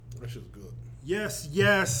That shit's good.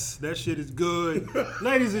 Yes, that shit is good.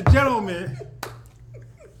 Ladies and gentlemen,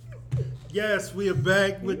 yes, we are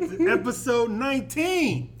back with episode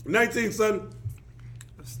 19. 19, son.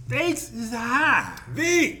 The stakes is high.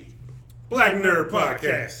 The Black Nerd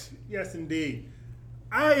Podcast. Yes, indeed.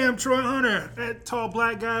 I am Troy Hunter, that tall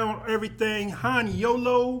black guy on everything. Han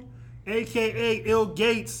Yolo, a.k.a. Ill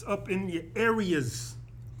Gates, up in your areas.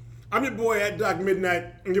 I'm your boy at Doc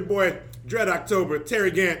Midnight, and your boy Dread October,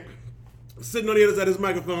 Terry Gant, sitting on the other side of this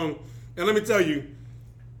microphone. And let me tell you,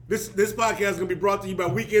 this podcast is going to be brought to you by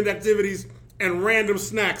weekend activities and random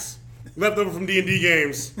snacks left over from D&D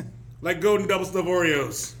games, like Golden Double Stuffed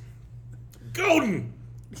Oreos. Golden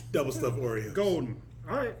Double Stuffed Oreos. Golden.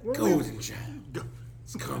 All right. Golden, child.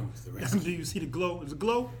 Let's come to the rest. Do you see the glow? Is it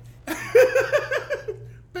glow?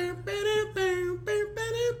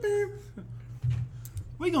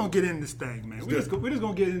 We're going to get in this thing, man. We're just going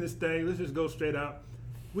to get in this thing. Let's just go straight out.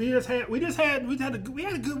 We had a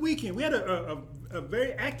good weekend. We had a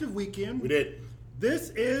very active weekend. We did.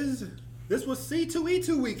 This was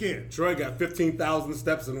C2E2 weekend. Troy got 15,000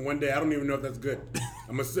 steps in one day. I don't even know if that's good.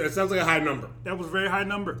 It sounds like a high number. That was a very high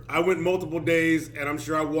number. I went multiple days, and I'm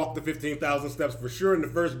sure I walked the 15,000 steps for sure in the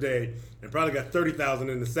first day, and probably got 30,000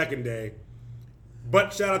 in the second day.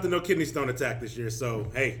 But shout out to no kidney stone attack this year,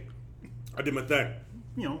 so hey, I did my thing.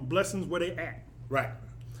 You know, blessings where they at. Right.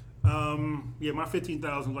 Yeah, my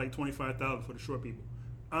 15,000 like 25,000 for the short people.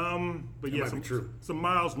 But yeah, some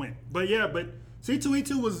miles went. But yeah, but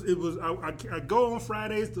C2E2 was I go on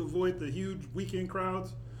Fridays to avoid the huge weekend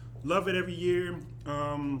crowds. Love it every year.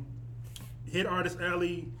 Hit Artist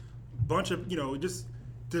Alley, bunch of, just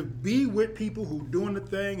to be with people who doing the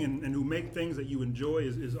thing and who make things that you enjoy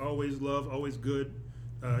is always love, always good.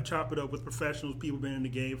 Chop it up with professionals, people been in the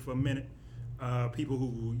game for a minute, people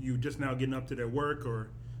who you just now getting up to their work,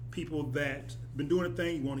 or people that been doing a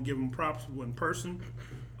thing, you want to give them props in person.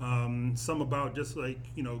 Some about just like,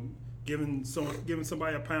 giving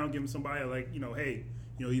somebody a pound, giving somebody hey,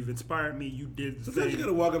 you've inspired me. You did the Sometimes thing. you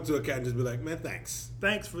gotta walk up to a cat and just be like, man, thanks.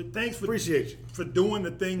 Thanks for Appreciate you for doing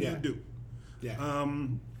the thing you do. Yeah.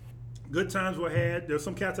 Good times were had. There's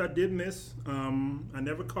some cats I did miss. I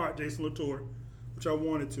never caught Jason Latour, which I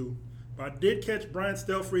wanted to, but I did catch Brian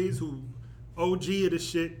Stelfreeze, who OG of this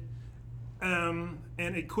shit.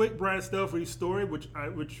 And a quick Brian Stelfreeze story, which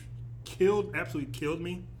absolutely killed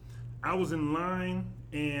me. I was in line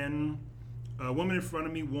and a woman in front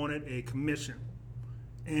of me wanted a commission.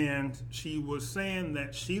 And she was saying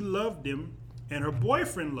that she loved him and her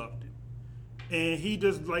boyfriend loved him. And he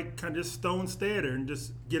just kind of stone stared her and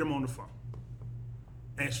just get him on the phone.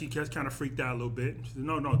 And she just kind of freaked out a little bit. She said,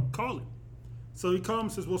 no, call him. So he called him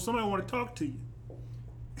and says, well, somebody want to talk to you.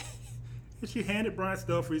 And she handed Brian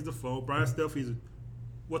Stelfreeze the phone. Brian Stelfreeze said,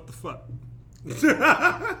 what the fuck?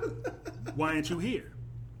 Why ain't you here?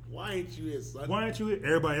 Why ain't you here, son? Why ain't you here?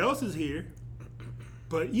 Everybody else is here.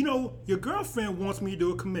 But, your girlfriend wants me to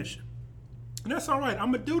do a commission. And that's all right.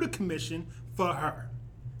 I'm going to do the commission for her.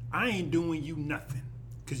 I ain't doing you nothing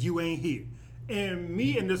because you ain't here. And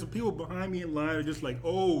me and there's some people behind me in line are just like,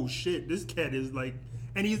 oh, shit, this cat is like...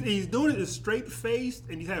 And he's doing it straight-faced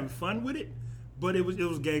and he's having fun with it. But it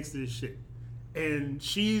was gangster as shit. And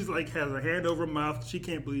she's like has her hand over her mouth. She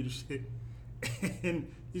can't believe the shit. And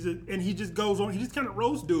he just goes on. He just kind of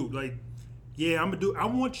roast dude. Like, yeah, I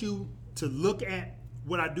want you to look at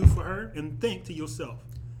what I do for her and think to yourself,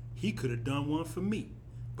 he could have done one for me,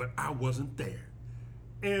 but I wasn't there.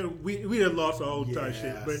 And we had lost our whole entire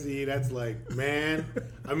shit. But see, that's like, man,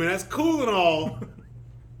 I mean, that's cool and all,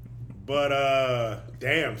 but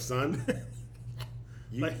damn, son.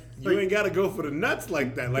 You ain't got to go for the nuts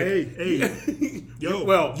like that. Like, hey, yo,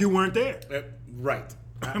 well, you weren't there. Right.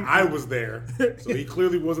 I was there, so he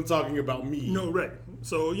clearly wasn't talking about me. No, right.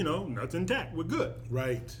 So, nuts intact. We're good.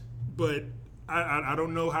 Right. But I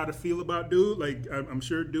don't know how to feel about dude. Like, I'm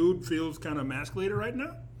sure dude feels kind of emasculated right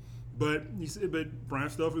now. But Brian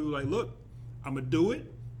Stelfreeze was like, look, I'm going to do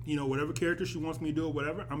it. Whatever character she wants me to do or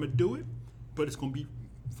whatever, I'm going to do it. But it's going to be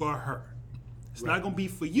for her. It's not going to be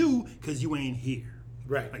for you because you ain't here.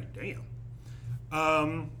 Right. Like, damn.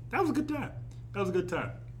 That was a good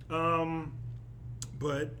time.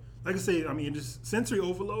 But like I say, I mean, just sensory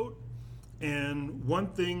overload. And one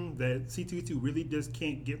thing that C2E2 really just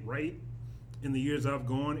can't get right in the years I've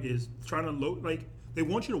gone is trying to load. Like, they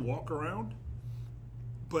want you to walk around,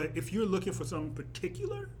 but if you're looking for something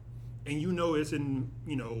particular, and it's in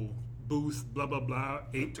booth blah blah blah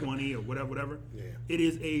 820 or whatever, it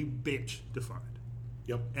is a bitch to find.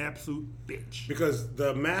 Yep. Absolute bitch. Because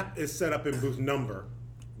the map is set up in booth number,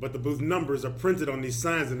 but the booth numbers are printed on these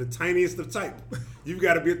signs in the tiniest of type. You've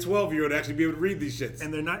got to be a 12-year-old to actually be able to read these shits.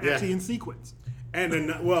 And they're not actually in sequence. And they're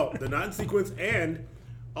not in sequence, and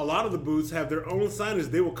a lot of the booths have their own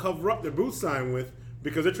signage they will cover up their booth sign with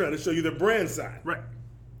because they're trying to show you their brand sign. Right.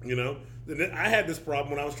 You know? I had this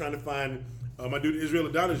problem when I was trying to find my dude Israel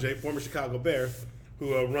Adonijah, former Chicago Bear,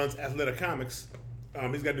 who runs Athletic Comics.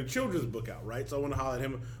 He's got a new children's book out, right? So I want to holler at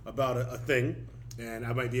him about a thing. And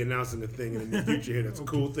I might be announcing a thing in the near future here that's a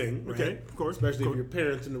cool thing. Right? Okay, of course. Especially if your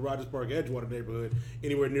parents in the Rogers Park, Edgewater neighborhood,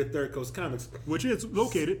 anywhere near Third Coast Comics. Which is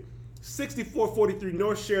located 6443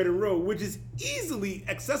 North Sheridan Road, which is easily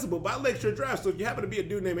accessible by Lakeshore Drive. So if you happen to be a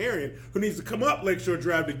dude named Arian who needs to come up Lakeshore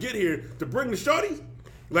Drive to get here to bring the shorties,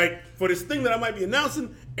 like for this thing that I might be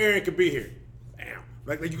announcing, Arian could be here. Damn.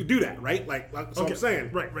 Like you could do that, right? Like so I'm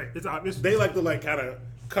saying. Right. It's obvious. They like to kind of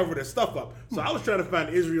cover their stuff up. So I was trying to find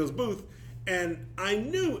Israel's booth. And I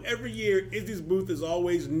knew every year Izzy's booth is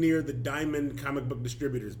always near the Diamond Comic Book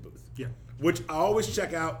Distributors booth. Yeah. Which I always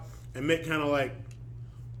check out and make kind of like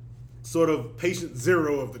sort of patient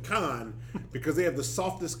zero of the con because they have the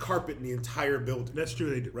softest carpet in the entire building. That's true,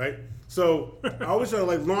 they do. Right? So I always try to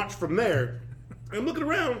launch from there. And I'm looking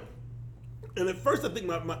around, and at first I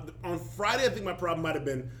think on Friday I think my problem might have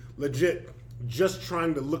been legit just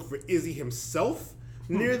trying to look for Izzy himself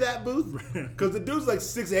near that booth because the dude's like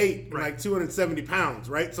 6'8" and like 270 pounds,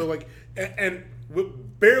 right? So and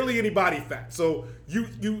with barely any body fat. So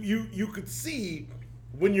you could see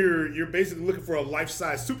when you're basically looking for a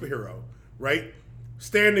life-size superhero, right?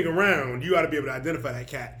 Standing around, you ought to be able to identify that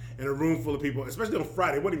cat in a room full of people, especially on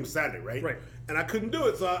Friday. It wasn't even Saturday, right? Right. And I couldn't do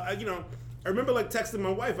it, so I remember texting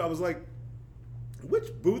my wife. I was like,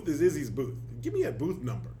 "Which booth is Izzy's booth? Give me a booth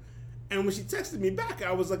number." And when she texted me back,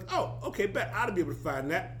 I was like, oh, okay, bet I ought to be able to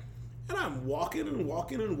find that. And I'm walking and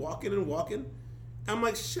walking and walking and walking. I'm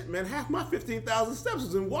like, shit, man, half my 15,000 steps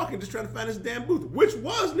was in walking just trying to find this damn booth, which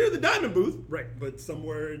was near the Diamond booth. Right, but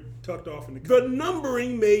somewhere tucked off in the... The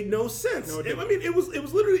numbering made no sense. No, it was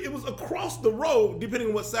literally across the road, depending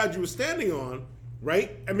on what side you were standing on,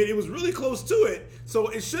 right? I mean, it was really close to it. So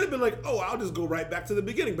it should have been like, oh, I'll just go right back to the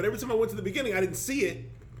beginning. But every time I went to the beginning, I didn't see it.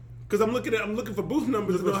 Because I'm looking for booth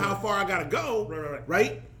numbers to know how far I gotta go.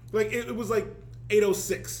 Right? Like it was like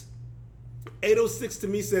 806. 806 to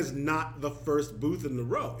me says not the first booth in the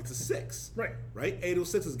row. It's a 6. Right.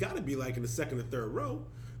 806 has got to be like in the second or third row.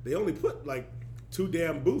 They only put like 2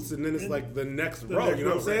 damn booths and then it's like the next row. You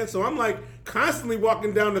know what I'm saying? So I'm like constantly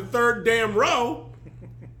walking down the third damn row,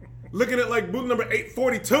 looking at like booth number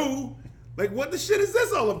 842. Like what the shit is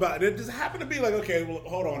this all about? And it just happened to be like, okay, well,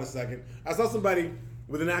 hold on a second. I saw somebody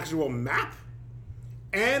with an actual map,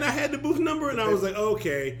 and I had the booth number, and I was like,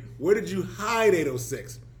 okay, where did you hide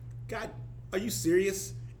 806? God, are you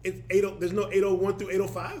serious? It's 80. There's no 801 through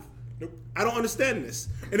 805? Nope. I don't understand this.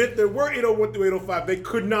 And if there were 801 through 805, they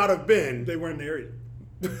could not have been. They weren't in the area.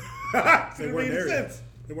 They weren't in the area.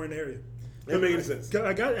 They weren't in the area. That made any sense.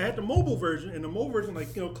 I had the mobile version, and the mobile version,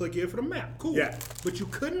 click here for the map. Cool. Yeah. But you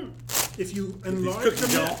couldn't, if you enlarge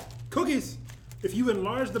the map. Cookies. If you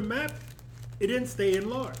enlarge the map, it didn't stay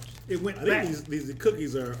enlarged. It went back. I think these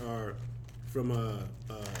cookies are from my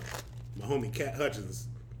homie Cat Hutchins,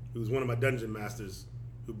 who's one of my dungeon masters,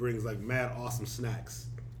 who brings like mad awesome snacks,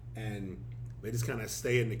 and they just kind of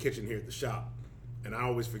stay in the kitchen here at the shop, and I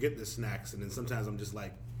always forget the snacks, and then sometimes I'm just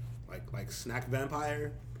like snack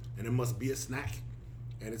vampire, and it must be a snack,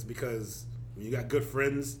 and it's because when you got good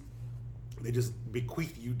friends, they just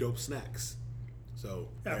bequeath you dope snacks. So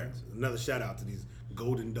another shout out to these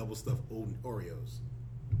golden double stuffed Oreos.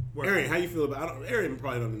 Arian, how you feel about? Arian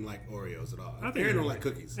probably don't even like Oreos at all. Arian don't like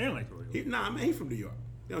cookies. Arian like Oreos. He's from New York.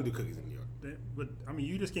 They don't do cookies in New York. But I mean,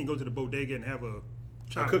 you just can't go to the bodega and have a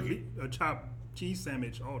chopped cheese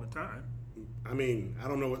sandwich all the time. I mean, I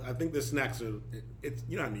don't know. I think the snacks are. It's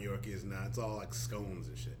how New York is now. It's all like scones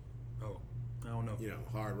and shit. Oh, I don't know.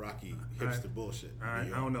 Hard rocky hipster bullshit. I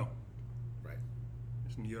don't know. Right.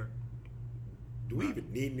 It's New York. Do we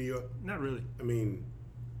even need New York? Not really. I mean,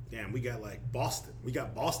 damn, we got like Boston. We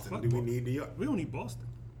got Boston. Do we need New York? We don't need Boston.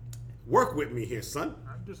 Work with me here, son.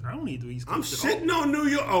 I don't need the East Coast. I'm shitting on New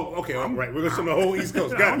York. Oh, okay, all right. We're gonna shit on the whole East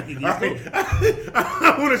Coast. Got it.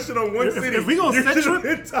 I want to shit on one city. If we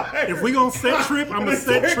gonna set trip, I'm gonna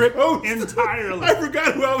set trip entirely. I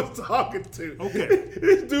forgot who I was talking to. Okay,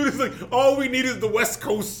 this dude is like, all we need is the West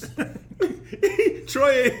Coast.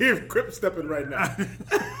 Troy ain't here crip stepping right now.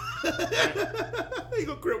 He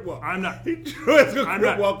gonna crip walk. I'm not. Troy's gonna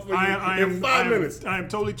crip walk for you in 5 minutes. I am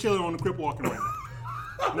totally chilling on the crip walking right now.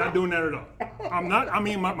 Not doing that at all. I'm not. I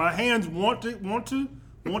mean, my hands want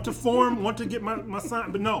to form, want to get my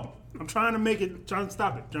sign, but no. I'm trying to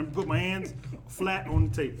stop it. Trying to put my hands flat on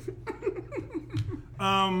the table.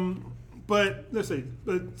 But let's say,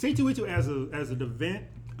 but C2E2 as an event,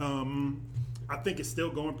 I think it's still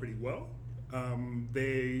going pretty well.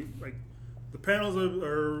 They like the panels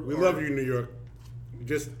are. We love you, New York.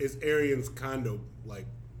 Just it's Arian's condo like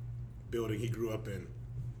building he grew up in,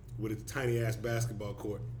 with its tiny ass basketball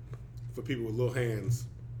court for people with little hands.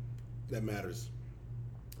 That matters.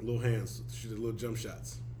 Little hands, shoot little jump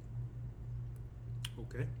shots.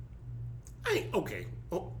 Okay. I ain't okay.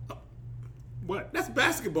 What? That's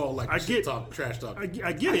basketball, like I shit get talk, trash talk. I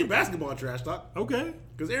get I it. basketball trash talk. Okay.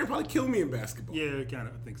 Because Aaron probably killed me in basketball. Yeah, kind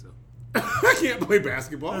of. I think so. I can't play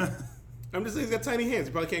basketball. I'm just saying he's got tiny hands.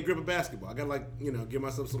 He probably can't grip a basketball. I gotta give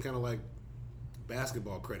myself some kind of like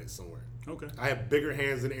basketball credit somewhere. Okay. I have bigger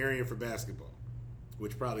hands than Arian for basketball,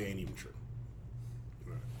 which probably ain't even true.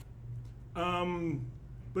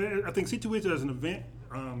 But I think C2E2 as an event,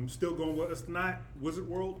 still going well. It's not Wizard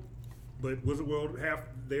World, but Wizard World, half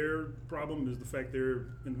their problem is the fact they're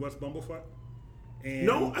in West Bumblefuck. And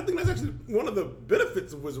No, I think that's actually one of the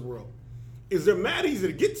benefits of Wizard World. Is they're mad easy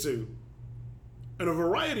to get to in a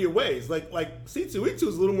variety of ways. Like C2E2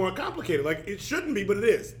 is a little more complicated. Like it shouldn't be, but it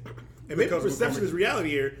is. And maybe perception is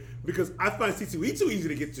reality here because I find C2E2 easy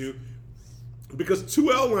to get to because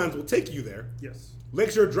 2L lines will take you there. Yes.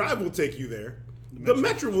 Lakeshore Drive will take you there. The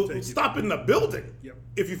Metro will stop in the building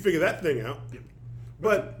if you figure that thing out. Yep.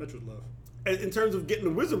 But Metro's love. in terms of getting to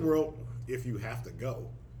Wizard World, if you have to go,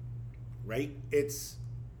 right? It's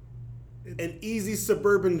an easy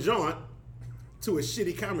suburban jaunt to a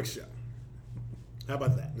shitty comic show. How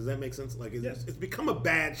about that? Does that make sense? Like, Yes. It's become a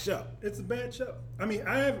bad show. It's a bad show. I mean,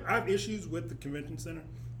 I have issues with the convention center.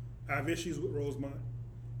 I have issues with Rosemont.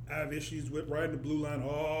 I have issues with riding the blue line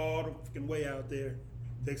all the fucking way out there.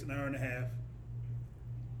 Takes an hour and a half.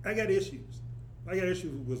 I got issues. I got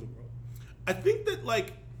issues with Wizard World. I think that,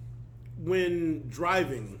 like, when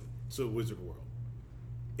driving to Wizard World,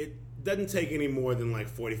 it doesn't take any more than, like,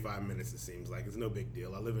 45 minutes, it seems like. It's no big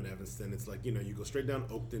deal. I live in Evanston. It's like, you go straight down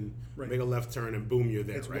Oakton, make a left turn, and boom, you're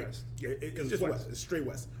there, It's right? west. It's just west. It's straight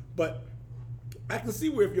west. But I can see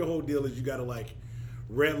where if your whole deal is you got to, like,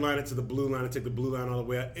 red line it to the blue line and take the blue line all the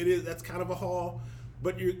way out. That's kind of a haul.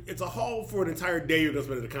 But it's a haul for an entire day you're going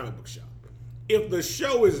to spend at a comic book shop. If the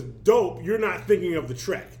show is dope, you're not thinking of the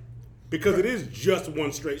trek because it is just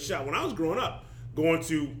one straight shot. When I was growing up, going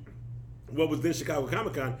to what was then Chicago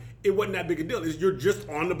Comic-Con, it wasn't that big a deal. You're just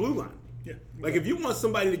on the blue line. Yeah. Like if you want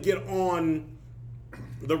somebody to get on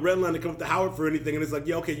the red line to come up to Howard for anything, and it's like,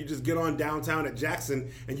 yeah, okay, you just get on downtown at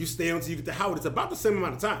Jackson and you stay until you get to Howard. It's about the same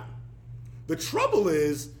amount of time. The trouble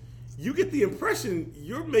is, you get the impression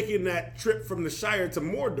you're making that trip from the Shire to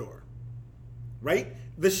Mordor, right?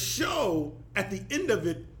 The show, at the end of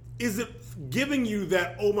it, isn't giving you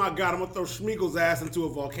that, oh my God, I'm going to throw Schmeagol's ass into a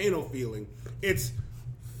volcano feeling. It's,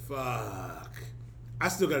 fuck, I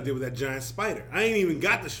still got to deal with that giant spider. I ain't even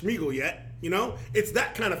got the Schmeagol yet, It's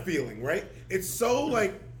that kind of feeling, right? It's so,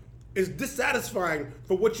 like, it's dissatisfying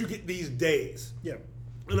for what you get these days. Yeah.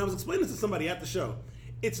 And I was explaining this to somebody at the show.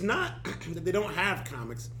 It's not that they don't have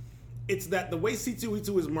comics. It's that the way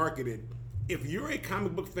C2E2 is marketed, if you're a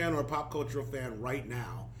comic book fan or a pop cultural fan right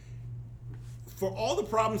now, for all the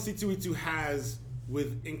problems C2E2 has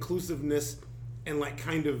with inclusiveness and like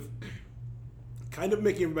kind of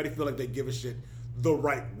making everybody feel like they give a shit the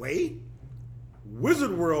right way,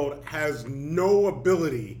 Wizard World has no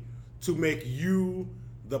ability to make you,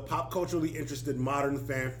 the pop culturally interested modern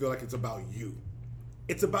fan, feel like it's about you.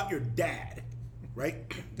 It's about your dad.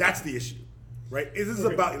 Right? That's the issue. Right? This is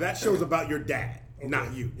about that show's about your dad,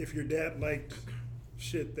 not you. If your dad liked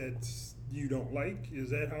shit that you don't like, is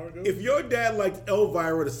that how it goes? If your dad liked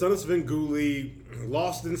Elvira, the son of Svengoolie,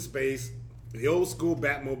 Lost in Space, the old school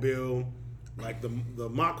Batmobile, like the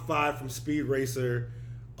Mach 5 from Speed Racer,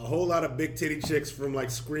 a whole lot of big titty chicks from like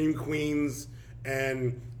Scream Queens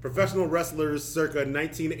and professional wrestlers circa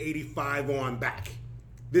 1985 on back,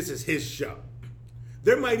 this is his show.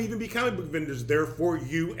 There might even be comic book vendors there for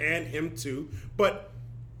you and him too, but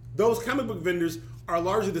those comic book vendors are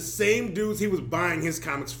largely the same dudes he was buying his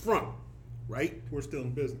comics from, right? We're still in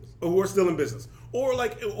business. Or who are still in business. Or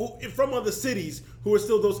like from other cities who are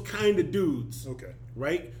still those kind of dudes. Okay.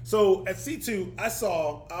 Right? So at C2,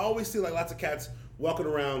 I always see like lots of cats walking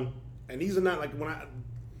around, and these are not like, when I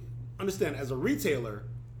understand, as a retailer,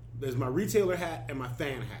 there's my retailer hat and my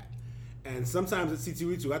fan hat. And sometimes at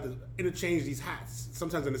C2E2, I have to interchange these hats,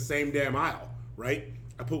 sometimes in the same damn aisle, right?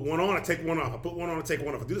 I put one on, I take one off. I put one on, I take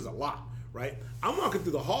one off. I do this a lot, right? I'm walking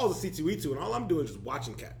through the halls of C2E2, and all I'm doing is just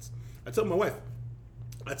watching cats. I told my wife,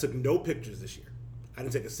 I took no pictures this year. I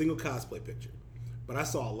didn't take a single cosplay picture. But I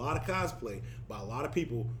saw a lot of cosplay by a lot of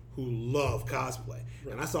people who love cosplay.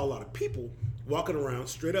 Right. And I saw a lot of people walking around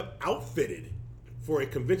straight up outfitted for a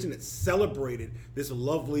convention that celebrated this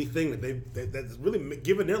lovely thing that's really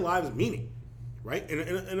given their lives meaning, right?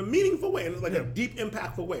 In a meaningful way, in like a deep,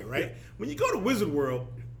 impactful way, right? Yeah. When you go to Wizard World,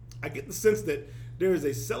 I get the sense that there is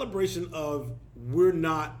a celebration of we're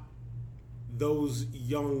not those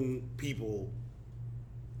young people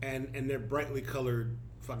and their brightly colored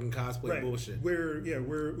fucking cosplay bullshit. We're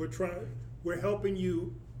helping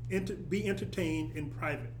you be entertained in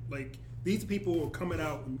private. Like, these people are coming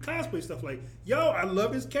out and cosplay stuff like, yo, I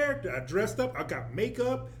love this character. I dressed up. I got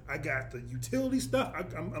makeup. I got the utility stuff.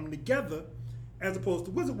 I'm together. As opposed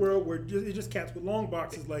to Wizard World, where it's just cats with long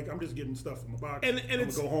boxes. Like, I'm just getting stuff from a box. And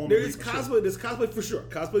it's go home. There's cosplay. There's cosplay for sure.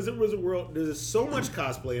 Cosplay's at Wizard World. There's so much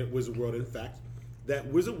cosplay at Wizard World, in fact, that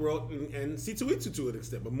Wizard World and C2E2 to an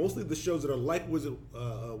extent, but mostly the shows that are like Wizard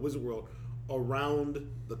World around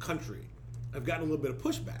the country, have gotten a little bit of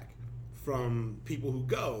pushback from people who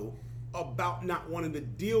go about not wanting to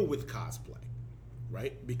deal with cosplay,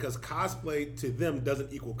 right? Because cosplay to them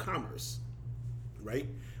doesn't equal commerce, right?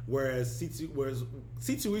 Whereas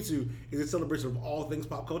C2E2 is a celebration of all things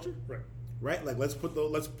pop culture, right? Like let's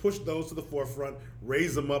push those to the forefront,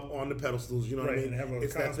 raise them up on the pedestals. You know what I mean? And have a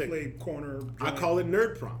cosplay corner. I call it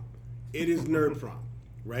Nerd Prom. It is Nerd Prom,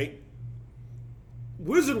 right?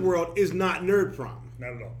 Wizard World is not Nerd Prom.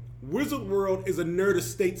 Not at all. Wizard World is a nerd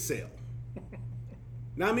estate sale.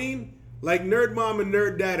 Know what I mean? Like Nerd Mom and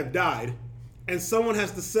Nerd Dad have died, and someone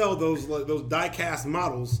has to sell those die-cast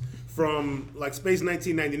models from like Space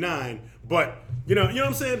 1999, but you know what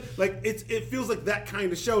I'm saying? Like it feels like that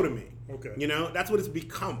kind of show to me. Okay. You know, that's what it's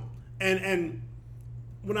become. And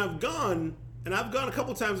when I've gone a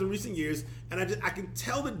couple times in recent years, and I can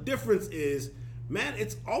tell the difference is, man,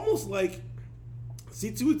 it's almost like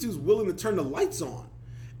C2E2 is willing to turn the lights on.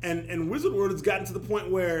 And Wizard World has gotten to the point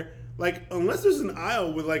where, like, unless there's an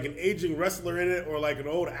aisle with like an aging wrestler in it or like an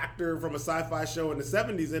old actor from a sci-fi show in the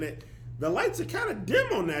 70s in it, the lights are kind of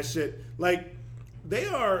dim on that shit. Like,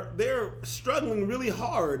 they're struggling really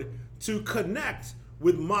hard to connect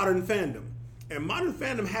with modern fandom. And modern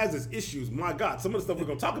fandom has its issues. My God, some of the stuff we're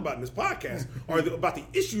going to talk about in this podcast are about the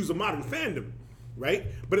issues of modern fandom, right?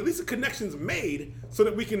 But at least a connection's made so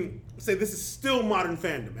that we can say this is still modern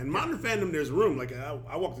fandom. And modern fandom, there's room. Like,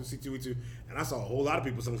 I walked through C2E2 and I saw a whole lot of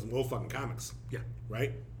people selling some old fucking comics. Yeah.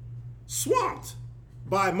 Right? Swamped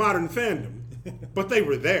by modern fandom, but they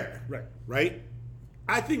were there. Right. Right?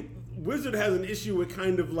 I think Wizard has an issue with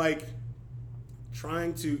kind of like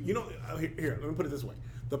trying to, here, let me put it this way.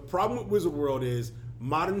 The problem with Wizard World is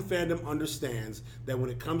modern fandom understands that when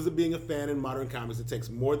it comes to being a fan in modern comics, it takes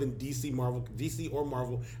more than DC or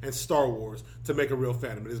Marvel and Star Wars to make a real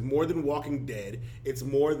fandom. It is more than Walking Dead. It's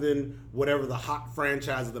more than whatever the hot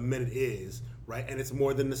franchise of the minute is, right? And it's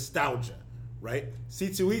more than nostalgia, right?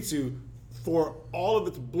 C2E2, for all of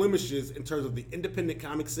its blemishes in terms of the independent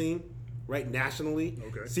comic scene, right, nationally,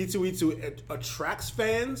 okay, C2E2 attracts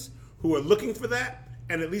fans who are looking for that,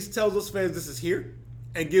 and at least tells those fans this is here,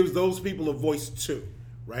 and gives those people a voice too,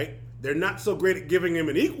 right? They're not so great at giving them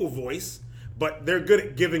an equal voice, but they're good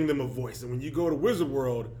at giving them a voice. And when you go to Wizard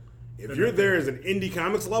World, if you're there as an indie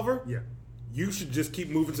comics lover, you should just keep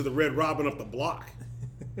moving to the Red Robin up the block.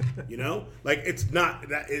 You know? Like, it's not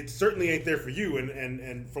that, it certainly ain't there for you.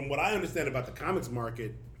 And from what I understand about the comics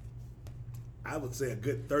market, I would say a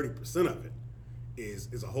good 30% of it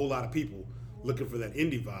is a whole lot of people looking for that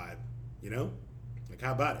indie vibe, you know? Like,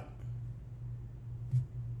 how about it?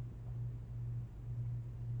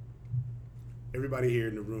 Everybody here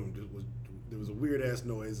in the room, there was a weird ass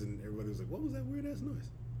noise, and everybody was like, "What was that weird ass noise?"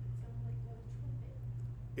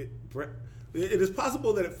 It is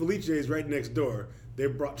possible that at Felice's right next door, they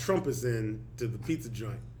brought trumpets in to the pizza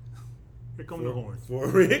joint. Here come the horns.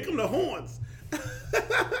 Here come the horns.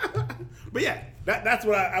 But yeah, that's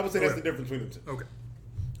what I would say. That's the difference between the two.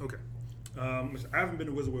 Okay. I haven't been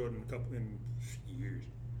to Wizard World in years.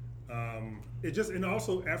 It just, and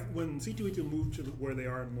also after, when C2E2 moved to where they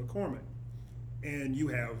are in McCormick, and you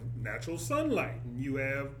have natural sunlight, and you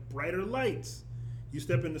have brighter lights. You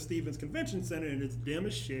step into Stevens Convention Center, and it's dim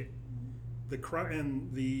as shit. The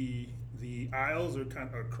aisles are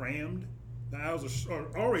crammed. The aisles are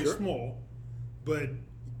already small, but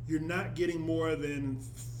you're not getting more than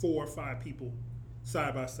 4 or 5 people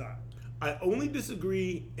side by side. I only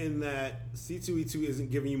disagree in that C2E2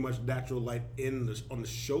 isn't giving you much natural light on the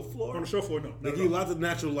show floor. On the show floor, no. They give you lots of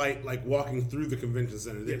natural light, like walking through the convention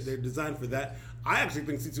center. Yes. They're designed for that. I actually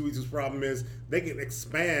think C2E2's problem is they can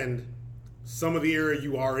expand some of the area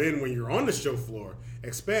you are in when you're on the show floor.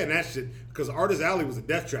 Expand that shit, because Artist Alley was a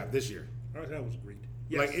death trap this year. Artist Alley was great.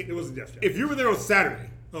 Yes, Like it was a death trap. If you were there on Saturday,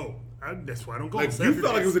 That's why I don't go. Like on you Saturdays.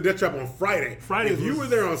 felt like it was a death trap on Friday. Fridays If you was- were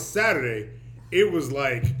there on Saturday, it was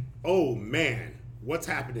like, oh man, what's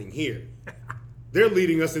happening here? They're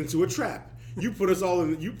leading us into a trap. You put us all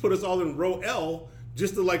in row L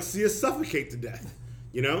just to like see us suffocate to death.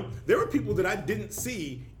 You know, there were people that I didn't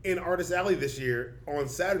see in Artist Alley this year on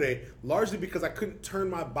Saturday, largely because I couldn't turn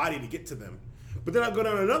my body to get to them. But then I go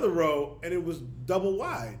down another row and it was double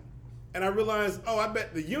wide. And I realized, oh, I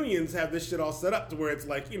bet the unions have this shit all set up to where it's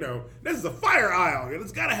like, you know, this is a fire aisle.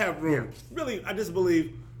 It's got to have room. Yeah. Really, I just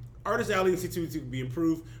believe Artist Alley and C2E2 can be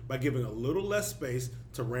improved by giving a little less space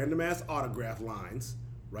to random-ass autograph lines,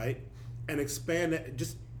 right? And expand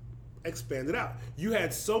it out. You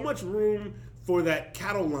had so much room for that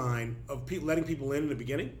cattle line of letting people in the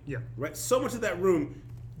beginning. Yeah. Right? So much of that room,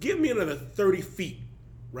 give me another 30 feet,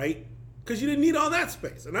 right? Because you didn't need all that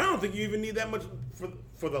space. And I don't think you even need that much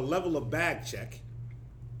for the level of bag check.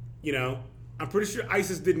 You know, I'm pretty sure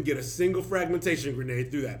ISIS didn't get a single fragmentation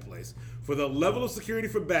grenade through that place. For the level of security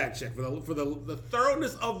for bag check, for the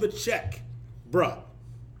thoroughness of the check, bruh,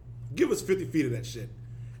 give us 50 feet of that shit.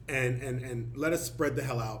 And let us spread the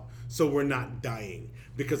hell out so we're not dying.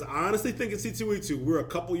 Because I honestly think in C2E2, we're a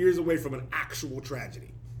couple years away from an actual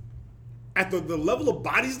tragedy. At the level of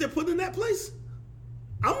bodies they're putting in that place,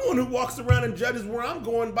 I'm one who walks around and judges where I'm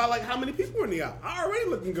going by like how many people are in the aisle. I already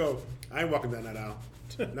look and go, I ain't walking down that aisle.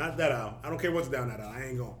 Not that aisle. I don't care what's down that aisle. I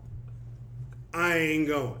ain't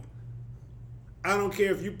going. I don't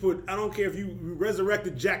care if you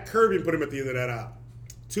resurrected Jack Kirby and put him at the end of that aisle.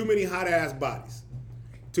 Too many hot ass bodies.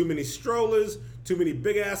 Too many strollers, too many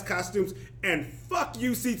big ass costumes, and fuck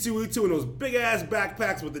you, C2E2, and those big ass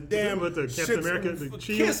backpacks with the damn with the Captain America, the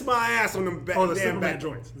kiss my ass on them the damn Superman backpacks.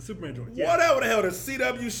 joints. The Superman joints. Whatever the hell, the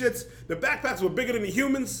CW shits, the backpacks were bigger than the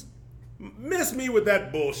humans. Miss me with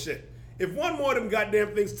that bullshit. If one more of them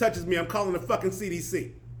goddamn things touches me, I'm calling the fucking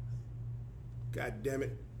CDC. God damn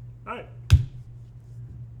it. All right.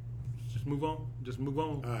 Just move on.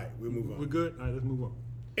 All right, we'll move on. We're good. All right, let's move on.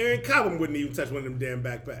 Aaron Cobham wouldn't even touch one of them damn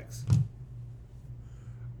backpacks.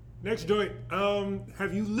 Next joint.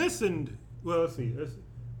 Have you listened? Well, let's see.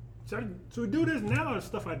 Should we do this now or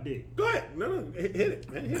stuff I did? Go ahead. No, hit it,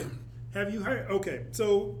 man. Hit it. Have you heard? Okay,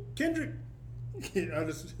 so Kendrick.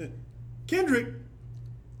 Kendrick. Kendrick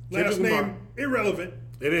Last Lamar. name irrelevant.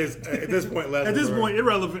 It is at this point. Last At this word. point,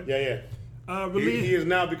 irrelevant. Yeah. Released. He has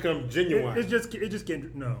now become genuine. It's just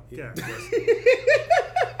Kendrick. No. God.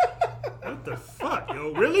 What the fuck,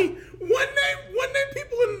 yo? Really? One name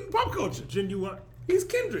people in pop culture. Genuine. He's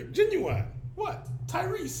Kendrick. Genuine. What?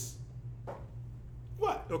 Tyrese.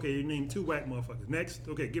 What? Okay, you named two whack motherfuckers. Next.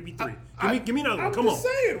 Okay, give me three. I- Give me another one. I'm Come on. just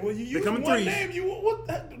saying. Well, you use come in one threes. name.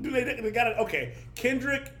 What do they got it? Okay,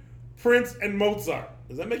 Kendrick, Prince, and Mozart.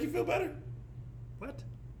 Does that make you feel better? What?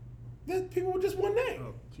 That people with just one name.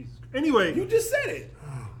 Oh, Jesus. Anyway, You just said it.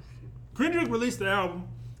 Kendrick released the album.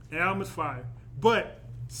 The album is fire. But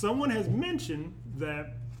someone has mentioned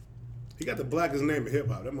that He got the blackest name in hip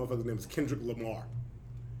hop. That motherfucker's name is Kendrick Lamar.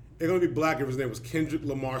 It's gonna be black if his name was Kendrick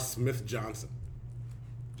Lamar Smith Johnson.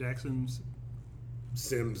 Jackson's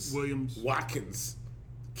Sims Williams. Watkins.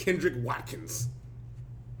 Kendrick Watkins.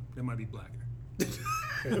 that might be blacker.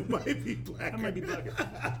 It might be black. That might be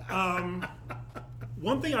blacker.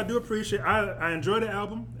 One thing I do appreciate, I enjoy the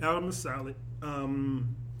album. The album is solid.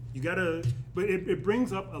 You gotta, but it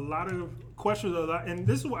brings up a lot of questions. And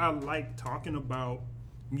this is why I like talking about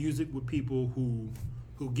music with people who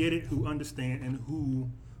get it, who understand, and who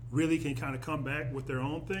really can kind of come back with their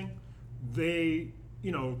own thing. They,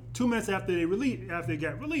 2 minutes after they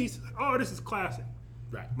got released, oh, this is classic.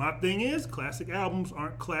 Right. My thing is, classic albums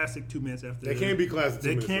aren't classic 2 minutes after They can't be classic 2 They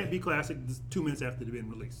minutes can't later. be classic 2 minutes after they've been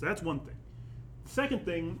released. So that's one thing. Second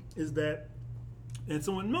thing is that, and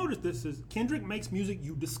someone noticed this, is Kendrick makes music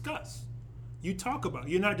you discuss. You talk about.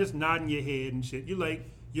 You're not just nodding your head and shit.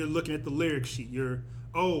 You're looking at the lyric sheet.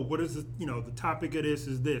 What is this, the topic of this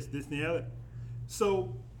is this, and the other.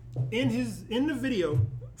 So in the video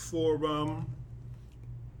for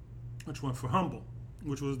which one? For Humble,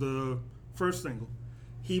 which was the first single,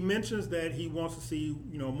 he mentions that he wants to see,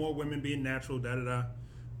 more women being natural, but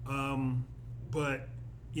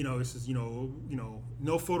this is no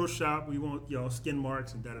Photoshop. We want skin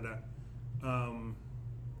marks and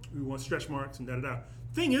we want stretch marks and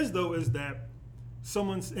Thing is though is that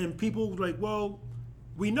people like, well,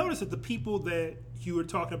 we noticed that the people that you were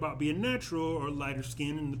talking about being natural are lighter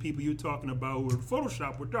skin, and the people you were talking about who were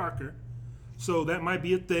Photoshop were darker. So that might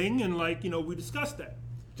be a thing, and we discussed that.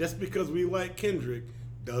 Just because we like Kendrick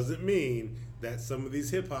doesn't mean that some of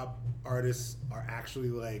these hip hop artists are actually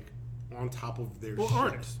like on top of their or shit.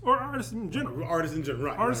 artists in general. Artists in general,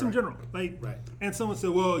 right? Artists in right. general, like, Right. And someone said,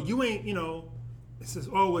 "Well, you ain't, you know." It says,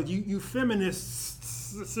 "Oh, well, you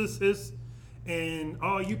feminists, and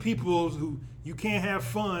all you peoples who you can't have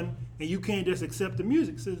fun and you can't just accept the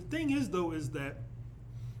music." So the thing is, though, is that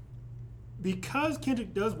because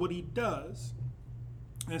Kendrick does what he does,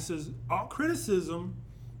 and it says all criticism,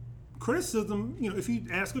 you know, if you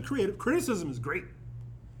ask a creative, criticism is great.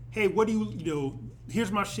 Hey, what do you know?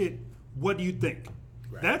 Here's my shit. What do you think?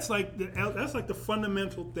 Right. That's like the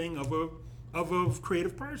fundamental thing of a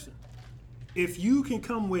creative person. If you can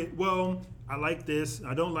come with, well, I like this,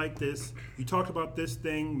 I don't like this. You talked about this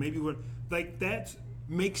thing, maybe what, like that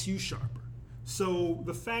makes you sharper. So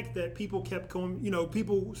the fact that people kept coming, you know,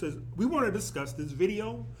 people says we want to discuss this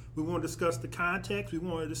video, we want to discuss the context, we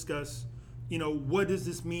want to discuss, you know, what does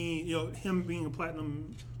this mean? You know, him being a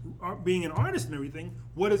platinum, being an artist and everything.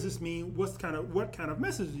 What does this mean? What kind of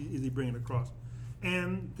message is he bringing across?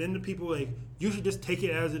 And then the people like, you should just take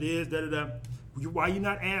it as it is. Da da da. Why are you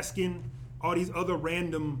not asking all these other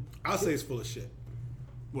random? I'll say it's full of shit.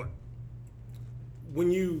 What?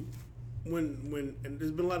 When and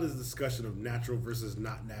there's been a lot of this discussion of natural versus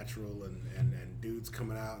not natural, and dudes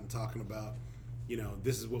coming out and talking about, you know,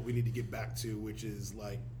 this is what we need to get back to, which is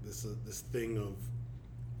like this thing of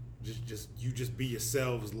just be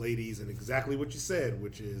yourselves, ladies, and exactly what you said,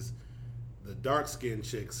 which is the dark skinned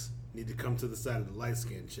chicks need to come to the side of the light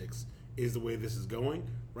skinned chicks is the way this is going,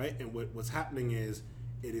 right? And what's happening is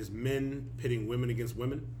it is men pitting women against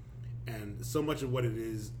women, and so much of what it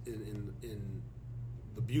is in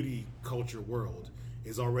the beauty culture world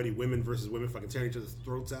is already women versus women fucking tearing each other's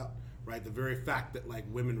throats out, right? The very fact that like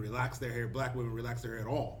women relax their hair, black women relax their hair at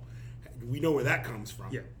all, we know where that comes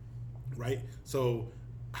from, yeah, right? So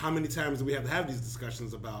how many times do we have to have these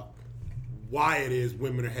discussions about why it is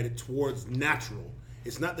women are headed towards natural?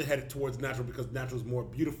 It's not they're headed towards natural because natural is more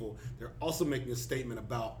beautiful. They're also making a statement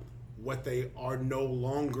about what they are no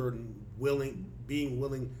longer being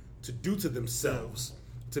willing to do to themselves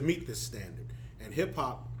to meet this standard. And hip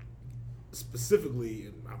hop specifically,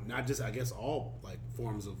 and not just, I guess, all like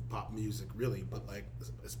forms of pop music really, but like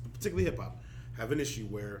particularly hip hop, have an issue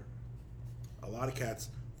where a lot of cats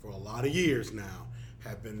for a lot of years now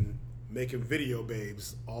have been making video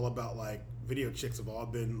babes all about like video chicks have all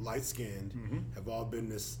been light skinned, have all been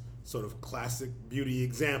this sort of classic beauty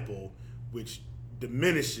example, which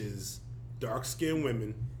diminishes dark skinned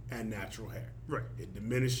women and natural hair. Right. It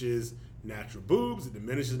diminishes natural boobs, it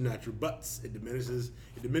diminishes natural butts, it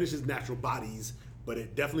diminishes natural bodies, but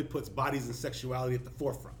it definitely puts bodies and sexuality at the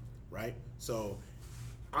forefront, right? So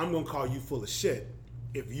I'm gonna call you full of shit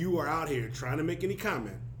if you are out here trying to make any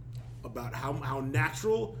comment about how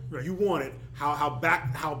natural you want it, how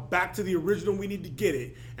back to the original we need to get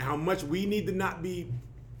it, and how much we need to not be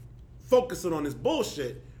focusing on this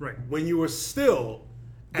bullshit when you are still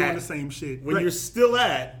doing the same shit. When you're still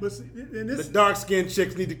at the dark skinned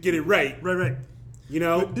chicks need to get it right. Right. You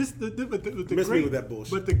know? But the miss me with that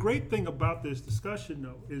bullshit. But the great thing about this discussion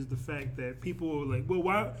though is the fact that people are like, well,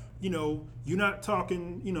 why, you know, you're not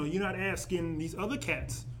talking, you know, you're not asking these other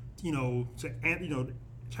cats, you know,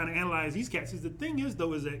 trying to analyze these cats. The thing is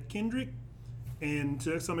though is that Kendrick and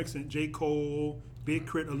to some extent J. Cole, Big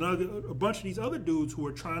Crit, a bunch of these other dudes who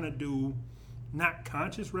are trying to do not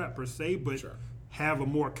conscious rap per se, but have a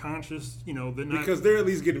more conscious, you know, because they're at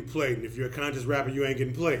least getting played. And if you're a conscious rapper, you ain't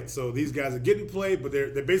getting played. So these guys are getting played, but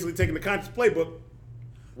they're basically taking the conscious playbook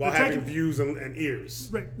while having views and ears.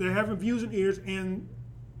 Right, they're having views and ears, and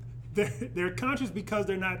they're conscious because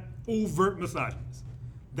they're not overt misogynists.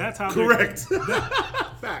 That's how. Correct.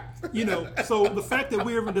 Fact. You know, so the fact that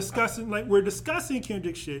we're discussing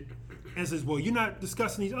Kendrick shit, and says, well, you're not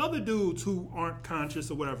discussing these other dudes who aren't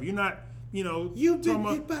conscious or whatever. You're not. You know, you've been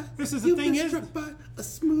hit by, you've been struck by a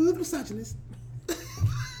smooth misogynist.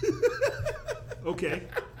 Okay.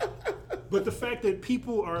 But the fact that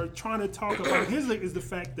people are trying to talk about his is the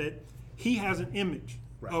fact that he has an image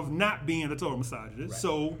of not being a total misogynist.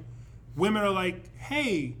 So women are like,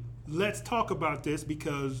 hey, let's talk about this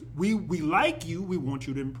because we like you, we want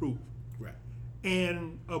you to improve. Right.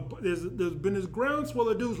 And there's been this groundswell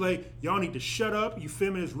of dudes like, y'all need to shut up, you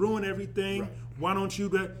feminists ruin everything. Right. Why don't you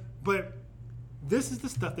do? But this is the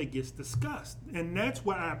stuff that gets discussed. And that's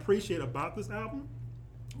what I appreciate about this album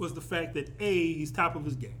was the fact that he's top of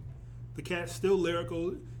his game. The cat's still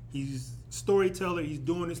lyrical. He's storyteller. He's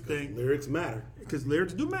doing his thing. Lyrics matter. Because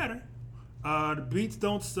lyrics do matter. The beats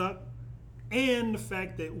don't suck. And the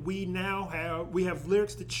fact that we have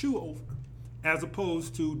lyrics to chew over as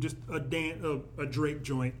opposed to just a Drake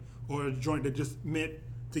joint or a joint that just meant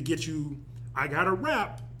to get you, I got to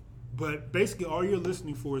rap But basically, all you're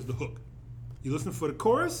listening for is the hook. You listen for the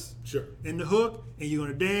chorus, Sure. and the hook, and you're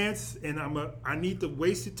gonna dance. And I need to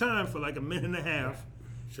waste your time for like a minute and a half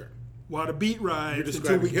Sure. while the beat You're rides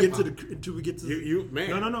describing until we get to You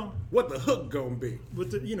man. No. What the hook gonna be?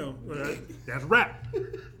 But that's rap.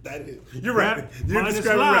 That is. You're Rap right. You're minus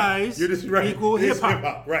describing lies rap. You're describing equal it's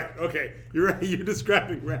hip-hop. Right. Okay. You're right. You're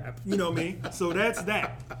describing rap. You know me. So that's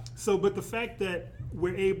that. So, but the fact that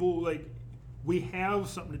we're able, like, we have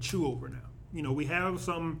something to chew over now. You know, we have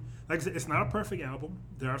some. Like I said, it's not a perfect album.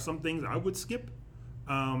 There are some things I would skip.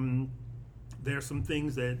 There are some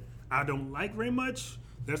things that I don't like very much.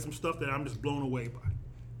 There's some stuff that I'm just blown away by.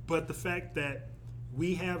 But the fact that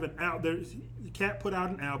we have an out there, Cat put out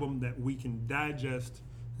an album that we can digest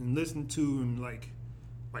and listen to, and like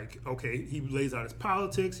okay, he lays out his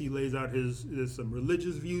politics, he lays out his some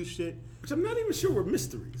religious view shit. Which I'm not even sure were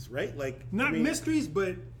mysteries, right? Like Not mysteries,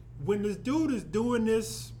 but when this dude is doing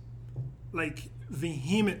this, like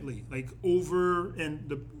vehemently, like over, and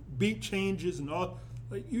the beat changes and all,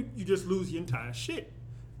 like you just lose your entire shit.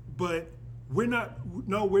 But we're not.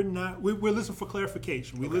 We're listening for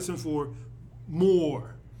clarification. We listen for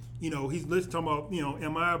more. You know, he's talking about,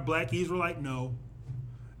 am I a black Israelite? No.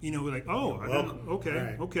 You know, we're like,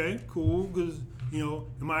 okay, cool. Because,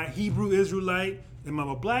 am I a Hebrew Israelite? Am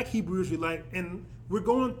I a black Hebrew Israelite? And we're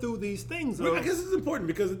going through these things. I guess it's important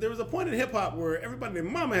because there was a point in hip hop where everybody and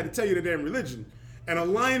their mama had to tell you their damn religion and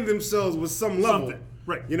align themselves with some level. Something,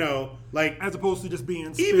 right. Like as opposed to just being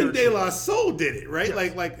even spiritual. De La Soul did it, right?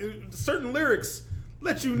 Yes. Like certain lyrics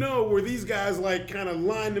let you know where these guys like kind of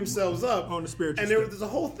line themselves up on the spiritual. And there's a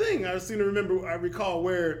whole thing I recall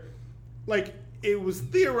where like it was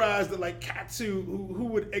theorized that like cats who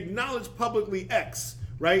would acknowledge publicly X,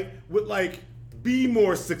 right, would like be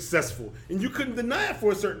more successful. And you couldn't deny it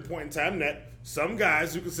for a certain point in time that some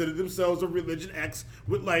guys who considered themselves of religion X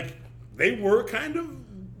would like, they were kind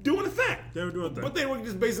of doing a thing. They were doing a thing. But they were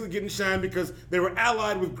just basically getting shine because they were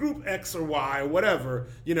allied with group X or Y or whatever,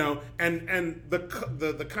 and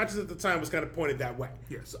the conscience at the time was kind of pointed that way.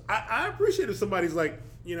 Yes. So I appreciate if somebody's like,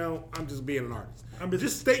 I'm just being an artist.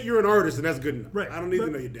 Just state you're an artist and that's good enough. Right. I don't need to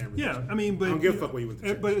know your damn religion. Yeah, I mean, but I don't give a fuck what you went to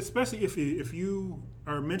church. But especially if you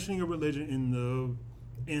are mentioning a religion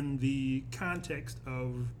in the context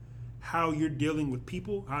of how you're dealing with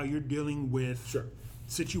people, how you're dealing with Sure.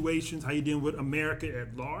 situations, how you're dealing with America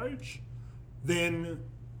at large, then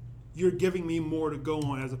you're giving me more to go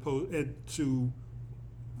on as opposed to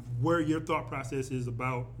where your thought process is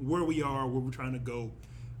about where we are, where we're trying to go.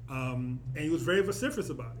 And he was very vociferous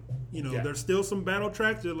about it. Yeah. There's still some battle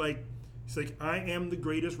tracks that he's like, I am the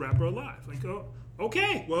greatest rapper alive. Like, oh,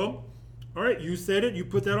 okay, well, all right, you said it, you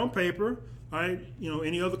put that on paper. All right,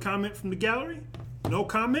 any other comment from the gallery? No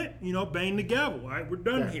comment, bang the gavel. All right, we're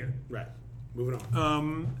done here. Right. Moving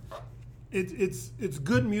on. It's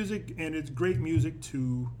good music, and it's great music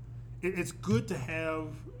it's good to have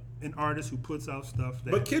an artist who puts out stuff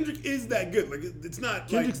that. But Kendrick is that good. Like it's not.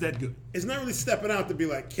 Kendrick's that good. It's not really stepping out to be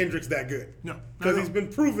like Kendrick's that good. No, because he's been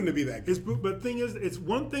proven to be that good. But the thing is, it's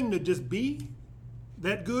one thing to just be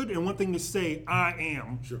that good, and one thing to say I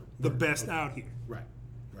am the best out here. Right.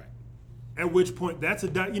 At which point,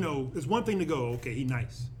 it's one thing to go, okay, he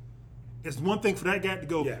nice. It's one thing for that guy to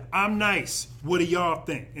go, I'm nice. What do y'all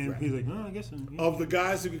think? And he's like, no, I guess. Of the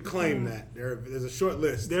guys who can claim that, there's a short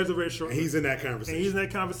list. There's a very short list. And he's in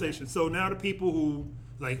that conversation. So now the people who,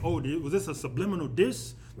 like, oh, was this a subliminal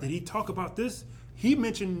diss? Right. Did he talk about this? He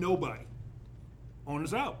mentioned nobody on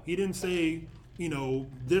his album. He didn't say,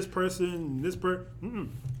 this person, this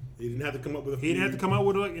person. He didn't have to come up with a few. He didn't have to come up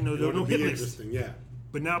with, there was no hit list. Interesting, yeah.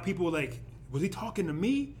 But now people are like, was he talking to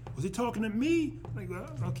me? Was he talking to me? Like,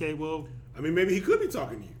 okay, well. I mean, maybe he could be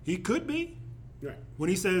talking to you. He could be. Right. When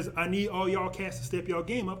he says, I need all y'all cats to step y'all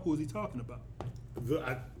game up, who is he talking about?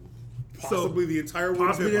 Possibly the entire world.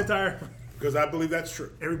 Possibly the entire. Because I believe that's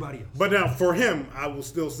true. Everybody else. But now, for him, I will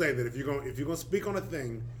still say that if you're going to speak on a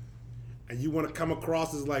thing and you want to come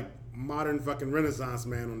across as like modern fucking Renaissance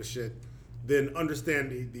man on the shit, then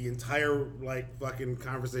understand the entire like fucking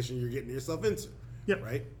conversation you're getting yourself into. Yeah.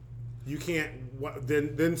 Right? You can't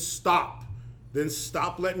then stop. Then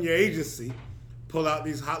stop letting your agency pull out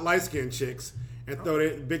these hot light skinned chicks and throw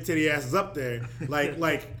their big titty asses up there.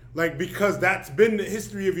 Like because that's been the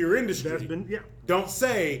history of your industry. That's been Don't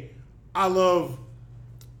say I love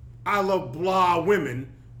blah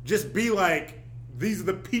women. Just be like, these are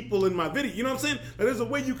the people in my video. You know what I'm saying? Like, there's a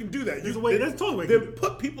way you can do that. There's a way. That's totally. Then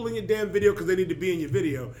put people in your damn video because they need to be in your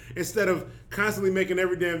video instead of constantly making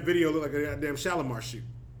every damn video look like a goddamn Shalimar shoot.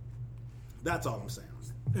 That's all I'm saying.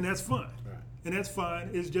 And that's fine. Right. And that's fine.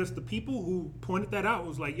 It's just the people who pointed that out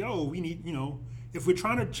was like, yo, we need, if we're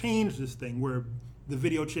trying to change this thing where the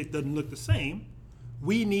video chick doesn't look the same,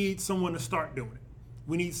 we need someone to start doing it.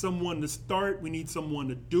 We need someone to start. We need someone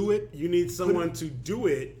to do it. You need someone to do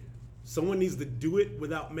it. Someone needs to do it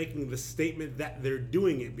without making the statement that they're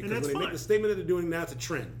doing it. Because when they make the statement that they're doing, now it's a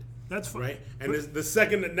trend. That's fine. Right? And the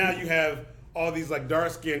second that now you have all these like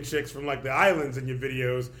dark-skinned chicks from like the islands in your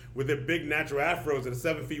videos with their big natural afros that are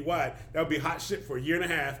 7 feet wide, that would be hot shit for a year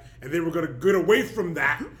and a half. And then we're going to get away from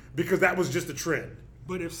that because that was just a trend.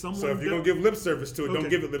 But if someone... So if you're going to give lip service to it, don't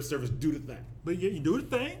give it lip service. Do the thing. But you do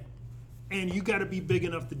the thing, and you got to be big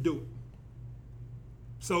enough to do it.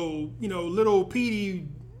 So, little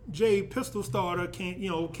PDJ pistol starter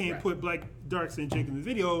can't put black dark-skinned chick in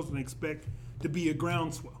the videos and expect to be a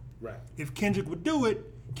groundswell. Right. If Kendrick would do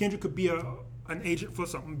it, Kendrick could be an agent for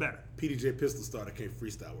something better. PDJ pistol starter can't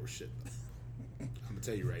freestyle or shit. I'm going to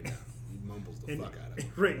tell you right now. He mumbles the fuck out of it.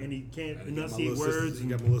 Right, and he can't enunciate words. He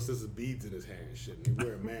got my little sister's beads in his hand and shit. And he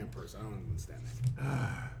wear a man purse. I don't understand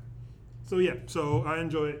that. So I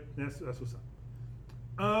enjoy it. That's what's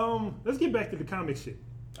up. Let's get back to the comic shit.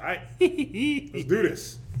 All right. Let's do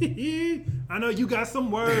this. I know you got some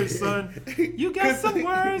words, son. You got some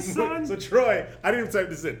words, son. So Troy, I didn't even type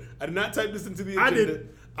this in. I did not type this into the agenda. I did.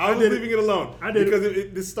 I was leaving it alone. I did.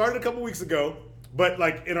 Because this started a couple weeks ago, but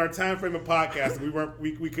like in our time frame of podcast,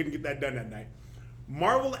 we couldn't get that done that night.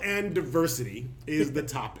 Marvel and diversity is the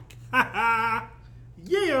topic.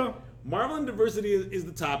 Yeah. Marvel and diversity is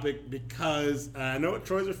the topic because I know what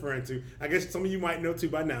Troy's referring to. I guess some of you might know too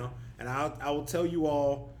by now. And I will tell you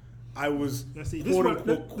all, I was quote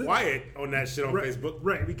unquote quiet on that shit on Facebook.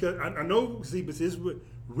 Right, because I know, see, but this is what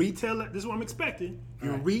retailer. This is what I'm expecting.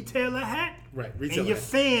 Your retailer hat, right? Retailer and your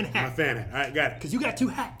fan hat. My fan hat. All right, got it. Because you got two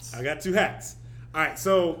hats. I got two hats. All right,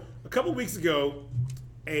 so a couple weeks ago,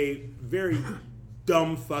 a very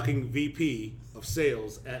dumb fucking VP of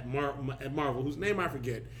sales at Marvel, whose name I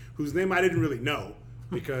forget, whose name I didn't really know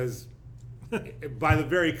because. By the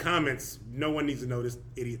very comments, no one needs to know this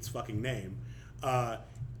idiot's fucking name.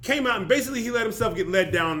 Came out and basically he let himself get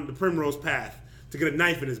led down the primrose path to get a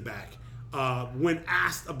knife in his back when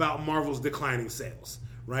asked about Marvel's declining sales.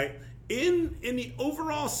 Right in the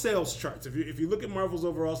overall sales charts, if you look at Marvel's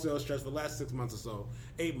overall sales charts for the last 6 months or so,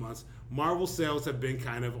 8 months, Marvel sales have been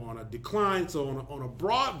kind of on a decline. So on a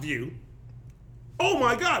broad view. Oh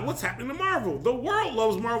my God, what's happening to Marvel? The world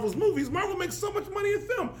loves Marvel's movies. Marvel makes so much money in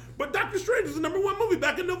film. But Doctor Strange was the #1 movie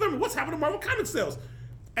back in November. What's happened to Marvel comic sales?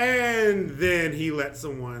 And then he let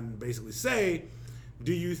someone basically say,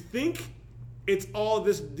 do you think it's all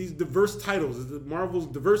these diverse titles, is it Marvel's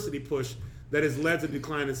diversity push that has led to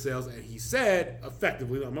decline in sales? And he said,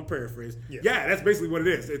 effectively, I'm going to paraphrase, yeah, that's basically what it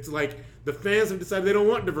is. It's like the fans have decided they don't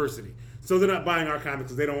want diversity. So they're not buying our comics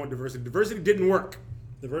because they don't want diversity. Diversity didn't work.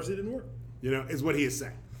 Diversity didn't work. Is what he is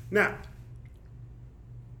saying. Now,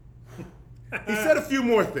 he said a few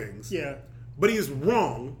more things. Yeah. But he is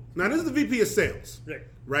wrong. Now, this is the VP of sales.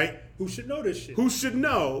 Right? Who should know this shit? Who should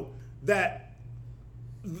know that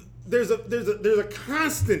there's a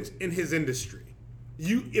constant in his industry.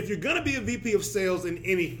 If you're going to be a VP of sales in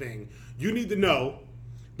anything, you need to know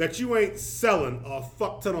that you ain't selling a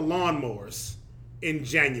fuck ton of lawnmowers in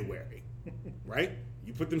January. Right?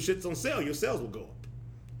 You put them shits on sale, your sales will go up.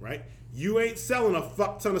 Right? You ain't selling a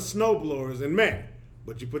fuck ton of snowblowers in May,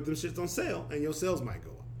 but you put them shits on sale and your sales might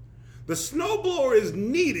go up. The snowblower is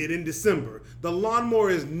needed in December. The lawnmower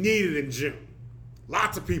is needed in June.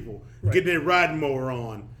 Lots of people getting their riding mower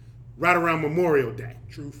on right around Memorial Day.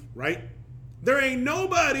 Truth. Right? There ain't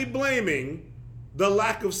nobody blaming the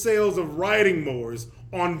lack of sales of riding mowers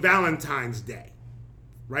on Valentine's Day.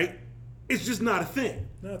 Right? It's just not a thing.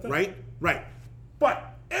 Right? Right.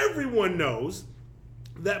 But everyone knows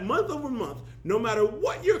that month over month, no matter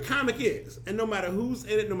what your comic is, and no matter who's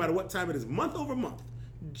in it, no matter what time it is, month over month,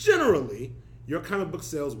 generally, your comic book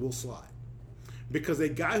sales will slide. Because a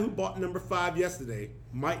guy who bought #5 yesterday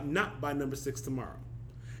might not buy #6 tomorrow.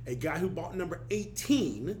 A guy who bought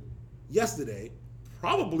 #18 yesterday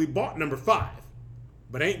probably bought #5,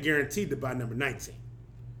 but ain't guaranteed to buy #19.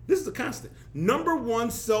 This is a constant.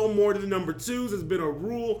 #1 sell more than the #2s has been a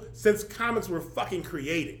rule since comics were fucking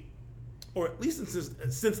created. Or at least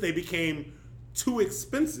since they became too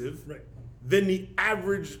expensive than the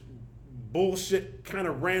average bullshit kind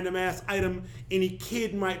of random ass item any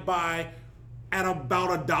kid might buy at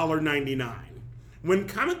about $1.99. When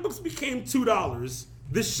comic books became $2,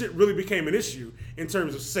 this shit really became an issue in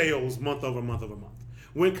terms of sales month over month over month.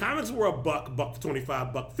 When comics were $1,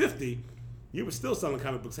 $1.25, $1.50, you were still selling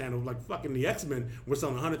comic books handled like fucking the X-Men were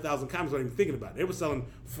selling 100,000 comics without even thinking about it. They were selling,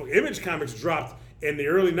 Image Comics dropped in the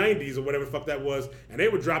early 90s or whatever the fuck that was, and they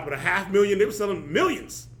were dropping 500,000. They were selling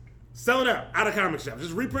millions Selling out of comic shops,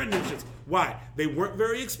 just reprinting them shits. Why? They weren't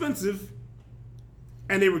very expensive,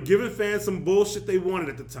 and they were giving fans some bullshit they wanted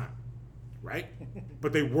at the time, right?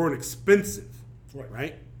 But they weren't expensive,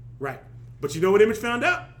 right? But you know what Image found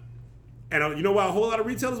out? And you know why a whole lot of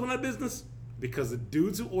retailers went out of business? Because the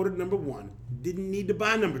dudes who ordered number 1 didn't need to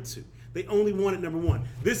buy number 2. They only wanted number 1.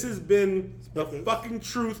 This has been the fucking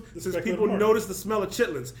truth since people noticed the smell of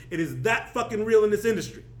chitlins. It is that fucking real in this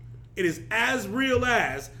industry. It is as real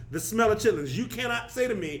as the smell of chitlins. You cannot say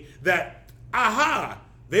to me that,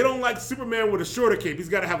 they don't like Superman with a shorter cape. He's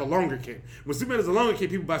got to have a longer cape. When Superman has a longer cape,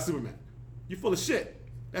 people buy Superman. You're full of shit.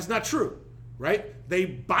 That's not true, right? They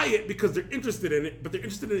buy it because they're interested in it, but they're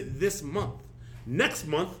interested in it this month. Next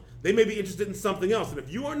month, they may be interested in something else. And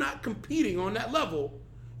if you are not competing on that level,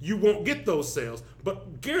 you won't get those sales.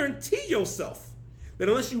 But guarantee yourself that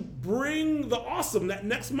unless you bring the awesome that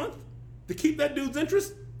next month to keep that dude's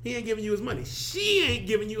interest, he ain't giving you his money. She ain't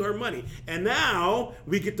giving you her money. And now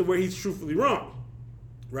we get to where he's truthfully wrong,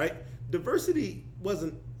 right? Diversity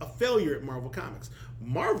wasn't a failure at Marvel Comics.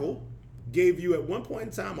 Marvel gave you at one point in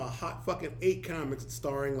time a hot fucking 8 comics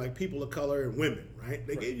starring like people of color and women, right?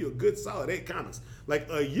 They gave you a good solid 8 comics. Like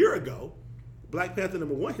a year ago, Black Panther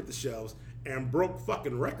 #1 hit the shelves and broke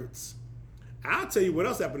fucking records. I'll tell you what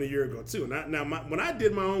else happened a year ago too. When I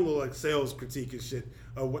did my own little like sales critique and shit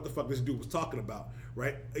of what the fuck this dude was talking about,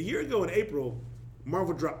 right? A year ago in April,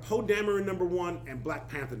 Marvel dropped Poe Dameron #1 and Black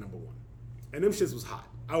Panther #1, and them shits was hot.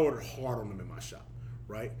 I ordered hard on them in my shop,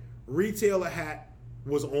 right? Retailer hat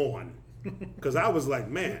was on. Because I was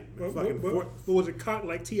like, man, was it caught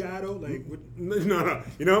like T.I. though? Like, no.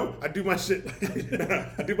 You know, I do my shit.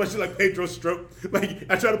 I do my shit like Pedro Stroke. Like,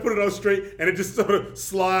 I try to put it on straight, and it just sort of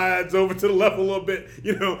slides over to the left a little bit.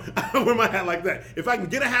 You know, I wear my hat like that. If I can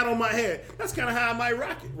get a hat on my head, that's kind of how I might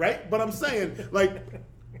rock it, right? But I'm saying, like,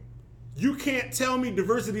 you can't tell me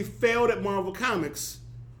diversity failed at Marvel Comics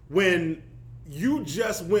when you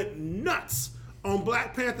just went nuts on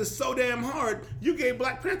Black Panther so damn hard, you gave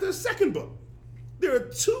Black Panther a second book. There are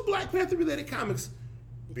 2 Black Panther related comics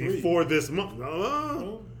before this month.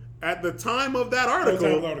 At the time of that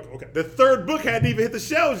article, okay. The 3rd book hadn't even hit the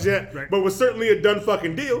shelves yet, but was certainly a done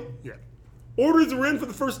fucking deal. Yeah. Orders were in for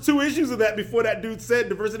the first 2 issues of that before that dude said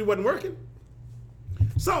diversity wasn't working.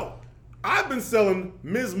 So, I've been selling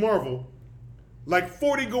Ms. Marvel like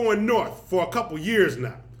 40 going north for a couple years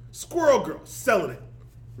now. Squirrel Girl, selling it.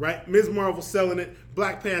 Right? Ms. Marvel selling it,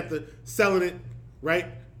 Black Panther selling it, right?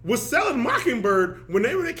 Was selling Mockingbird when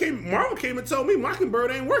Marvel came and told me Mockingbird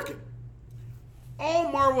ain't working.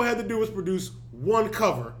 All Marvel had to do was produce 1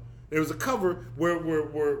 cover. There was a cover where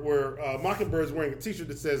Mockingbird's wearing a t-shirt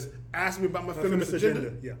that says, "Ask me about my feminist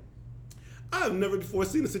agenda." Yeah. I've never before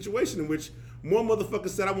seen a situation in which more motherfuckers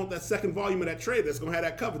said, "I want that 2nd volume of that trade that's going to have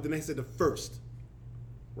that cover," than they said the 1st.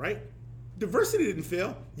 Right? Diversity didn't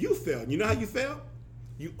fail. You failed. You know how you failed?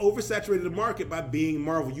 You oversaturated the market by being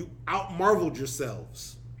Marvel. You out-Marveled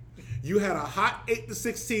yourselves. You had a hot 8 to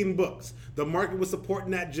 16 books. The market was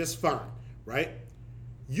supporting that just fine, right?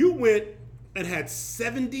 You went and had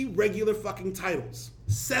 70 regular fucking titles.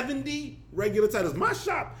 70 regular titles. My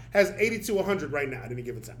shop has 80 to 100 right now at any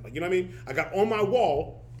given time. Like, you know what I mean? I got on my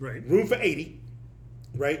wall room for 80,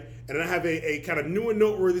 right? And then I have a kind of new and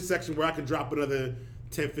noteworthy section where I can drop another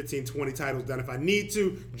 10, 15, 20 titles down if I need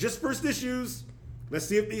to. Just first issues. Let's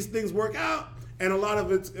see if these things work out. And a lot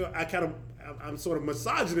of it, I'm sort of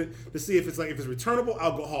massaging it to see if it's returnable,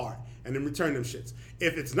 I'll go hard and then return them shits.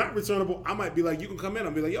 If it's not returnable, I might be like, you can come in.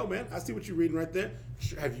 I'll be like, yo, man, I see what you're reading right there.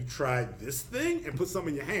 Have you tried this thing? And put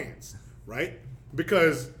something in your hands, right?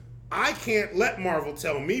 Because I can't let Marvel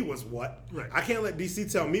tell me what's what. Right. I can't let DC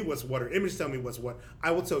tell me what's what or Image tell me what's what.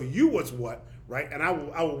 I will tell you what's what, right? And I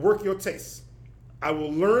will work your tastes. I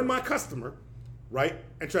will learn my customer, right,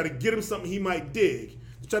 and try to get him something he might dig.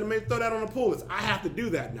 Try to throw that on the pull list. I have to do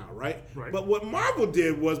that now, right? But what Marvel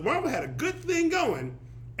did was Marvel had a good thing going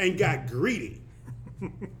and got greedy.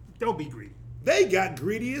 Don't be greedy. They got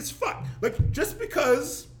greedy as fuck. Like, just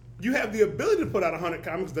because you have the ability to put out 100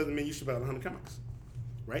 comics doesn't mean you should put out 100 comics,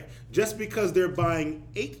 right? Just because they're buying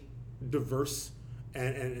 8 diverse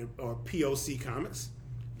or POC comics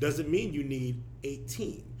doesn't mean you need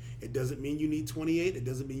 18. It doesn't mean you need 28. It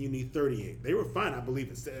doesn't mean you need 38. They were fine, I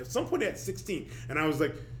believe. At some point, they had 16. And I was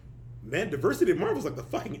like, man, diversity at Marvel's like the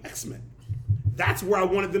fucking X-Men. That's where I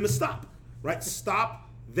wanted them to stop, right?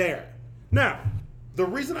 Stop there. Now, the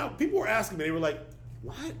reason people were asking me, they were like,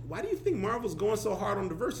 why do you think Marvel's going so hard on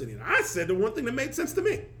diversity? And I said the one thing that made sense to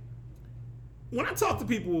me. When I talk to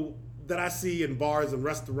people that I see in bars and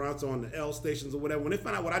restaurants or on the L stations or whatever, when they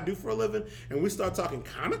find out what I do for a living and we start talking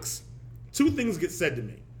comics, 2 things get said to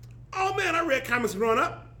me. Oh man, I read comics growing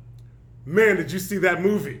up. man, did you see that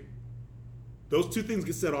movie? Those two things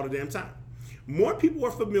get said all the damn time. More people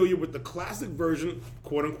are familiar with the classic version,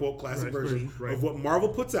 quote unquote classic version of what Marvel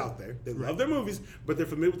puts out there. They love their movies, but they're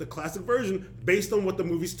familiar with the classic version based on what the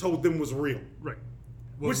movies told them was real. Right.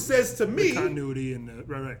 Well, which says to me, the continuity and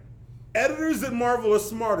the, editors at Marvel are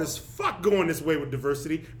smart as fuck going this way with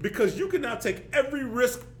diversity, because you can now take every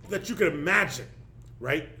risk that you can imagine,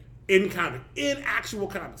 right? In actual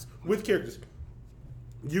comics, with characters.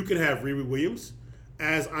 You can have Riri Williams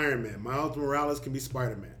as Iron Man. Miles Morales can be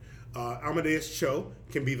Spider-Man. Amadeus Cho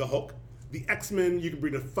can be the Hulk. The X-Men, you can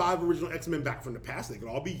bring the 5 original X-Men back from the past. They could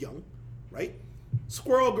all be young, right?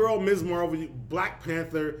 Squirrel Girl, Ms. Marvel, Black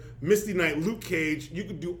Panther, Misty Knight, Luke Cage. You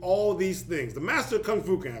can do all these things. The Master of Kung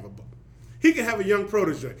Fu can have a book. He can have a young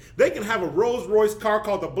protege. They can have a Rolls-Royce car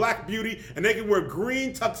called the Black Beauty, and they can wear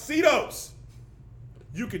green tuxedos.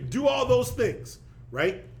 You could do all those things,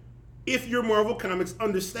 right? If you're Marvel Comics,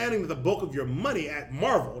 understanding that the bulk of your money at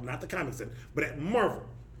Marvel, not the comics end, but at Marvel,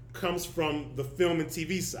 comes from the film and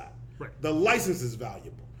TV side. Right. The license is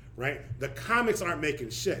valuable, right? The comics aren't making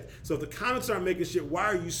shit. So if the comics aren't making shit, why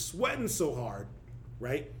are you sweating so hard,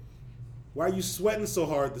 right? Why are you sweating so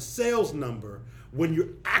hard, the sales number, when you're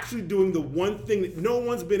actually doing the one thing that no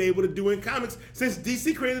one's been able to do in comics since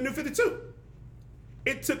DC created the New 52?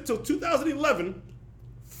 It took till 2011,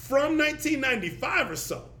 from 1995 or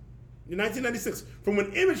so, in 1996, from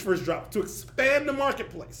when Image first dropped, to expand the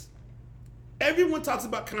marketplace. Everyone talks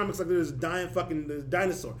about comics like there's a dying fucking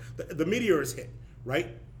dinosaur. The meteor is hit,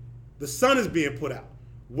 right? The sun is being put out.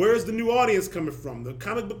 Where's the new audience coming from? The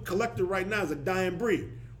comic book collector right now is a dying breed,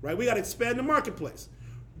 right? We got to expand the marketplace.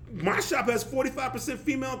 My shop has 45%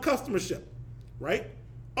 female customership, right?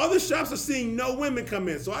 Other shops are seeing no women come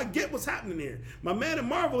in, so I get what's happening here. My man at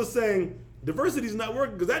Marvel is saying diversity's not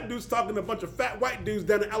working because that dude's talking to a bunch of fat white dudes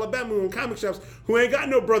down in Alabama who own comic shops who ain't got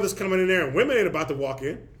no brothers coming in there, and women ain't about to walk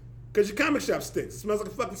in. Because your comic shop stinks. It smells like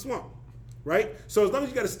a fucking swamp, right? So as long as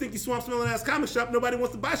you got a stinky swamp-smelling ass comic shop, nobody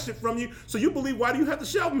wants to buy shit from you. So you believe, why do you have to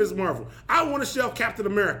shelve Ms. Marvel? I want to shelve Captain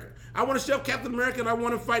America. I want to shelve Captain America, and I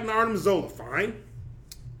want to fight Arnim Zola. Fine.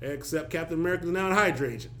 Except Captain America's now in Hydra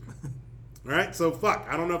Agent. All right? So fuck.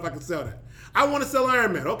 I don't know if I can sell that. I want to sell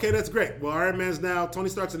Iron Man. Okay, that's great. Well, Iron Man's now, Tony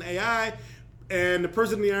Stark's an AI, and the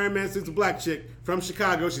person in the Iron Man suit's a black chick from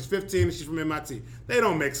Chicago. She's 15 and she's from MIT. They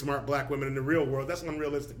don't make smart black women in the real world. That's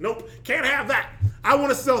unrealistic. Nope, can't have that. I want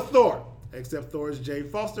to sell Thor. Except Thor is Jane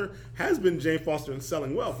Foster, has been Jane Foster and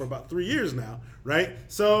selling well for about 3 years now, right?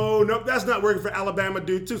 So nope, that's not working for Alabama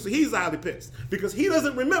dude too. So he's highly pissed because he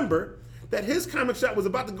doesn't remember that his comic shop was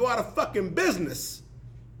about to go out of fucking business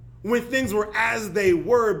when things were as they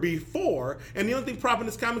were before, and the only thing propping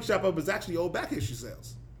this comic shop up is actually old back issue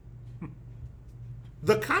sales.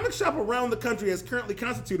 The comic shop around the country is currently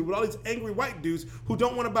constituted with all these angry white dudes who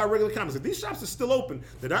don't want to buy regular comics. If these shops are still open,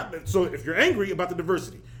 they're not. So if you're angry about the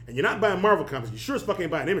diversity and you're not buying Marvel comics, you sure as fuck ain't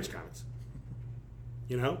buying Image comics.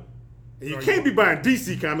 You know? And you can't be buying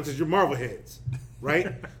DC comics as your Marvel heads,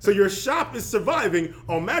 right? So your shop is surviving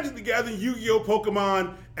on Magic the Gathering, Yu-Gi-Oh,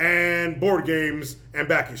 Pokemon, and board games and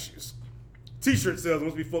back issues. T-shirt sales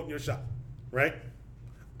must be floating your shop, right?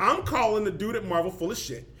 I'm calling the dude at Marvel full of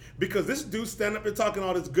shit because this dude standing up and talking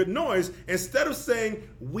all this good noise instead of saying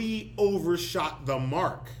we overshot the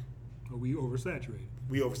mark. Or we oversaturated.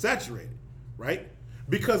 We oversaturated, right?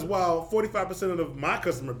 Because while 45% of my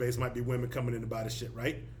customer base might be women coming in to buy this shit,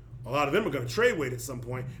 right? A lot of them are going to trade weight at some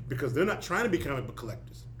point because they're not trying to be comic book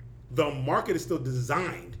collectors. The market is still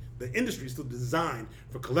designed, the industry is still designed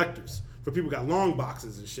for collectors, for people who got long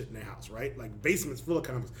boxes and shit in their house, right? Like basements full of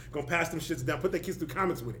comics. Gonna pass them shits down, put their kids through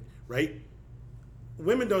comics with it, right?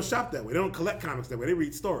 Women don't shop that way. They don't collect comics that way. They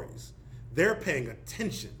read stories. They're paying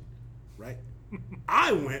attention, right?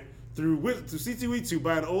 I went through C2E2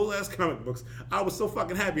 buying old ass comic books. I was so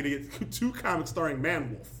fucking happy to get 2 comics starring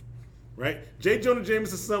Man-Wolf, right? J. Jonah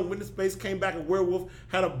Jameson's son went into space, came back a werewolf,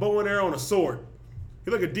 had a bow and arrow and a sword.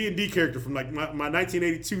 He's like a D&D character from like my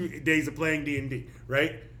 1982 days of playing D&D,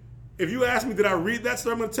 right? If you ask me, did I read that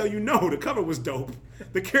story? I'm going to tell you no. The cover was dope.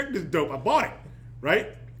 The character's dope. I bought it,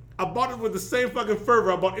 right? I bought it with the same fucking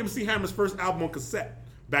fervor I bought MC Hammer's first album on cassette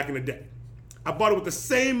back in the day. I bought it with the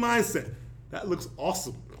same mindset. That looks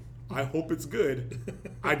awesome. I hope it's good.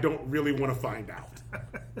 I don't really want to find out.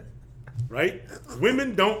 Right?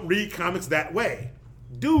 Women don't read comics that way.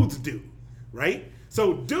 Dudes do, right?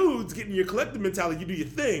 So dudes getting your collective mentality, you do your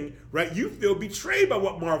thing, right? You feel betrayed by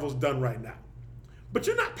what Marvel's done right now. But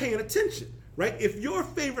you're not paying attention, right? If your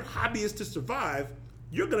favorite hobby is to survive,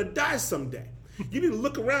 you're going to die someday. You need to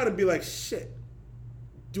look around and be like, shit,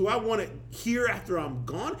 do I want it here after I'm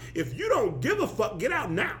gone? If you don't give a fuck, get out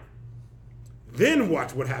now. Then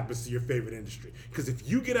watch what happens to your favorite industry. Because if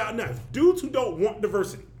you get out now, if dudes who don't want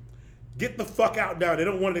diversity get the fuck out now, they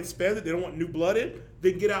don't want it expanded, they don't want new blood in,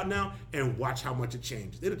 then get out now and watch how much it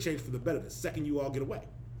changes. It'll change for the better the second you all get away,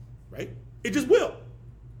 right? It just will.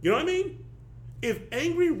 You know what I mean? If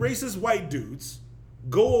angry, racist white dudes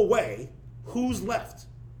go away, who's left?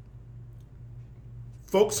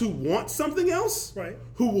 Folks who want something else, right?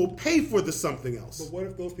 Who will pay for the something else. But what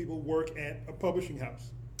if those people work at a publishing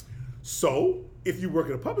house? So, if you work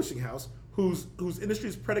at a publishing house whose industry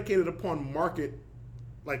is predicated upon market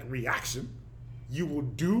like reaction, you will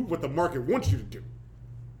do what the market wants you to do.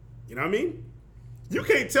 You know what I mean? You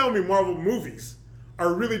can't tell me Marvel movies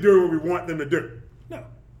are really doing what we want them to do. No,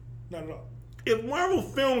 not at all. If Marvel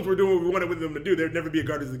films were doing what we wanted them to do, there'd never be a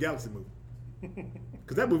Guardians of the Galaxy movie.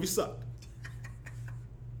 Because that movie sucked.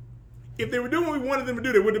 If they were doing what we wanted them to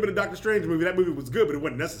do, there wouldn't have been a Doctor Strange movie. That movie was good, but it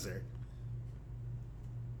wasn't necessary.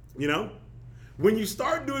 You know? When you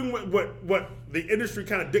start doing what the industry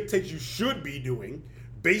kind of dictates you should be doing,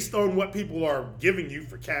 based on what people are giving you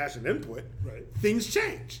for cash and input, right, things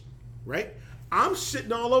change, right? I'm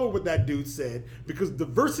shitting all over what that dude said because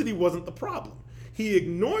diversity wasn't the problem. He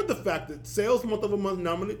ignored the fact that sales month over month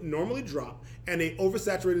normally drop and they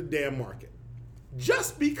oversaturated the damn market.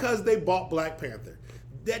 Just because they bought Black Panther,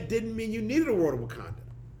 that didn't mean you needed a World of Wakanda.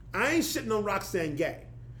 I ain't shitting on Roxanne Gay.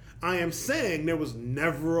 I am saying there was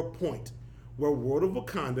never a point where World of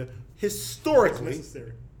Wakanda historically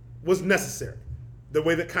was necessary. The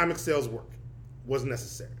way that comic sales work was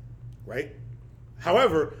necessary, right?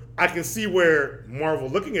 However, I can see where Marvel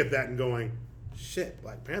looking at that and going, shit,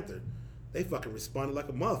 Black Panther, they fucking responded like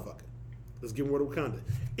a motherfucker. Let's give them World of Wakanda.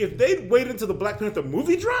 If they'd waited until the Black Panther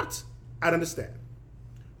movie dropped, I'd understand.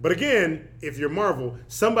 But again, if you're Marvel,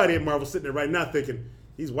 somebody at Marvel sitting there right now thinking,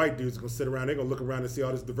 these white dudes are going to sit around, they're going to look around and see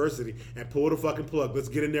all this diversity and pull the fucking plug. Let's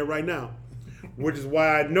get in there right now. Which is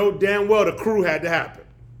why I know damn well the crew had to happen,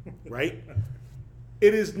 right?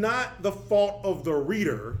 It is not the fault of the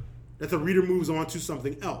reader that the reader moves on to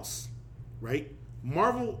something else, right?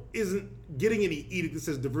 Marvel isn't getting any edict that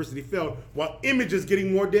says diversity failed, while Image is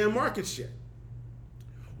getting more damn market share.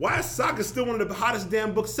 Why is Saga still one of the hottest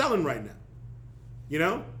damn books selling right now? You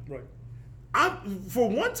know? Right. For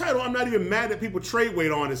one title, I'm not even mad that people trade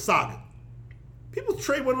weight on is Saga. People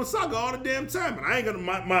trade weight on Saga all the damn time, and I ain't gonna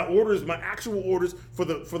my orders, my actual orders for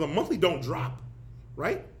the monthly don't drop,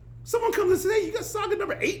 right? Someone comes and says, "Hey, you got Saga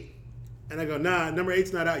number 8?" And I go, "Nah, number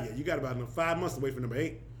 8's not out yet. You got about 5 months to wait for number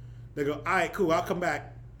 8." They go, "All right, cool, I'll come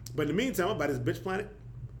back. But in the meantime, I'll buy this Bitch Planet,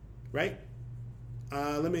 right?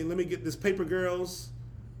 Let me get this Paper Girls.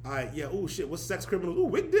 All right, yeah. Oh shit, what's Sex Criminals? Oh,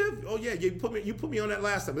 Wig Div. Oh yeah, you put me on that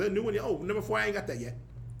last time. That new one. Oh, number 4, I ain't got that yet.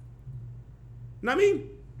 Know what I mean?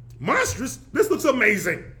 Monstrous. This looks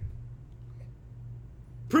amazing.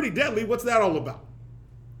 Pretty Deadly. What's that all about?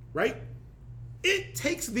 Right? It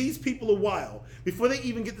takes these people a while before they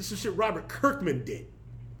even get to some shit Robert Kirkman did.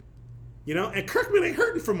 You know? And Kirkman ain't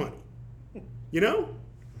hurting for money. You know?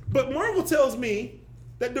 But Marvel tells me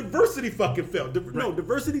that diversity fucking failed. No,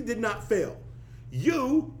 diversity did not fail.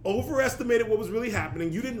 You overestimated what was really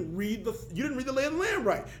happening. You didn't read the lay of the land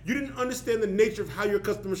right. You didn't understand the nature of how your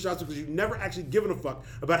customer shops because you've never actually given a fuck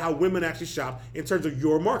about how women actually shop in terms of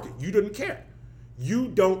your market. You didn't care. You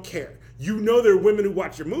don't care. You know there are women who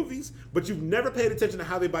watch your movies, but you've never paid attention to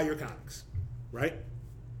how they buy your comics, right?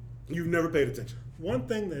 You've never paid attention. One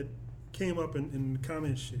thing that came up in the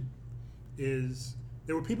comment shit is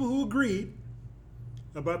there were people who agreed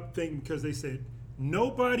about the thing because they said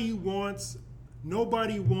nobody wanted,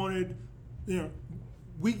 you know,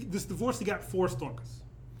 this divorce got forced on us.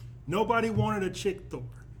 Nobody wanted a chick Thor.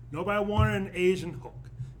 Nobody wanted an Asian Hulk.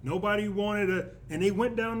 Nobody wanted and they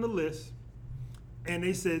went down the list and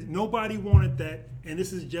they said nobody wanted that, and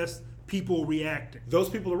this is just people reacting. Those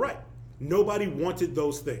people are right. Nobody wanted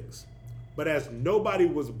those things. But as nobody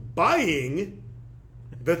was buying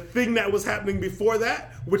the thing that was happening before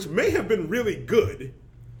that, which may have been really good,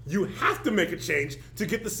 you have to make a change to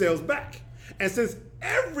get the sales back. And since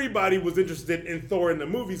everybody was interested in Thor in the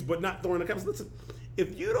movies, but not Thor in the comics, listen,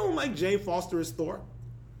 if you don't like Jane Foster as Thor,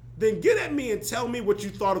 then get at me and tell me what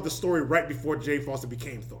you thought of the story right before Jane Foster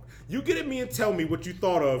became Thor. You get at me and tell me what you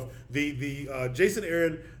thought of the Jason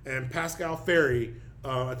Aaron and Pascal Ferry,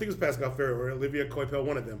 I think it was Pascal Ferry or Olivia Coipel,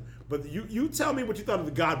 one of them, but you tell me what you thought of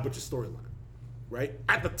the God Butcher storyline, right?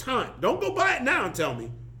 At the time. Don't go buy it now and tell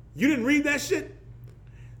me. You didn't read that shit?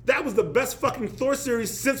 That was the best fucking Thor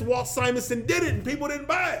series since Walt Simonson did it and people didn't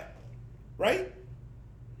buy it, right?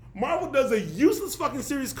 Marvel does a useless fucking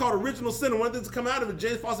series called Original Sin, and one of them to come out of it,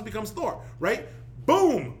 Jane Foster becomes Thor, right?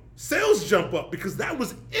 Boom! Sales jump up because that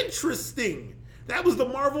was interesting. That was the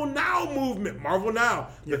Marvel Now movement. Marvel Now,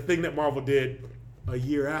 the thing that Marvel did a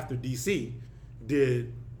year after DC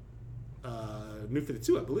did New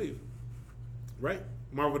 52, I believe. Right?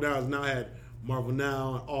 Marvel Now has now had Marvel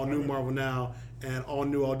Now, and all new Marvel Now, and all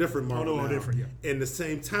new, all different Marvel Now. All different, yeah. In the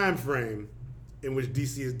same time frame in which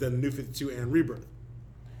DC has done New 52 and Rebirth.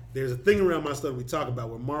 There's a thing around my stuff we talk about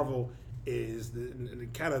where Marvel is they're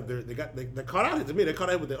caught out to me. They're caught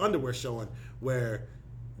out with their underwear showing, where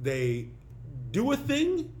they do a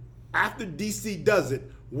thing after DC does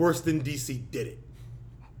it worse than DC did it.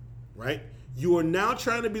 Right? You are now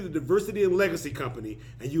trying to be the diversity and legacy company,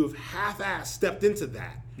 and you have half-assed stepped into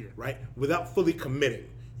that, right? Without fully committing.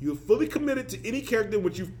 You have fully committed to any character in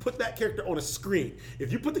which you've put that character on a screen.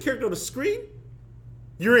 If you put the character on a screen,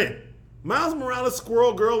 you're in. Miles Morales,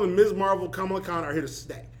 Squirrel Girl, and Ms. Marvel, Kamala Khan are here to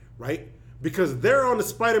stay, right? Because they're on the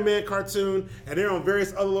Spider-Man cartoon, and they're on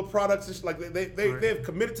various other little products. And like they have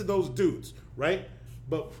committed to those dudes, right?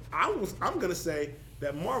 But I'm gonna say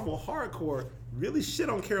that Marvel Hardcore really shit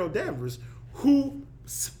on Carol Danvers, who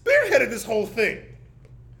spearheaded this whole thing.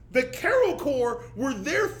 The Carol Corps were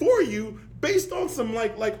there for you based on some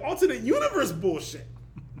like alternate universe bullshit.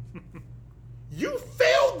 You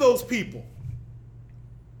failed those people.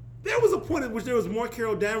 There was a point at which there was more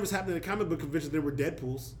Carol Danvers happening at comic book conventions than were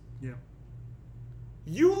Deadpool's. Yeah.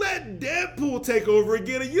 You let Deadpool take over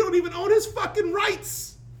again, and you don't even own his fucking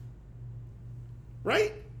rights.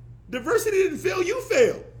 Right? Diversity didn't fail, you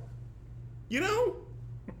failed. You know?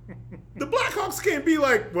 The Blackhawks can't be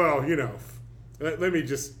like, well, you know, let me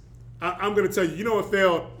just, I'm going to tell you, you know what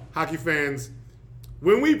failed, hockey fans?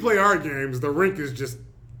 When we play our games, the rink is just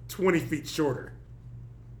 20 feet shorter.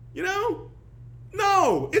 You know?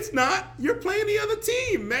 No, it's not. You're playing the other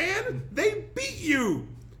team, man. They beat you.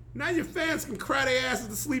 Now your fans can cry their asses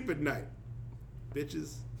to sleep at night.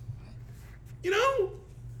 Bitches. You know?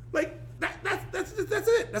 Like, that's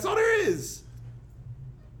it. That's all there is.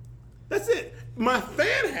 That's it. My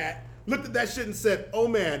fan hat looked at that shit and said, oh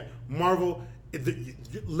man, Marvel, the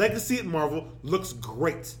legacy at Marvel looks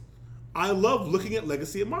great. I love looking at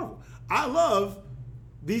legacy at Marvel. I love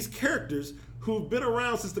these characters who've been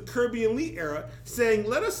around since the Kirby and Lee era saying,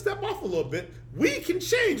 let us step off a little bit. We can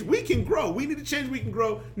change. We can grow. We need to change. We can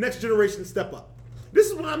grow. Next generation, step up. This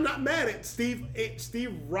is why I'm not mad at Steve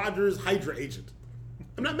Rogers' Hydra agent.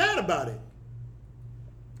 I'm not mad about it.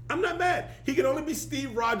 I'm not mad. He can only be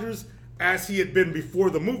Steve Rogers as he had been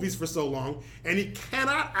before the movies for so long, and he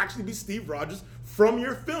cannot actually be Steve Rogers from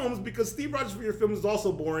your films, because Steve Rogers from your films is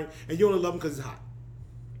also boring, and you only love him because he's hot.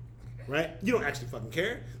 Right? You don't actually fucking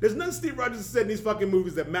care. There's nothing Steve Rogers has said in these fucking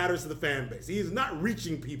movies that matters to the fan base. He is not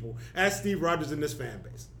reaching people as Steve Rogers in this fan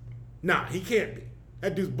base. Nah, he can't be.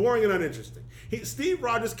 That dude's boring and uninteresting. Steve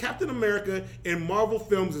Rogers, Captain America in Marvel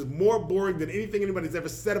films is more boring than anything anybody's ever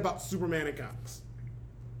said about Superman in comics.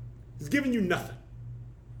 He's giving you nothing.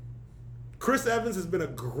 Chris Evans has been a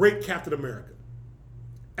great Captain America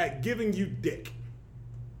at giving you dick.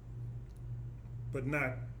 But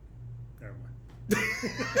not... Never mind.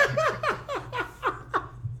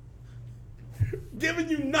 Giving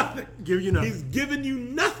you nothing. Giving you nothing. He's giving you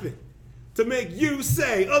nothing to make you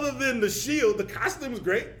say, other than the shield, the costume's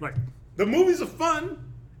great. Right. The movies are fun.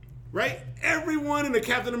 Right? Everyone in the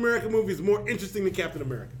Captain America movie is more interesting than Captain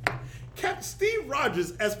America. Steve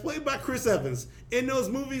Rogers, as played by Chris Evans, in those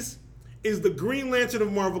movies, is the Green Lantern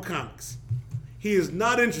of Marvel Comics. He is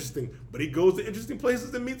not interesting, but he goes to interesting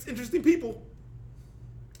places and meets interesting people.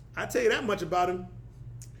 I tell you that much about him.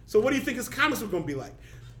 So what do you think his comics were going to be like?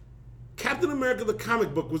 Captain America, the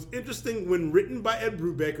comic book, was interesting when written by Ed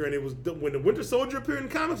Brubaker, and it was when the Winter Soldier appeared in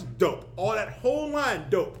comics, dope. All that whole line,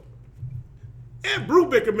 dope. Ed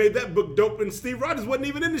Brubaker made that book dope, and Steve Rogers wasn't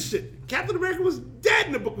even in the shit. Captain America was dead,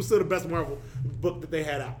 and the book was still the best Marvel book that they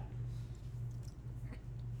had out.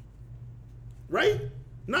 Right?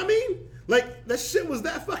 Know what I mean? Like, that shit was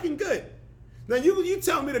that fucking good. Now, you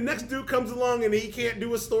tell me the next dude comes along and he can't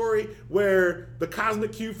do a story where the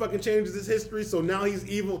Cosmic Cube fucking changes his history, so now he's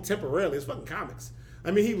evil temporarily. It's fucking comics.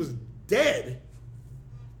 I mean, he was dead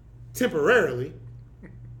temporarily.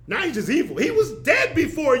 Now he's just evil. He was dead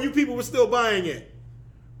before you people were still buying it.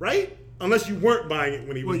 Right? Unless you weren't buying it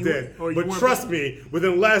when he was dead. But trust me,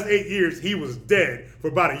 within the last 8 years, he was dead for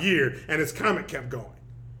about a year, and his comic kept going.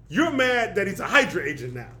 You're mad that he's a Hydra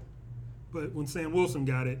agent now. But when Sam Wilson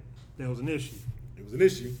got it, that was an issue. It was an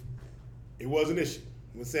issue. It was an issue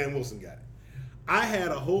when Sam Wilson got it. I had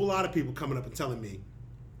a whole lot of people coming up and telling me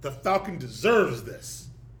the Falcon deserves this.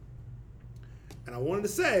 And I wanted to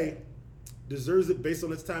say, deserves it based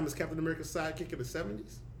on its time as Captain America's sidekick in the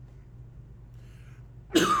 70s.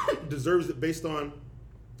 Deserves it based on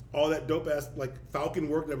all that dope ass like Falcon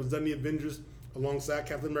work that was done in the Avengers alongside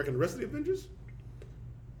Captain America and the rest of the Avengers?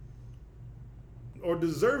 Or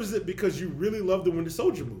deserves it because you really love the Winter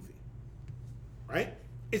Soldier movie? Right?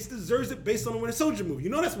 It deserves it based on the Winter Soldier movie. You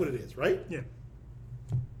know that's what it is, right? Yeah.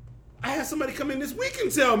 I had somebody come in this week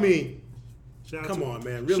and tell me. Come on,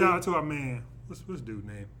 man. Really? Shout out to our man. What's dude's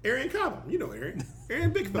name? Aaron Cobham. You know Aaron.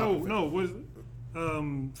 Aaron Big Falcon. No. Was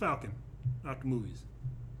Falcon out the movies.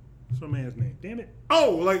 What's my man's name? Damn it.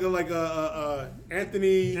 Oh, like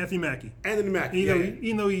Anthony Mackie. Anthony Mackie.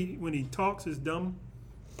 You know, when he talks, it's dumb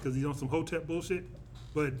because he's on some Hotep bullshit.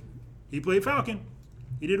 But he played Falcon.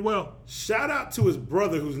 He did well. Shout out to his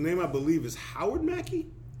brother, whose name I believe is Howard Mackie,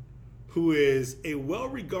 who is a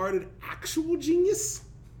well-regarded actual genius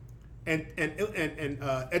and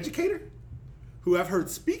educator who I've heard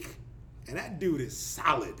speak, and that dude is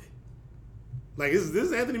solid. Like this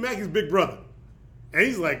is Anthony Mackie's big brother, and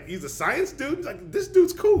he's a science dude. Like this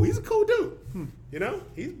dude's cool. He's a cool dude. You know,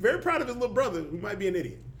 he's very proud of his little brother who might be an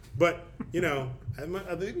idiot, but you know,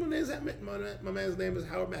 I think my man's name is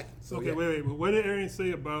Howard Mackie. So, Okay, yeah. wait. But what did Aaron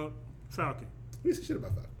say about Falcon? He said shit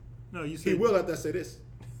about Falcon. No, you He said will after I say this.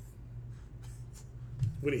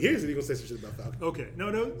 When he hears it, he gonna say some shit about Falcon. Okay, no.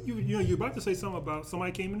 You're about to say something about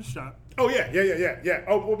somebody came in the shop. Oh yeah.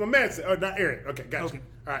 Oh, well, my man said, oh, not Aaron. Okay, gotcha. Okay.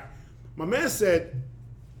 All right. My man said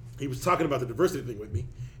he was talking about the diversity thing with me,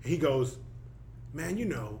 and he goes, "Man, you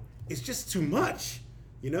know, it's just too much.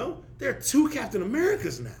 You know, there are 2 Captain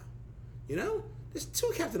Americas now. You know, there's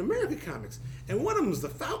 2 Captain America comics, and one of them is the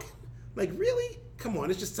Falcon. Like, really? Come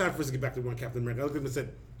on, it's just time for us to get back to one Captain America." I looked at him and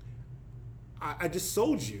said, I just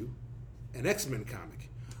sold you an X-Men comic.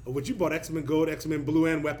 Of which you bought X-Men Gold, X-Men Blue,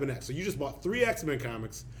 and Weapon X. So you just bought 3 X-Men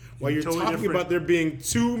comics while you're Totally talking different. about there being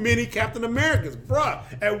too many Captain Americas. Bruh,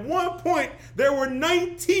 at one point, there were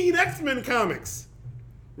 19 X-Men comics.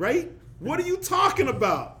 Right? What are you talking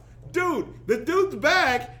about? Dude, the dude's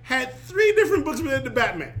bag had 3 different books related to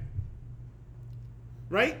Batman.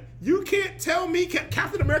 Right? You can't tell me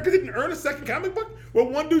Captain America didn't earn a second comic book? Well,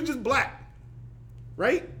 one dude's just black.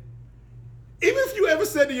 Right? Even if you ever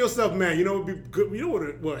said to yourself, man, you know what would be good, you know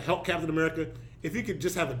what would help Captain America? If he could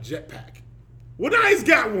just have a jetpack. Well, now he's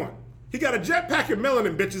got one. He got a jetpack and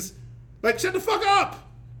melanin, bitches. Like, shut the fuck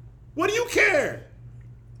up. What do you care?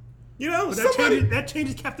 You know, But somebody... that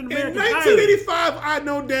changes Captain America. In 1985, I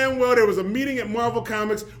know damn well there was a meeting at Marvel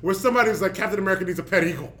Comics where somebody was like, Captain America needs a pet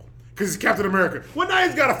eagle. Because he's Captain America. Well, now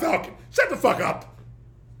he's got a Falcon. Shut the fuck up.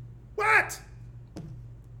 What?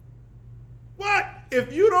 What?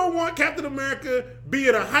 If you don't want Captain America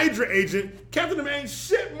being a Hydra agent, Captain America ain't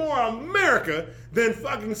shit more America than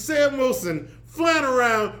fucking Sam Wilson flying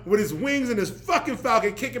around with his wings and his fucking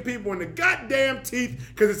Falcon kicking people in the goddamn teeth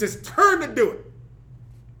because it's his turn to do it.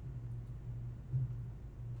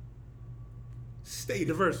 Stated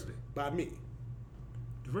Diversity. by me.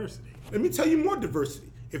 Diversity. Let me tell you more diversity.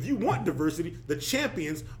 If you want diversity, the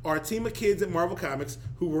Champions are a team of kids at Marvel Comics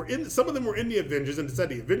who were in, some of them were in the Avengers and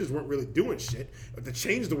decided the Avengers weren't really doing shit, but to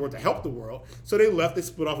change the world, to help the world. So they left, they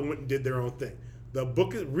split off and went and did their own thing. The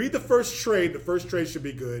book, read the first trade. The first trade should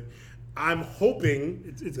be good. I'm hoping...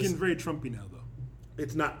 It's getting very Trumpy now, though.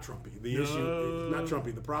 It's not Trumpy. The issue, it's not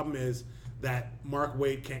Trumpy. The problem is that Mark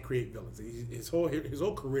Waid can't create villains. His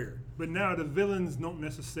whole career. But now the villains don't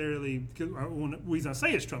necessarily... The reason I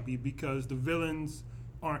say it's Trumpy because the villains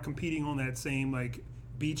aren't competing on that same, like,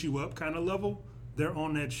 beat you up kind of level. They're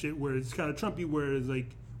on that shit where it's kind of Trumpy, where it's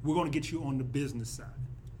like, we're going to get you on the business side.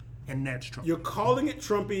 And that's Trumpy. You're calling it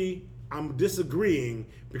Trumpy. I'm disagreeing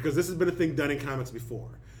because this has been a thing done in comics before.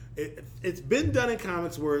 It's been done in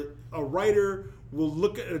comics where a writer will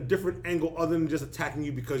look at a different angle other than just attacking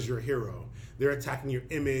you because you're a hero. They're attacking your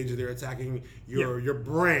image. They're attacking your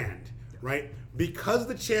brand, right? Because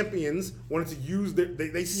the Champions wanted to use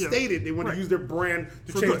they stated they wanted to use their brand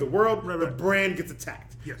to change the world. The brand gets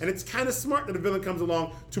attacked. Yes. And it's kind of smart that a villain comes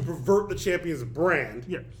along to pervert the Champions' brand,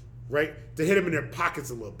 Yes. right? To hit them in their pockets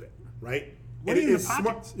a little bit, right? What in the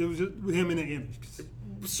pockets? It was just with him in the image.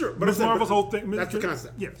 Sure, but Miss Marvel's whole thing. That's the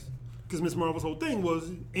concept. Yes, because Miss Marvel's whole thing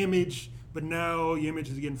was image, but now the image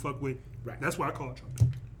is getting fucked with. Right. That's why I call it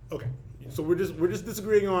Trumpy. Okay, so we're just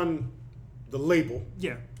disagreeing on the label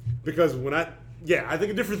Yeah. because I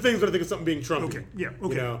think of different things when I think of something being Trumpy. Okay. Yeah.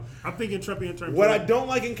 Okay. You know, I'm thinking Trumpy in terms. what of I don't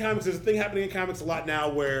like in comics, there's a thing happening in comics a lot now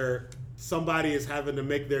where somebody is having to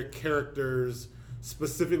make their characters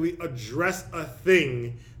specifically address a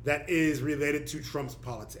thing that is related to Trump's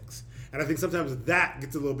politics. And I think sometimes that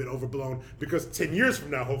gets a little bit overblown because 10 years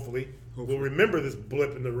from now, hopefully, we'll remember this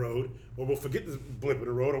blip in the road, or we'll forget this blip in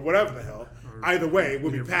the road, or whatever the hell. Either way,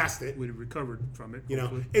 we'll be past it. We'd have recovered from it. You know,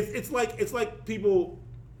 hopefully. it's like people.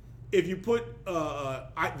 If you put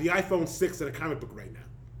the iPhone 6 in a comic book right now,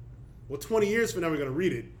 Well, 20 years from now, we're going to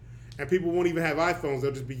read it. And people won't even have iPhones.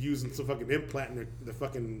 They'll just be using some fucking implant in their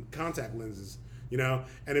fucking contact lenses, you know?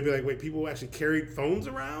 And they'd be like, wait, people actually carried phones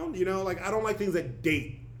around? You know, like, I don't like things that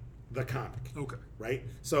date the comic. Okay. Right?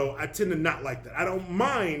 So I tend to not like that. I don't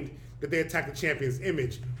mind that they attack the champion's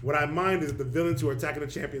image. What I mind is that the villains who are attacking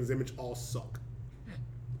the champion's image all suck.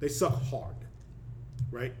 They suck hard.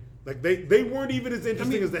 Right? Like, they weren't even as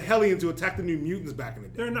interesting as the Hellions who attacked the New Mutants back in the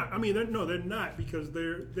day. They're not. I mean, they're not, because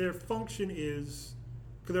their function is,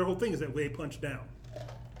 because their whole thing is that they punch down.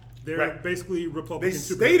 They're Right. basically Republican They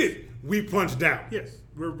superheroes. stated, we punch down. Yes,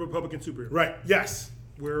 we're Republican superheroes. Right, yes.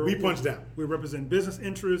 We punch down. We represent business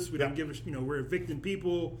interests. We Yeah. don't give a, we're evicting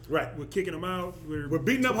people. Right. We're kicking them out. We're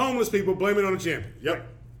beating up homeless people, blaming it on the champion. Yep. Right.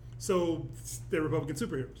 So they're Republican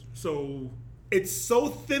superheroes. So It's so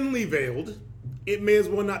thinly veiled, it may as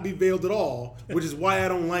well not be veiled at all, which is why I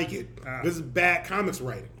don't like it. This is bad comics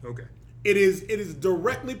writing. okay. It is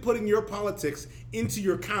directly putting your politics into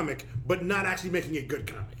your comic, but not actually making it good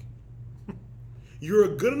comic. You're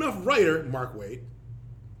a good enough writer, Mark Waid,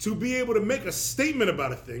 to be able to make a statement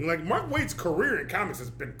about a thing. Like, Mark Waid's career in comics has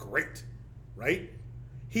been great, right?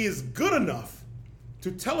 He is good enough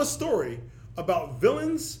to tell a story about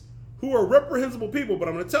villains who are reprehensible people, but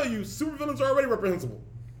I'm going to tell you, supervillains are already reprehensible.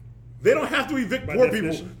 They don't have to evict By poor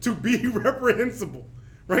definition. people to be reprehensible,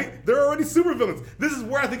 right? They're already supervillains. This is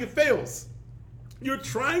where I think it fails. You're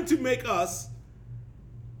trying to make us,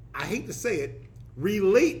 I hate to say it,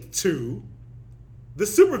 relate to the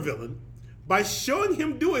supervillain by showing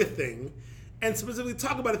him do a thing and specifically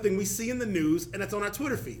talk about a thing we see in the news and that's on our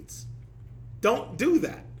Twitter feeds. Don't do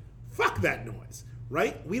that. Fuck that noise,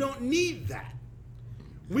 right? We don't need that.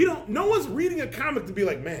 No one's reading a comic to be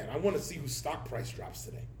like, man, I want to see whose stock price drops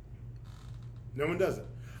today. No one does it.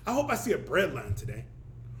 I hope I see a bread line today.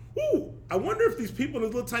 Ooh, I wonder if these people in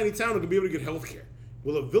this little tiny town are going to be able to get health care.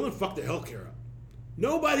 Will a villain fuck their health care up?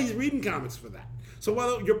 Nobody's reading comics for that. So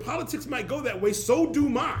while your politics might go that way, so do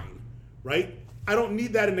mine, right? I don't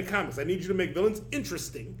need that in the comics. I need you to make villains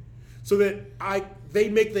interesting so that they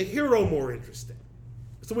make the hero more interesting.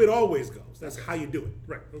 That's the way it always goes. That's how you do it.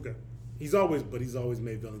 Right. Okay. He's always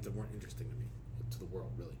made villains that weren't interesting to me, to the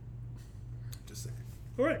world, really. Just saying.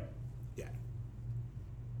 All right. Yeah.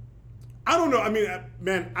 I don't know. I mean,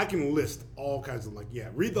 man, I can list all kinds of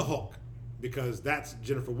read the Hulk, because that's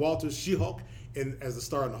Jennifer Walters, She-Hulk, and as the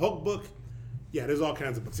star in the Hulk book. Yeah, there's all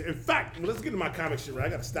kinds of books. In fact, let's get into my comic shit. Right, I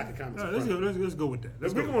got a stack of comics. All right, let's go with that.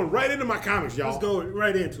 We're going right into my comics, y'all. Let's go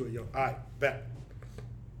right into it, yo. All right, bet.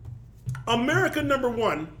 America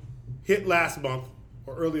 #1 hit last month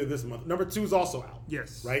or earlier this month. #2 is also out.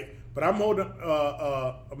 Yes. Right? But I'm holding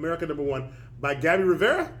America #1 by Gabby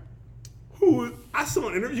Rivera, who I saw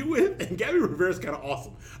an interview with, and Gabby Rivera's kind of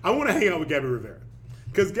awesome. I want to hang out with Gabby Rivera.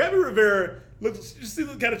 Because Gabby Rivera, she's the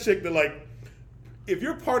kind of chick that, like, if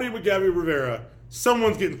you're partying with Gabby Rivera,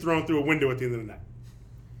 someone's getting thrown through a window at the end of the night.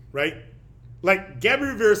 Right? Like, Gabby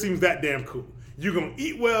Rivera seems that damn cool. You're going to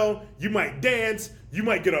eat well, you might dance, you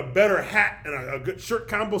might get a better hat and a good shirt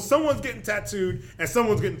combo. Someone's getting tattooed, and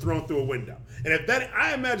someone's getting thrown through a window. And if that,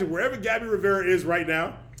 I imagine wherever Gabby Rivera is right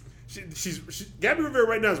now, Gabby Rivera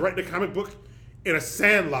right now is writing a comic book in a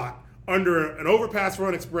sandlot under an overpass for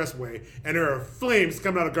an expressway, and there are flames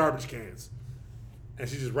coming out of garbage cans. And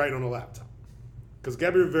she's just writing on a laptop. Because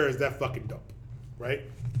Gabby Rivera is that fucking dope, right?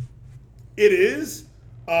 It is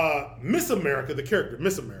Miss America, the character,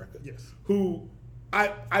 Miss America. Yes. Who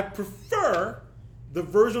I prefer the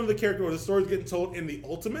version of the character where the story's getting told in the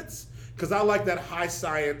Ultimates, because I like that high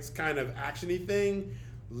science kind of action-y thing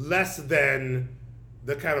less than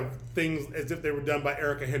the kind of things as if they were done by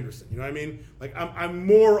Erica Henderson. You know what I mean? Like, I'm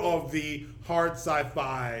more of the hard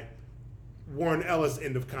sci-fi Warren Ellis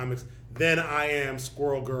end of comics than I am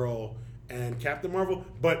Squirrel Girl and Captain Marvel,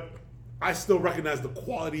 but I still recognize the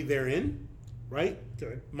quality therein, right?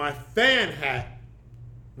 Okay. My fan hat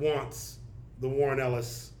wants the Warren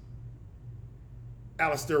Ellis,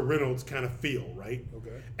 Alistair Reynolds kind of feel, right?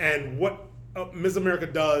 Okay. And what Ms. America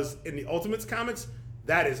does in the Ultimates comics,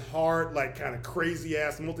 that is hard, like kind of crazy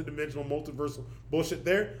ass, multidimensional, multiversal bullshit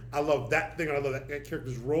there. I love that thing. I love that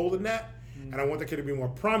character's role in that. And I want that character to be more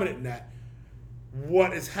prominent in that.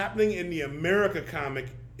 What is happening in the America comic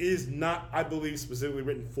is not, I believe, specifically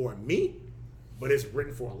written for me, but it's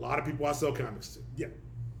written for a lot of people I sell comics to. Yeah.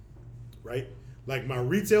 Right? Like my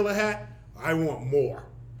retailer hat, I want more.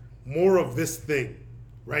 More of this thing.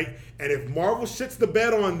 Right? And if Marvel shits the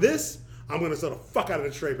bed on this, I'm going to sell the fuck out of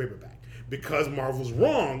the trade paperback. Because Marvel's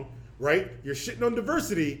wrong, right? You're shitting on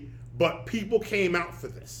diversity, but people came out for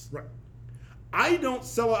this. Right. I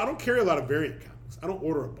don't carry a lot of variant comics. I don't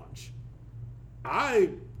order a bunch.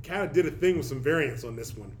 I kind of did a thing with some variants on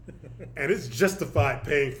this one, and it's justified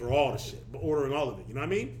paying for all the shit, but ordering all of it. You know what I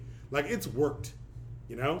mean? Like, it's worked.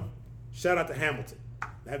 You know? Shout out to Hamilton.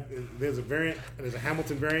 There's a variant. There's a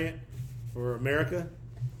Hamilton variant for America.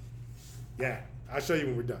 Yeah, I'll show you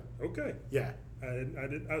when we're done. Okay. Yeah.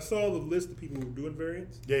 I saw the list of people who were doing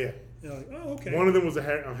variants. Yeah. And I'm like, oh, okay. One of them was a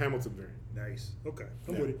Hamilton variant. Nice. Okay.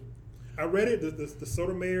 I'm with it. I read it. The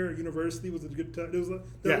Sotomayor University was a good touch. There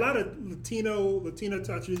were a lot of Latino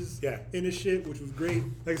touches in this shit, which was great.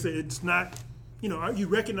 Like I said, it's not, you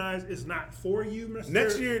recognize it's not for you.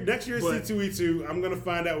 Next year C2E2, I'm going to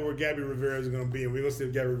find out where Gabby Rivera is going to be, and we're going to see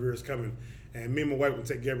if Gabby Rivera is coming. And me and my wife will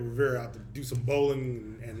take Gabby Rivera out to do some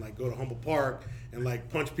bowling and like go to Humboldt Park and like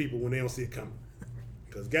punch people when they don't see it coming.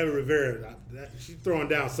 Because Gabby Rivera, she's throwing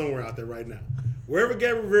down somewhere out there right now. Wherever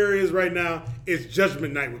Gabby Rivera is right now, it's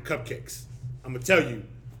Judgment Night with cupcakes. I'm going to tell you,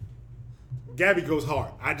 Gabby goes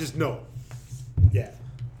hard. I just know. Yeah.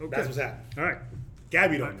 Okay. That's what's happening. All right.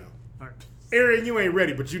 Gabby don't know. All right. Aaron, you ain't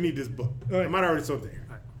ready, but you need this book. I might already sold it.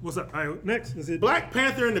 All right. What's up? All right, next is it Black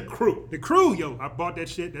Panther and the Crew. The Crew, yo. I bought that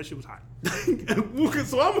shit. That shit was hot.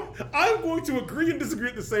 So I'm going to agree and disagree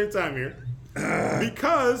at the same time here.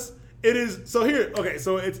 Because it is, so here, okay,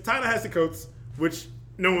 so it's Ta-Nehisi Coates, which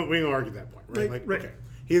we ain't gonna argue that point, right? Right. Okay.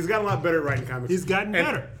 He's gotten a lot better at writing comics. He's gotten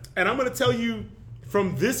better. And I'm gonna tell you,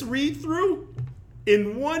 from this read through,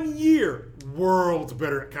 in 1 year, worlds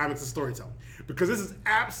better at comics and storytelling. Because this is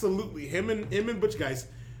absolutely him and Butch Geist,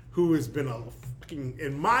 who has been a fucking,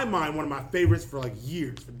 in my mind, one of my favorites for like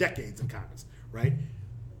years, for decades in comics, right?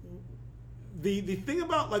 The thing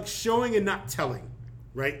about like showing and not telling,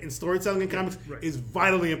 right, in storytelling in comics is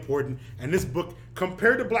vitally important. And this book,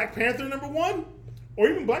 compared to Black Panther #1, or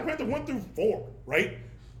even Black Panther 1 through 4, right,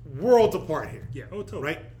 worlds apart here. Yeah, totally.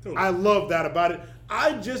 Right? Totally. I love that about it.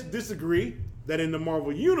 I just disagree that in the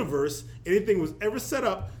Marvel Universe, anything was ever set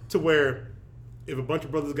up to where if a bunch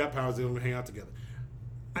of brothers got powers, they don't hang out together.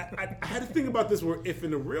 I had to think about this, where if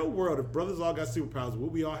in the real world, if brothers all got superpowers,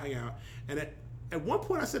 would we all hang out? And at one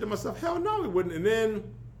point I said to myself, hell no, we wouldn't. And then,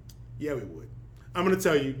 yeah, we would. I'm going to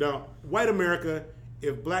tell you, now, white America,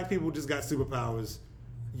 if black people just got superpowers,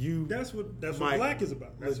 That's what black is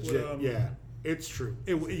about. That's legit, what, yeah, it's true.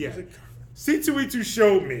 C2E2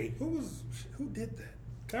 showed me. Who did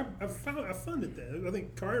that? I funded that. I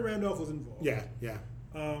think Kari Randolph was involved. Yeah.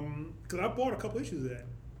 Because I bought a couple issues of that.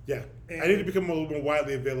 Yeah, I need to become a little more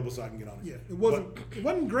widely available so I can get on it. Yeah, it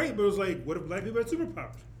wasn't great, but it was like, what if black people had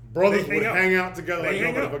superpowers? Brothers would hang out together.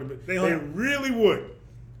 They really would.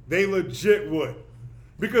 They legit would.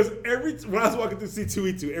 Because when I was walking through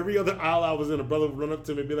C2E2, every other aisle I was in, a brother would run up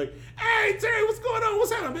to me and be like, "Hey, Terry, what's going on?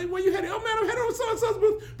 What's happening, man? Where you headed? Oh, man, I'm headed over so-and-so's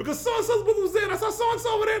booth because so-and-so's booth was there, and I saw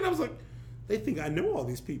so-and-so over there." And I was like, they think I know all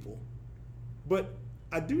these people. But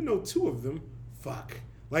I do know 2 of them. Fuck.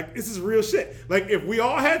 Like, this is real shit. Like, if we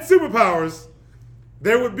all had superpowers,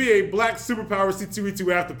 there would be a black superpower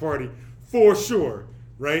C2E2 after party for sure,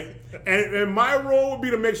 right? And my role would be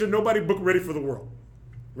to make sure nobody booked Ready for the World,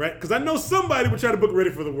 right? Because I know somebody would try to book Ready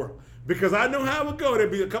for the World. Because I know how it would go. There'd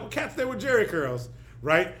be a couple cats there with Jerry curls,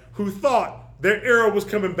 right, who thought their era was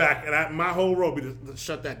coming back, and my whole role would be to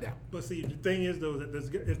shut that down. But see, the thing is, though,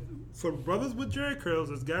 that for brothers with Jerry curls,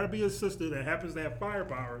 there's got to be a sister that happens to have fire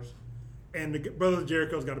powers, and the brothers with Jerry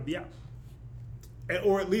curls got to be out.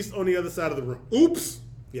 Or at least on the other side of the room. Oops.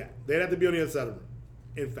 Yeah, they'd have to be on the other side of the room.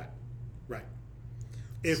 In fact. Right.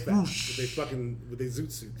 In fact. With their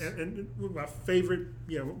zoot suits. And my favorite,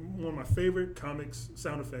 one of my favorite comics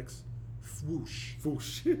sound effects, whoosh.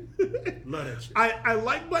 Whoosh. Love that shit. I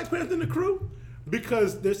like Black Panther and the Crew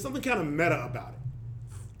because there's something kind of meta about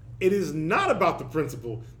it. It is not about the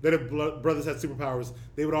principle that if brothers had superpowers,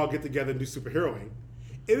 they would all get together and do superheroing.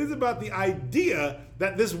 It is about the idea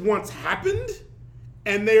that this once happened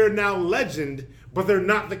and they are now legend, but they're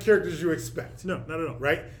not the characters you expect. No, not at all.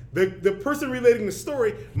 Right? The person relating the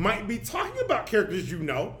story might be talking about characters you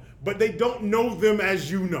know, but they don't know them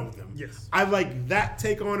as you know them. Yes. I like that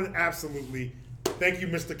take on it, absolutely. Thank you,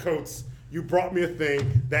 Mr. Coates. You brought me a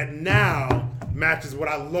thing that now matches what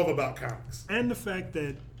I love about comics. And the fact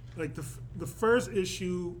that, like, the first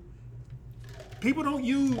issue, people don't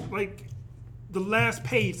use, like, the last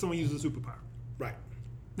page someone uses a superpower. Right.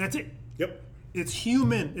 That's it. Yep. It's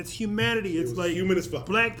human. It's humanity. It's like human as fuck.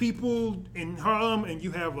 Black people in Harlem, and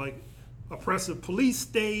you have like oppressive police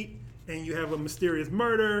state, and you have a mysterious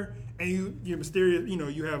murder, and you're mysterious.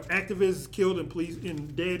 You have activists killed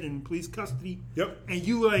and dead in police custody. Yep. And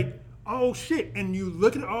you like, oh shit! And you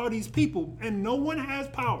look at all these people, and no one has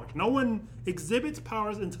powers. No one exhibits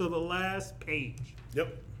powers until the last page.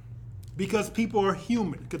 Yep. Because people are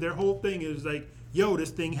human. Because their whole thing is like, yo, this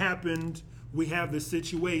thing happened. we have this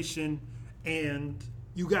situation, and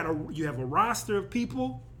you have a roster of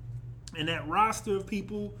people, and that roster of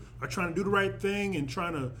people are trying to do the right thing and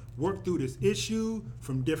trying to work through this issue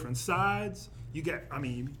from different sides.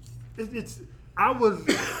 This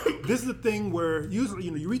is the thing where usually,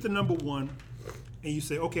 you read the number one and you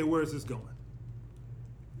say, okay, where is this going?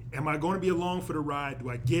 Am I going to be along for the ride? Do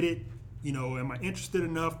I get it? Am I interested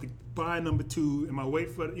enough to buy number two? Am I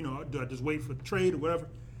do I just wait for the trade or whatever?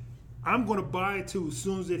 I'm going to buy it too as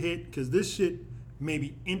soon as it hit, because this shit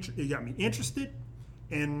it got me interested.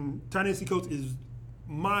 And Ta-Nehisi Coates is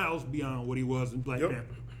miles beyond what he was in Black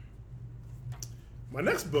Panther. My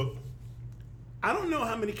next book, I don't know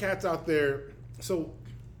how many cats out there. So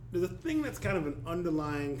there's a thing that's kind of an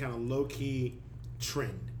underlying, kind of low-key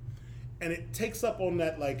trend. And it takes up on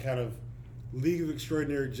that, like, kind of League of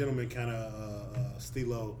Extraordinary Gentlemen kind of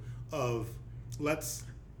stilo of let's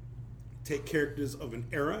take characters of an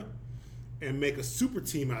era and make a super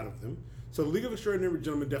team out of them. So the League of Extraordinary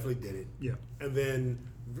Gentlemen definitely did it. Yeah. And then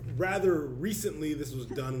rather recently, this was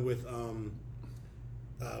done with,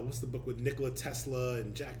 what's the book with Nikola Tesla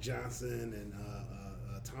and Jack Johnson and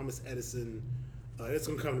Thomas Edison. It's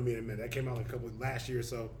going to come to me in a minute. That came out like last year or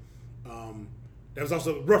so. That was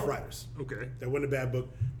also Rough Riders. Okay. That wasn't a bad book.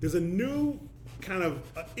 There's a new kind of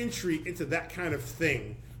entry into that kind of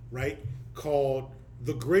thing, right, called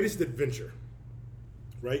The Greatest Adventure,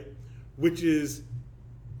 right, which is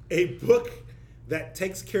a book that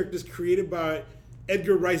takes characters created by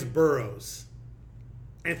Edgar Rice Burroughs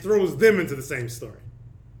and throws them into the same story,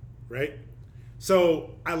 right? So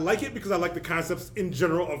I like it because I like the concepts in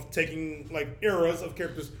general of taking like eras of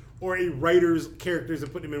characters or a writer's characters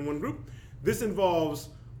and putting them in one group. This involves,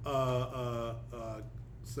 let's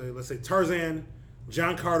say Tarzan,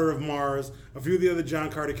 John Carter of Mars, a few of the other John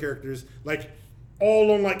Carter characters, like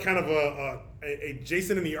all on like kind of a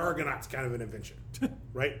Jason and the Argonauts kind of an adventure,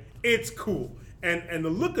 right? It's cool, and the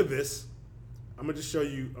look of this, I'm gonna just show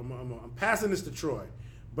you. I'm passing this to Troy,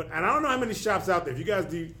 and I don't know how many shops out there. If you guys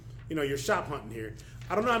do, you're shop hunting here.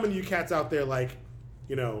 I don't know how many of you cats out there like,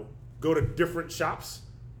 go to different shops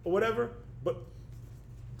or whatever, but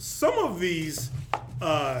some of these,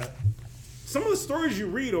 some of the stories you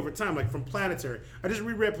read over time, like from Planetary. I just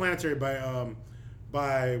reread Planetary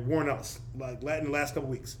by Warren Ellis, like in the last couple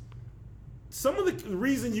weeks. Some of the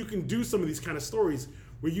reason you can do some of these kind of stories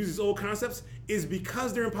where you use these old concepts is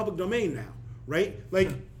because they're in public domain now, right? Like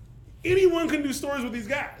anyone can do stories with these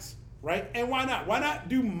guys, right? And why not? Why not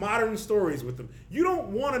do modern stories with them? You don't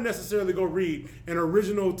want to necessarily go read an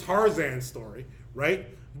original Tarzan story, right?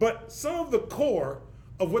 But some of the core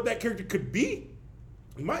of what that character could be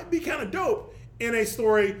might be kind of dope in a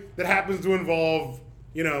story that happens to involve,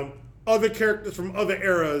 other characters from other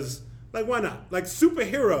eras. Like, why not? Like,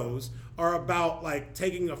 superheroes are about, like,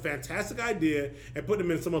 taking a fantastic idea and putting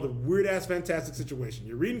them in some other weird-ass fantastic situation.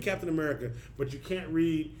 You're reading Captain America, but you can't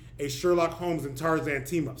read a Sherlock Holmes and Tarzan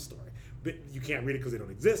team-up story. But you can't read it because they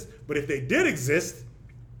don't exist. But if they did exist,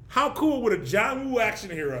 how cool would a John Woo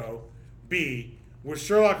action hero be with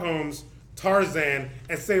Sherlock Holmes, Tarzan,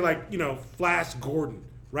 and say, like, Flash Gordon,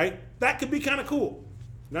 right? That could be kind of cool.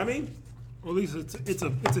 You know what I mean? Well, at least it's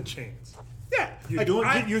a chance. Yeah.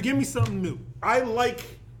 You're giving me something new. I like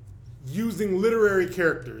using literary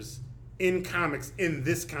characters in comics in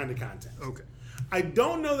this kind of context. Okay. I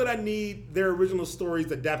don't know that I need their original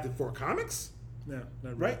stories adapted for comics. No, not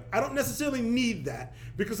really. Right? I don't necessarily need that,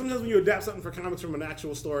 because sometimes when you adapt something for comics from an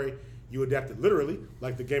actual story, you adapt it literally,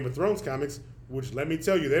 like the Game of Thrones comics, which, let me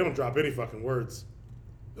tell you, they don't drop any fucking words.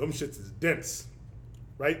 Them shits is dense,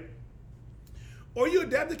 right? Or you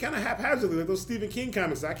adapt it kind of haphazardly, like those Stephen King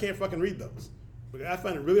comics. I can't fucking read those. But I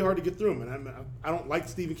find it really hard to get through them, and I don't like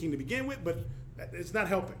Stephen King to begin with, but it's not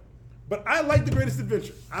helping. But I like The Greatest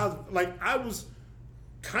Adventure. I was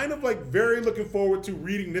kind of like very looking forward to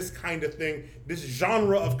reading this kind of thing. This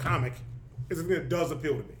genre of comic is something that does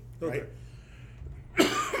appeal to me, right?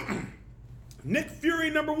 Okay. Nick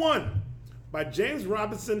Fury #1 by James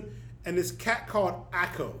Robinson and this cat called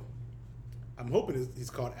Akko. I'm hoping he's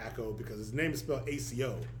called Akko because his name is spelled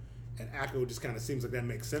ACO, and Akko just kind of seems like that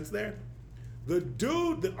makes sense there. The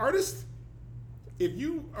dude, the artist, if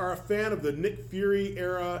you are a fan of the Nick Fury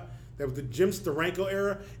era, that was the Jim Steranko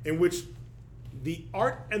era, in which the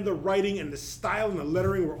art and the writing and the style and the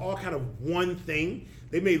lettering were all kind of one thing.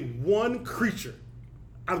 They made one creature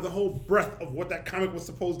out of the whole breadth of what that comic was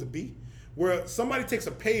supposed to be, where somebody takes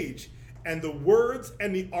a page and the words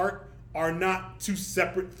and the art are not two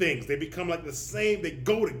separate things. They become like the same, they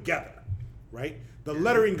go together, right? The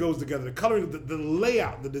lettering goes together, the coloring, the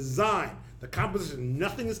layout, the design, the composition,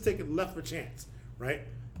 nothing is taken left for chance, right?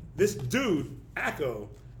 This dude, Akko,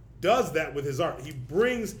 does that with his art. He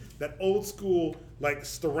brings that old school, like,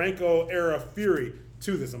 Steranko era fury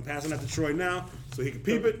to this. I'm passing that to Troy now so he can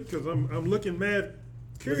peep it. Because I'm looking mad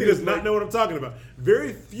Because curious. he does not know what I'm talking about.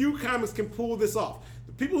 Very few comics can pull this off.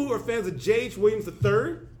 The people who are fans of J.H. Williams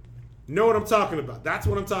III know what I'm talking about. That's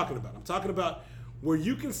what I'm talking about. I'm talking about where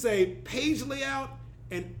you can say page layout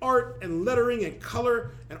and art and lettering and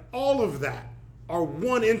color and all of that are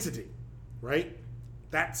one entity, right?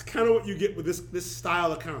 That's kind of what you get with this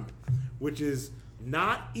style of comic, which is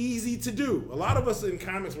not easy to do. A lot of us in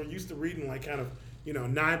comics were used to reading like kind of,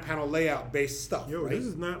 9-panel layout based stuff. Yo, right? this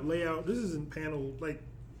is not layout. This isn't panel. Like,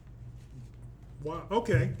 wow.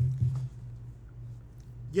 Okay.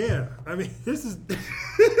 Yeah, I mean, this is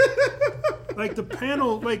like the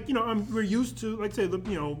panel. Like, we're used to, like, say,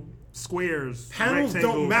 squares. Panels don't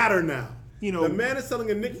rectangles. matter now. The man is telling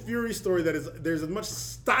a Nick Fury story that there's as much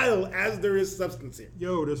style as there is substance here.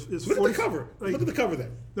 Yo, this is Look at the cover. Like, Look at the cover there.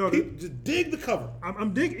 No, just dig the cover.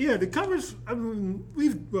 I'm digging. Yeah, the covers. I mean,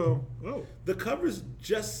 The cover's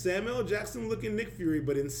just Samuel L. Jackson looking Nick Fury,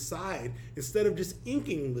 but inside, instead of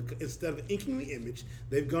inking the image,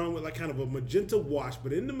 they've gone with like kind of a magenta wash.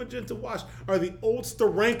 But in the magenta wash are the old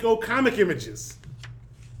Steranko comic images.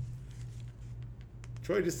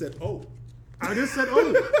 Troy just said, "Oh." I just said,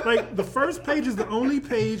 like the first page is the only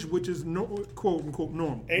page which is quote unquote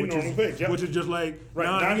normal. Page, yep. Which is just like Right,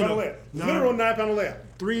 9-panel layout. Literal 9-panel layout.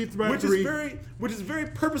 3 by 3. Which is very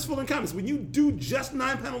purposeful in comics. When you do just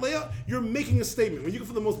 9-panel layout, you're making a statement. When you go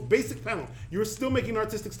for the most basic panel, you're still making an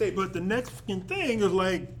artistic statement. But the next fucking thing is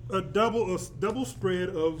like a double spread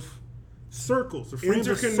of circles,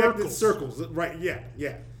 Interconnected circles. Right,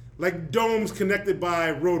 yeah. Like domes connected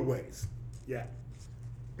by roadways. Yeah.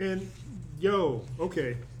 And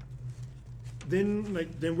okay. Then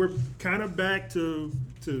we're kind of back to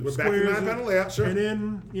We're squares. back to 9-panel layout, sure. And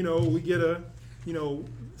then, we get a,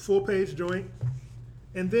 full page joint.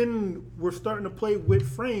 And then we're starting to play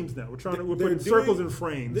with frames now. We're putting circles in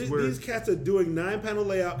frames. These cats are doing 9-panel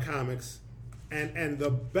layout comics, and the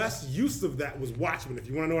best use of that was Watchmen. If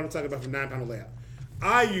you want to know what I'm talking about for 9-panel layout,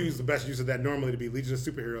 I use the best use of that normally to be Legion of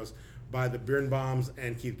Superheroes by the Birnbaums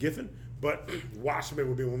and Keith Giffen, but Watchmen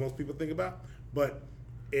would be what most people think about. But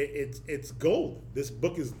it's gold. This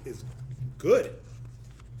book is good.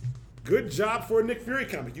 Good job for a Nick Fury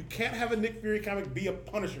comic. You can't have a Nick Fury comic be a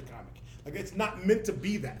Punisher comic. Like, it's not meant to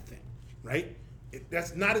be that thing, right?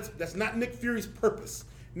 That's not Nick Fury's purpose.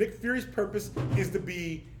 Nick Fury's purpose is to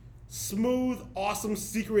be smooth, awesome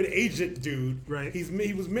secret agent dude. Right.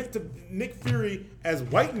 He was meant to. Nick Fury as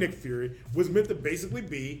White Nick Fury was meant to basically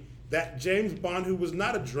be that James Bond who was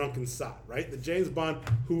not a drunken sot, right? The James Bond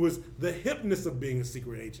who was the hipness of being a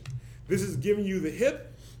secret agent. This is giving you the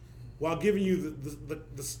hip while giving you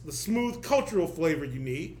the smooth cultural flavor you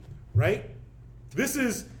need, right? This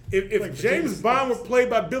is if like James Bond were played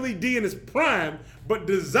by Billy D in his prime, but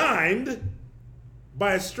designed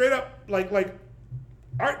by a straight up like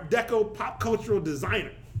Art Deco pop cultural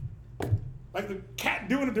designer, like the cat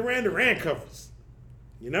doing the Duran Duran covers,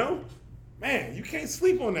 Man, you can't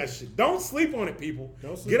sleep on that shit. Don't sleep on it, people.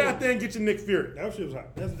 Get out there and get your Nick Fury. That shit was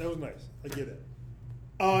hot. That was nice. I get it.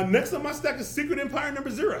 Next on my stack is Secret Empire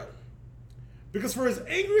 #0. Because for as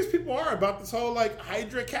angry as people are about this whole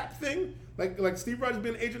Hydra Cap thing, like Steve Rogers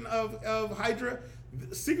being agent of Hydra,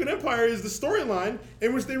 Secret Empire is the storyline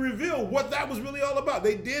in which they reveal what that was really all about.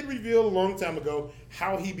 They did reveal a long time ago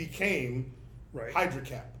how he became Hydra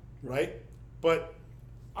Cap, right? But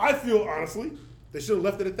I feel honestly they should have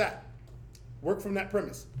left it at that. Work from that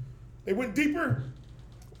premise. They went deeper.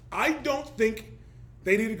 I don't think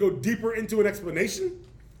they need to go deeper into an explanation.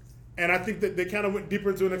 And I think that they kind of went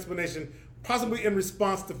deeper into an explanation, possibly in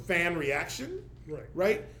response to fan reaction.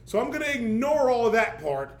 Right? So I'm going to ignore all of that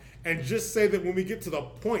part and just say that when we get to the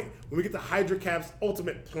point, when we get to Hydra Cap's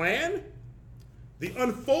ultimate plan, the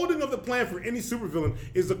unfolding of the plan for any supervillain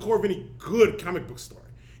is the core of any good comic book story.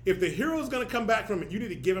 If the hero is going to come back from it, you need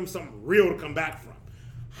to give him something real to come back from.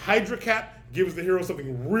 Hydra Cap gives the hero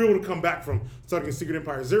something real to come back from. Starting in Secret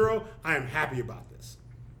Empire 0, I am happy about this,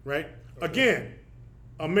 right? Okay. Again,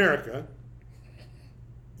 America,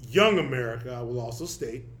 young America, I will also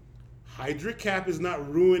state, Hydra Cap is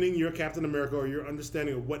not ruining your Captain America or your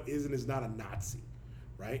understanding of what is and is not a Nazi,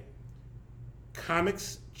 right?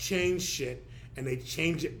 Comics change shit, and they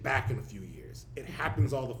change it back in a few years. It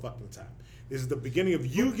happens all the fucking time. This is the beginning of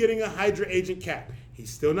you getting a Hydra agent Cap.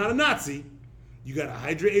 He's still not a Nazi. You got a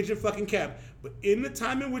Hydra agent fucking Cap. But in the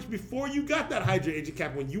time in which before you got that Hydra agent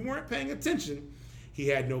Cap, when you weren't paying attention, he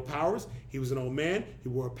had no powers. He was an old man. He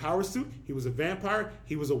wore a power suit. He was a vampire.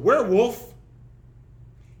 He was a werewolf.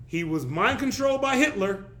 He was mind controlled by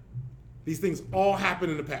Hitler. These things all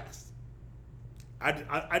happened in the past.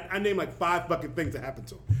 I named like 5 fucking things that happened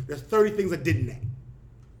to him. There's 30 things I didn't name.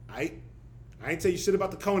 Alright? I ain't tell you shit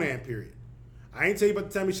about the Conan period. I ain't tell you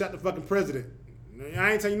about the time he shot the fucking president.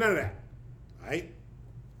 I ain't tell you none of that. Alright?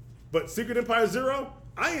 But Secret Empire Zero,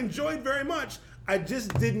 I enjoyed very much. I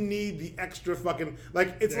just didn't need the extra fucking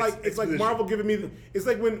it's like Marvel giving me it's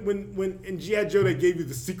like when in G.I. Joe they gave you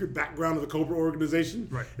the secret background of the Cobra organization.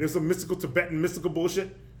 Right. And there's some mystical Tibetan mystical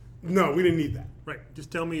bullshit. No, we didn't need that. Right.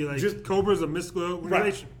 Just tell me Cobra's a mystical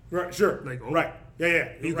organization. Right, sure. Right. Yeah.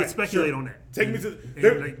 You could speculate on that. Take me to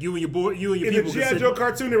you and your people. In the G.I. Joe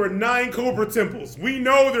cartoon, there were 9 Cobra temples. We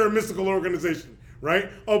know they're a mystical organization, right?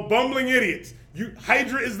 Of bumbling idiots.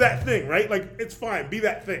 Hydra is that thing, right? Like, it's fine. Be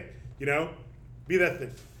that thing, you know? Be that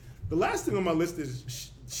thing. The last thing on my list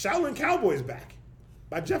is Shaolin Cowboys back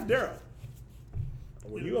by Jeff Darrow.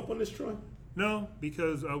 Were you up on this, Troy? No,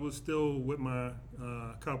 because I was still with my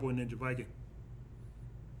Cowboy Ninja Viking.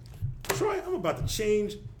 Troy, I'm about to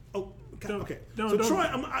change. Oh, okay. So Troy,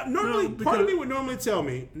 part of me would normally tell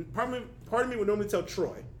me, part of me would normally tell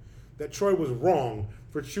Troy that Troy was wrong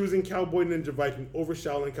for choosing Cowboy Ninja Viking over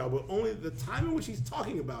Shaolin Cowboy. Only the time in which he's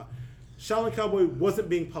talking about, Shaolin Cowboy wasn't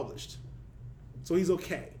being published, so he's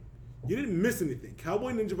okay. You didn't miss anything.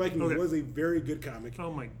 Cowboy Ninja Viking was a very good comic.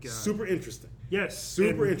 Oh my god, super interesting. Yes,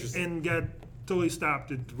 super interesting, and got totally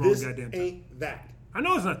stopped at the wrong goddamn time. Ain't that? I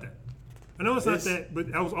know it's not that. Not that.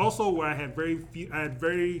 But I was also where I had very few. I had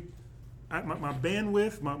my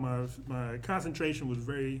bandwidth, my concentration was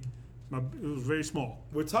it was very small.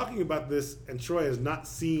 We're talking about this, and Troy has not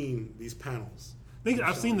seen these panels.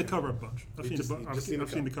 I've seen the cover a bunch. I've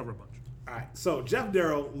seen the cover a bunch. All right, so Jeff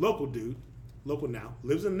Darrow, local dude, local now,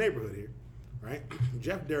 lives in the neighborhood here, right?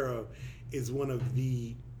 Jeff Darrow is one of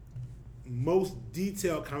the most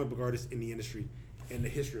detailed comic book artists in the industry in the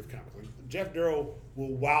history of comics. Jeff Darrow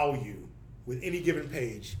will wow you with any given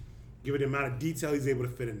page, given the amount of detail he's able to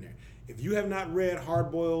fit in there. If you have not read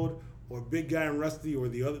Hard Boiled or Big Guy and Rusty or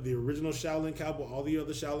the original Shaolin Cowboy, all the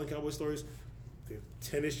other Shaolin Cowboy stories, the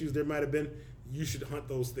 10 issues there might have been, you should hunt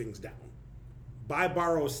those things down. Buy,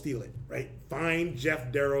 borrow, steal it, right? Find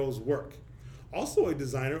Jeff Darrow's work. Also a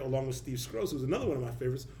designer, along with Steve Skroce, who's another one of my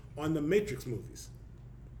favorites, on the Matrix movies,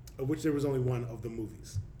 of which there was only one of the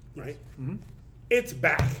movies, right? Mm-hmm. It's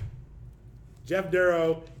back. Jeff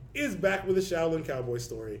Darrow is back with a Shaolin Cowboy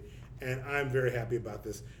story, and I'm very happy about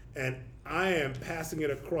this. And I am passing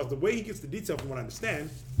it across. The way he gets the detail, from what I understand,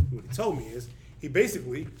 what he told me is, he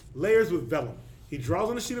basically layers with vellum. He draws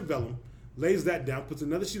on a sheet of vellum, lays that down, puts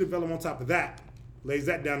another sheet of vellum on top of that, lays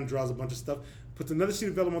that down and draws a bunch of stuff, puts another sheet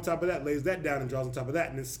of vellum on top of that, lays that down and draws on top of that,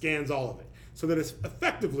 and then scans all of it. So that it's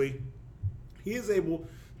effectively, he is able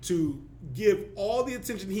to give all the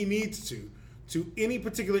attention he needs to any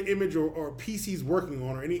particular image or piece he's working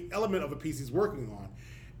on, or any element of a piece he's working on.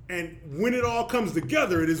 And when it all comes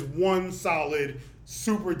together, it is one solid,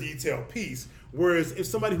 super detailed piece. Whereas if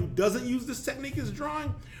somebody who doesn't use this technique is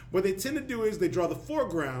drawing, what they tend to do is they draw the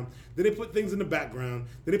foreground, then they put things in the background,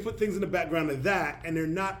 then they put things in the background of that, and they're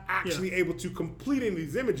not actually able to complete any of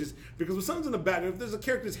these images, because when something's in the background, if there's a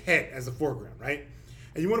character's head as a foreground, right?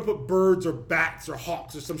 And you want to put birds or bats or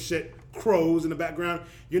hawks or some shit, crows in the background,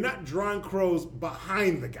 you're not drawing crows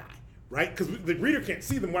behind the guy, right? Because the reader can't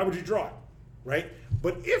see them. Why would you draw it, right?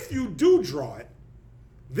 But if you do draw it,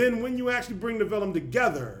 then when you actually bring the vellum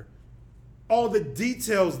together, all the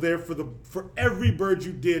details there for every bird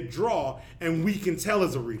you did draw, and we can tell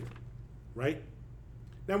as a reader, right?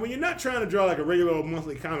 Now, when you're not trying to draw like a regular old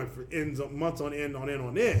monthly comic for months on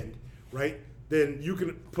end, right? Then you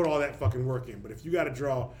can put all that fucking work in. But if you got to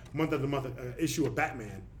draw month after month issue of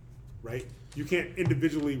Batman, right? You can't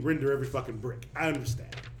individually render every fucking brick. I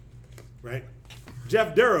understand, right?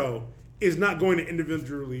 Jeff Darrow is not going to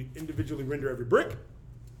individually render every brick,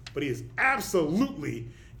 but he is absolutely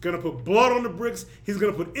going to put blood on the bricks. He's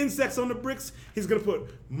going to put insects on the bricks. He's going to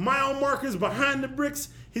put mile markers behind the bricks.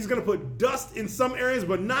 He's going to put dust in some areas,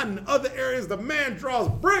 but not in other areas. The man draws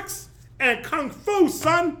bricks and kung fu,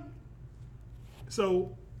 son.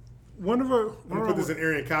 So, I'm gonna put this in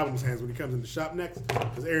Aaron Cobham's hands when he comes in the shop next,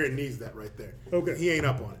 because Aaron needs that right there. Okay. He ain't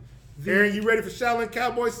up on it. Aaron, you ready for Shaolin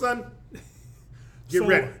Cowboy, son? Get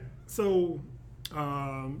ready. So,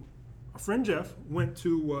 a friend Jeff went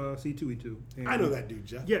to C2E2. I know that dude,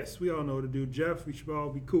 Jeff. Yes, we all know the dude, Jeff. We should all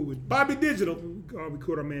be cool with Bobby Digital. All be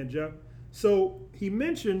cool with our man, Jeff. So, he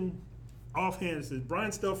mentioned offhand, says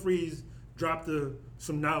Brian Stelfreeze dropped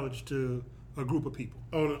some knowledge to a group of people.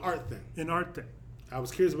 Oh, an art thing. An art thing. I was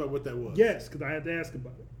curious about what that was. Yes, because I had to ask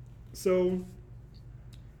about it. So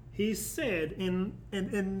he said, and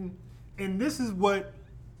this is what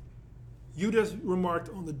You just remarked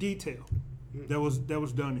on the detail that was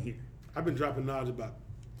done here. I've been dropping knowledge about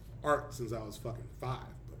art since I was fucking 5.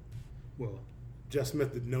 But Well, Jeff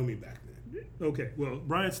Smith didn't know me back then. okay. Well,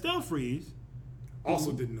 Brian Stelfreeze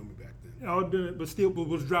Also didn't know me back then. all did it, but still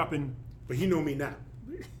was dropping. But he know me now.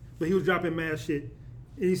 But he was dropping mad shit.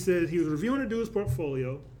 And he says he was reviewing a dude's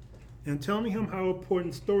portfolio and telling him how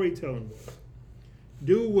important storytelling was.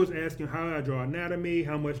 Dude was asking how I draw anatomy,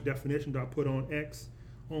 how much definition do I put on X,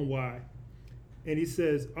 on Y. And he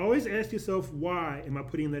says, always ask yourself, why am I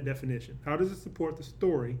putting in that definition? How does it support the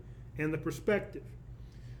story and the perspective?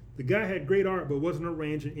 The guy had great art, but wasn't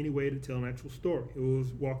arranged in any way to tell an actual story. It was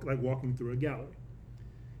like walking through a gallery.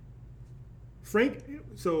 Brian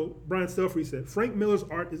Stelfreeze said, Frank Miller's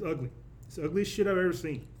art is ugly. It's the ugliest shit I've ever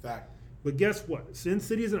seen. Fact. But guess what? Sin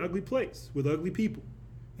City is an ugly place with ugly people.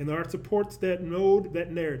 And the art supports that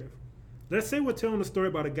narrative. Let's say we're telling a story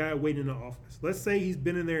about a guy waiting in the office. Let's say he's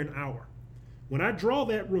been in there an hour. When I draw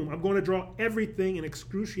that room, I'm going to draw everything in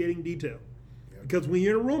excruciating detail. Yep. Because when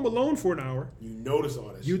you're in a room alone for an hour, you notice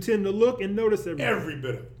all this. You tend to look and notice everything. Every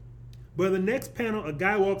bit of it. But in the next panel, a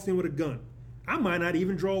guy walks in with a gun. I might not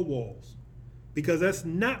even draw walls. Because that's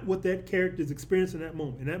not what that character is experiencing in that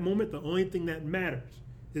moment. In that moment, the only thing that matters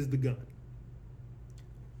is the gun.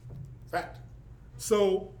 Fact.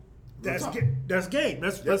 So that's game. That's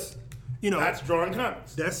That's drawing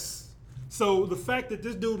comics. So the fact that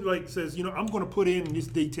this dude says, I'm going to put in this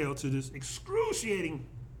detail to this excruciating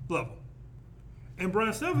level. And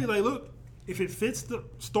Brian Stelfreeze look, if it fits the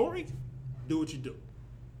story, do what you do.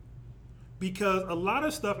 Because a lot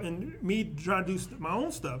of stuff, and me trying to do my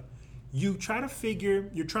own stuff, you're trying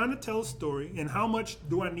to tell a story, and how much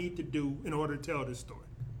do I need to do in order to tell this story?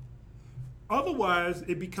 Otherwise,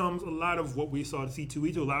 it becomes a lot of what we saw at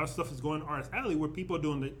C2E2. A lot of stuff is going on Artist Alley where people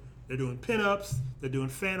are they're doing pinups, they're doing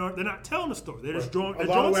fan art. They're not telling a story. They're just drawing. A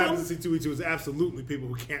lot of what happens at C2E2 is absolutely people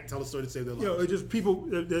who can't tell a story to save their lives. It's just people.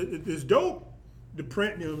 It's dope. The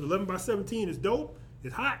print, 11 by 17 is dope.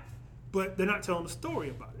 It's hot, but they're not telling a story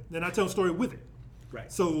about it. They're not telling a story with it.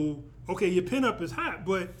 Right. So, okay, your pinup is hot,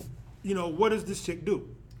 but what does this chick do?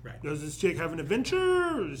 Right. Does this chick have an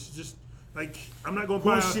adventure? Or is it just I'm not going to Who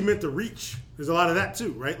buy. is she meant to reach? There's a lot of that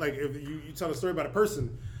too, right? Like if you tell a story about a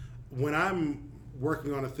person, when I'm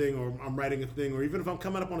working on a thing or I'm writing a thing, or even if I'm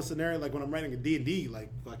coming up on a scenario, like when I'm writing a D&D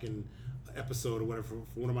fucking episode or whatever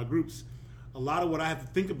for one of my groups, a lot of what I have to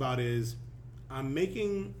think about is I'm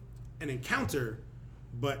making an encounter,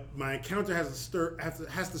 but my encounter has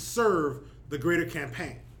to serve the greater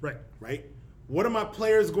campaign. Right? What are my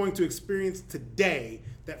players going to experience today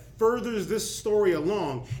that furthers this story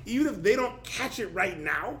along? Even if they don't catch it right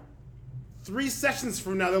now, 3 sessions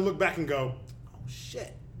from now, they'll look back and go, oh,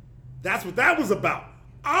 shit. That's what that was about.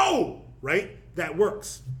 Oh, right? That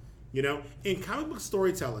works. In comic book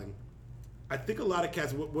storytelling, I think a lot of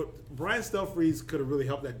cats, what Brian Stelfreeze could have really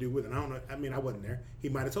helped that dude with, and I don't know, I wasn't there. He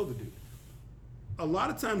might have told the dude. A lot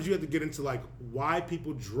of times you have to get into why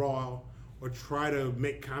people draw or try to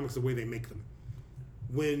make comics the way they make them.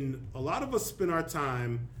 When a lot of us spend our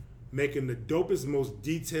time making the dopest, most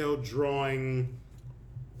detailed drawing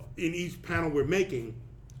in each panel we're making,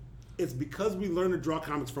 it's because we learn to draw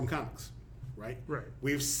comics from comics, right? Right.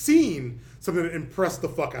 We've seen something that impressed the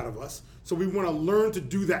fuck out of us, so we want to learn to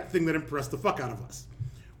do that thing that impressed the fuck out of us.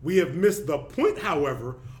 We have missed the point,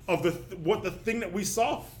 however, of what the thing that we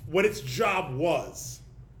saw, what its job was,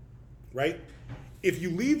 right? If you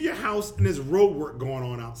leave your house and there's road work going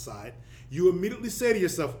on outside, you immediately say to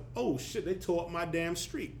yourself, oh shit, they tore up my damn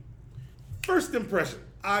street. First impression,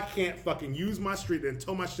 I can't fucking use my street and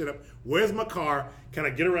tow my shit up. Where's my car? Can I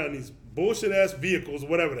get around these bullshit ass vehicles,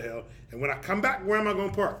 whatever the hell? And when I come back, where am I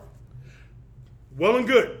going to park? Well and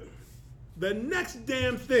good. The next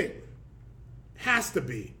damn thing has to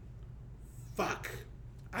be, fuck,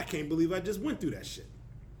 I can't believe I just went through that shit.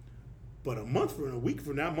 But a month from now, a week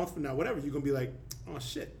from now, whatever, you're going to be like, oh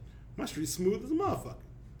shit, my street's smooth as a motherfucker,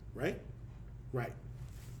 right? Right.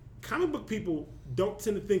 Comic book people don't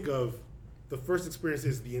tend to think of the first experience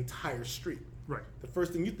is the entire street. Right. The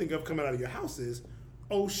first thing you think of coming out of your house is,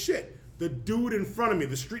 oh shit, the dude in front of me,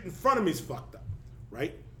 the street in front of me is fucked up,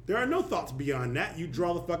 right? There are no thoughts beyond that. You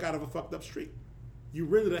draw the fuck out of a fucked up street. You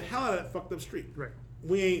render the hell out of that fucked up street. Right.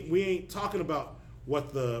 We ain't talking about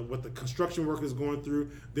what the construction worker is going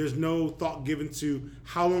through. There's no thought given to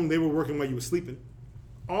how long they were working while you were sleeping.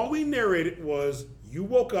 All we narrated was you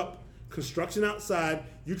woke up, construction outside,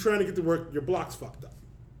 you trying to get to work, your block's fucked up.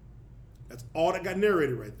 That's all that got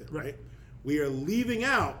narrated right there, right? We are leaving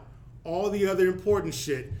out all the other important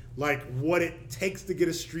shit, like what it takes to get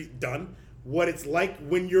a street done, what it's like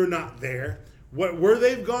when you're not there, where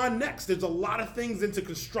they've gone next. There's a lot of things into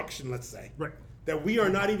construction, let's say, Right. that we are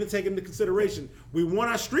not even taking into consideration. We want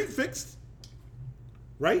our street fixed,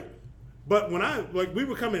 right? But when we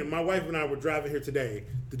were coming, my wife and I were driving here today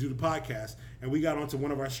to do the podcast, and we got onto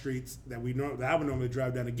one of our streets that I would normally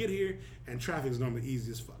drive down to get here, and traffic is normally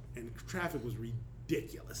easy as fuck. And traffic was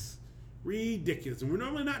ridiculous. And we're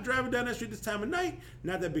normally not driving down that street this time of night,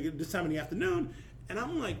 not that big this time in the afternoon. And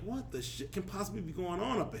I'm like, what the shit can possibly be going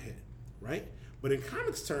on up ahead, right? But in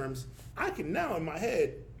comics terms, I can now in my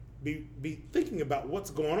head be thinking about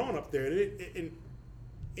what's going on up there. And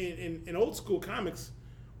in old school comics,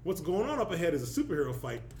 what's going on up ahead is a superhero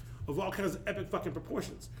fight of all kinds of epic fucking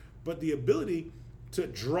proportions. But the ability to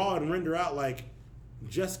draw and render out like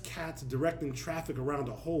just cats directing traffic around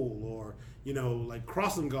a hole, or like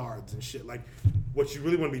crossing guards and shit. Like what you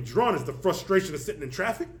really want to be drawn is the frustration of sitting in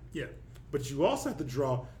traffic. Yeah. But you also have to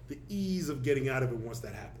draw the ease of getting out of it once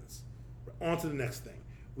that happens. On to the next thing.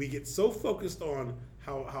 We get so focused on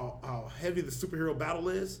how heavy the superhero battle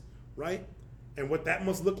is, right? And what that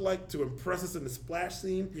must look like to impress us in the splash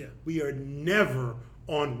scene. Yeah. We are never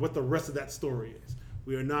on what the rest of that story is.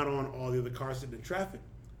 We are not on all the other cars sitting in traffic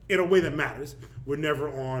in a way that matters. We're never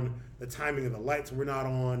on the timing of the lights. We're not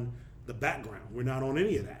on the background. We're not on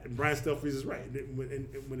any of that. And Brian Stelfreeze is right.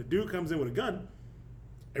 When a dude comes in with a gun,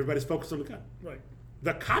 everybody's focused on the gun. Right.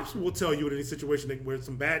 The cops will tell you in any situation where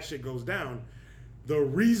some bad shit goes down, the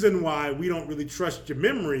reason why we don't really trust your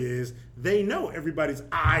memory is they know everybody's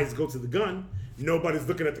eyes go to the gun. Nobody's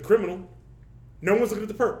looking at the criminal. No one's looking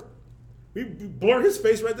at the perp. We blur his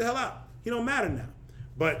face right the hell out. He don't matter now.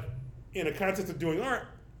 But in a context of doing art,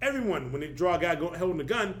 everyone, when they draw a guy holding a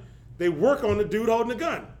gun, they work on the dude holding the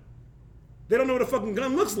gun. They don't know what a fucking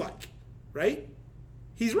gun looks like, right?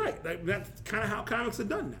 He's right. That's kind of how comics are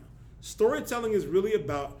done now. Storytelling is really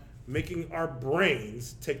about making our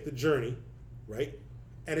brains take the journey, right?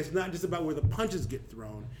 And it's not just about where the punches get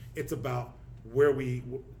thrown. It's about where we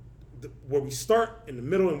start, in the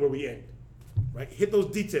middle, and where we end, right? Hit those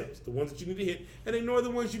details, the ones that you need to hit, and ignore the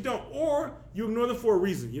ones you don't. Or you ignore them for a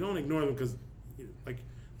reason. You don't ignore them because, there's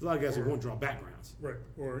a lot of guys who won't draw backgrounds. Right.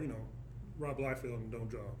 Or, Rob Liefeld and don't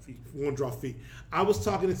draw feet. Won't draw feet. I was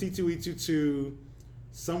talking to C2E2 to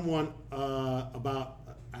someone about,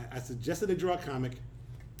 I suggested they draw a comic.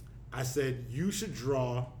 I said, you should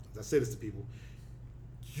draw, I say this to people,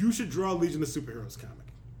 you should draw a Legion of Superheroes comic.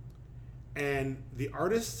 And the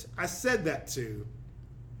artist I said that to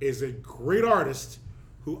is a great artist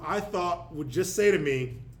who I thought would just say to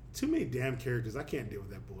me, too many damn characters, I can't deal with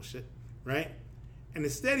that bullshit, right? And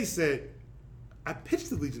instead he said, I pitched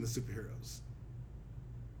the Legion of Superheroes.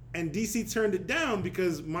 And DC turned it down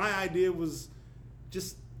because my idea was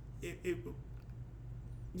just, they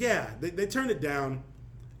turned it down.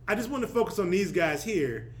 I just wanted to focus on these guys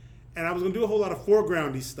here. And I was going to do a whole lot of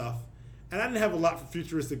foregroundy stuff. And I didn't have a lot for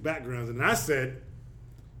futuristic backgrounds. And I said,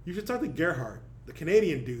 you should talk to Gerhardt, the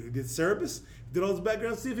Canadian dude who did Cerebus, did all his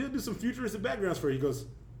backgrounds, see if he'll do some futuristic backgrounds for you. He goes,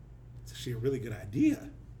 it's actually a really good idea.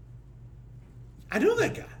 I know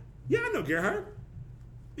that guy. Yeah, I know Gerhardt.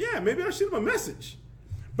 Yeah, maybe I'll shoot him a message.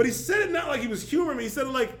 But he said it not like he was humoring me. He said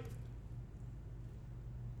it like,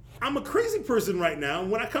 I'm a crazy person right now.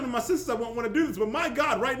 When I come to my senses, I won't want to do this. But my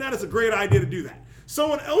God, right now, it's a great idea to do that.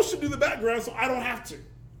 Someone else should do the background so I don't have to.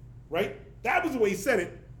 Right? That was the way he said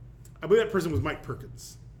it. I believe that person was Mike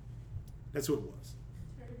Perkins. That's who it was.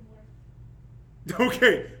 Terry Moore.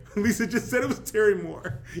 Okay. Lisa just said it was Terry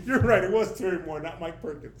Moore. You're right. It was Terry Moore, not Mike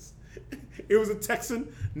Perkins. It was a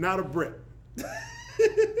Texan, not a Brit.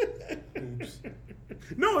 Oops.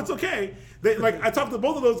 No, it's okay. I talked to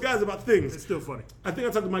both of those guys about things. It's still funny. I think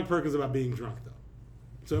I talked to Mike Perkins about being drunk, though.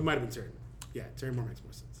 So it might have been Terry Moore. Yeah, Terry Moore makes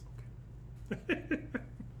more sense. Okay.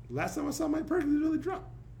 Last time I saw Mike Perkins, he was really drunk.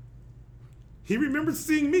 He remembered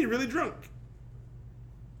seeing me really drunk.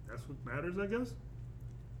 That's what matters, I guess.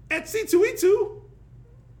 At C2E2. You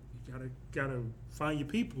gotta find your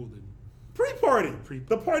people then. Pre-party.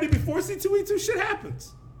 The party before C2E2 shit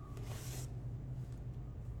happens.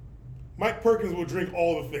 Mike Perkins will drink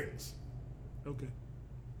all the things. Okay.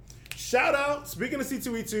 Shout out, speaking of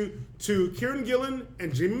C2E2, to Kieran Gillen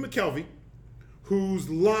and Jimmy McKelvey, whose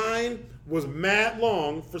line was mad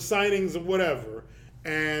long for signings of whatever.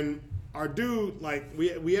 And our dude,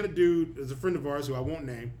 we had a dude, as a friend of ours who I won't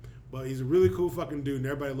name, but he's a really cool fucking dude, and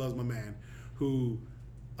everybody loves my man, who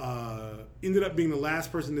ended up being the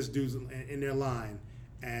last person this dude's in their line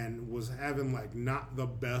and was having not the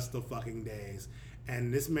best of fucking days.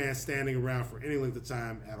 And this man standing around for any length of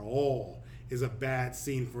time at all is a bad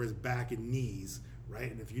scene for his back and knees,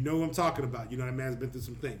 right? And if you know what I'm talking about, you know that man's been through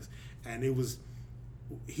some things. And it was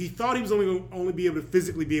he thought he was only be able to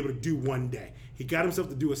physically be able to do one day. He got himself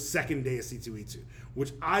to do a second day of C2E2,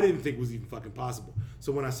 which I didn't think was even fucking possible.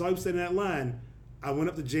 So when I saw him sitting in that line, I went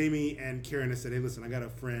up to Jamie and Karen and said, hey, listen, I got a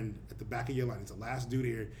friend at the back of your line. He's the last dude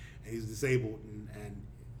here, and he's disabled, and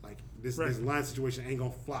like this line situation ain't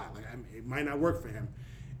gonna fly. Like it might not work for him.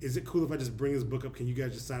 Is it cool if I just bring his book up? Can you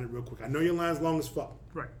guys just sign it real quick? I know your line's long as fuck.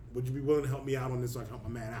 Right. Would you be willing to help me out on this so I can help my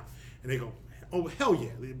man out? And they go, oh, hell yeah.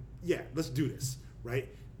 Yeah, let's do this, right?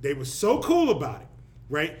 They were so cool about it,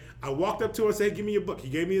 right? I walked up to him and said, hey, give me your book. He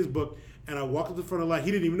gave me his book, and I walked up to the front of the line.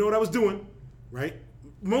 He didn't even know what I was doing, right?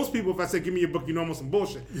 Most people, if I said, give me your book, you know I'm on some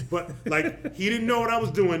bullshit. But, like, he didn't know what I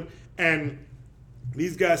was doing, and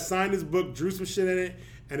these guys signed his book, drew some shit in it,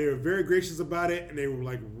 and they were very gracious about it, and they were,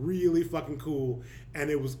 like, really fucking cool, and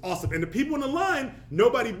it was awesome. And the people in the line,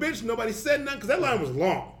 nobody bitched, nobody said nothing, because that line was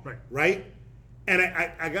long, right? And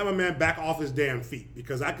I got my man back off his damn feet,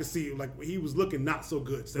 because I could see, like, he was looking not so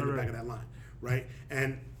good standing back of that line, right?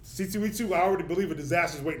 And C2E2, I already believe a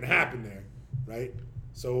disaster's waiting to happen there, right?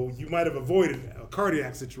 So you might have avoided a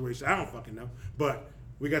cardiac situation. I don't fucking know. But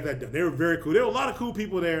we got that done. They were very cool. There were a lot of cool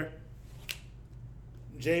people there.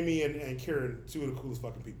 Jamie and Karen, two of the coolest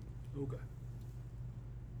fucking people. Okay.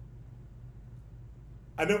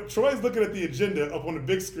 I know Troy's looking at the agenda up on the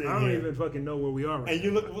big screen. I don't even fucking know where we are right and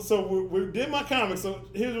you look. So we did my comics. So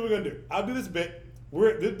here's what we're gonna do. I'll do this bit.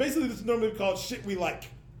 Basically this is normally called shit we like.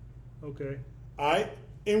 Okay. All right.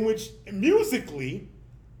 In which musically,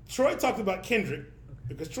 Troy talked about Kendrick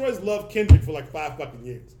because Troy's loved Kendrick for like 5 fucking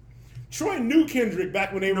years. Troy knew Kendrick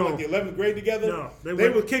back when they were like the 11th grade together. No, they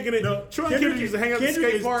were kicking it. No, Troy and Kendrick used to hang out at the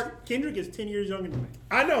skate park. Kendrick is 10 years younger than me.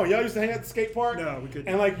 I know. Y'all used to hang out at the skate park. No, we couldn't.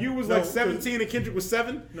 And like you was like 17 and Kendrick was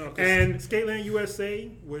 7. No, and Skateland USA,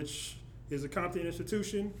 which is a Compton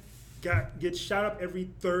institution, gets shot up every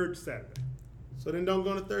third Saturday. So then don't go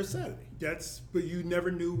on the third Saturday. But you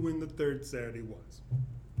never knew when the third Saturday was.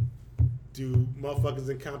 Do motherfuckers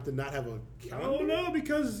in Compton not have a calendar? I don't know,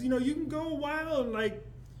 because, you can go a while and like,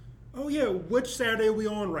 oh yeah, which Saturday are we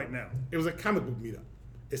on right now? It was a comic book meetup.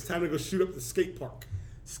 It's time to go shoot up the skate park.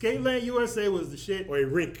 Skateland USA was the shit. Or a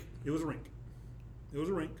rink. It was a rink.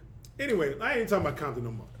 Anyway, I ain't talking about Compton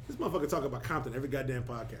no more. This motherfucker talk about Compton every goddamn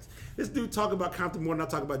podcast. This dude talk about Compton more than I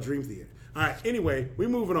talk about Dream Theater. All right, anyway, we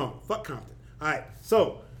moving on. Fuck Compton. All right,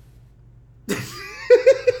 so...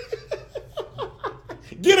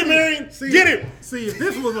 Get him, Marion! Get him! See, if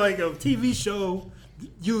this was like a TV show,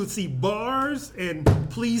 you would see bars and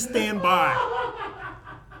please stand by.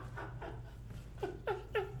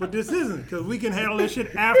 But this isn't, because we can handle this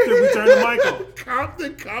shit after we turn the mic on.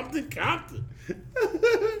 Compton.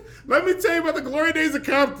 Let me tell you about the glory days of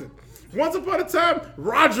Compton. Once upon a time,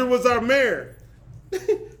 Roger was our mayor.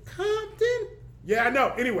 Compton? Yeah, I know.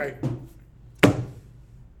 Anyway.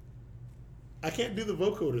 I can't do the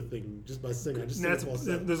vocoder thing just by singing. I just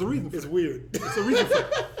sing there's a reason for it. It's weird. It's a reason for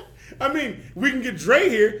it. I mean, we can get Dre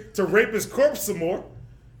here to rape his corpse some more,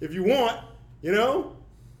 if you want,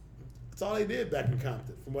 That's all they did back in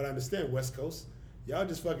Compton, from what I understand, West Coast. Y'all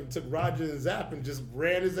just fucking took Roger and Zapp and just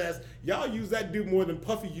ran his ass. Y'all used that dude more than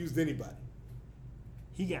Puffy used anybody.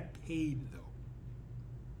 He got paid, though.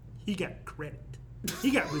 He got credit.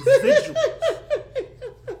 He got residuals.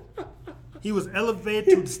 He was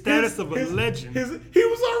elevated to the status of a legend. He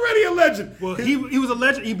was already a legend. Well, he was a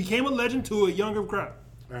legend. He became a legend to a younger crowd,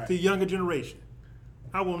 to a younger generation.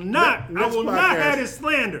 I will not have his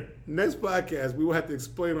slander. Next podcast, we will have to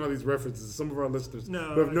explain all these references to some of our listeners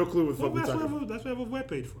who have no clue what the fuck we're talking about. That's what we have a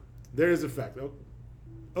webpage for. There is a fact.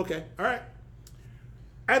 Okay, all right.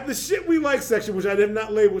 At the shit we like section, which I did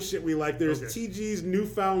not label shit we like, there's TG's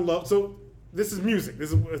Newfound Love. So this is music.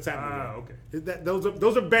 This is what's happening. Okay.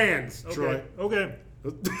 Those are bands, Troy. Okay.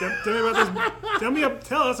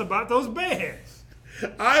 Tell us about those bands.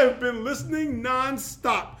 I have been listening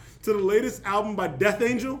nonstop to the latest album by Death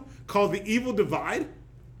Angel called The Evil Divide.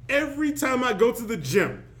 Every time I go to the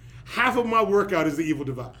gym, half of my workout is The Evil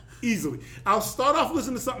Divide. Easily. I'll start off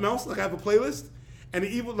listening to something else, like I have a playlist, and the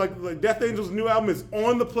Evil, like Death Angel's new album is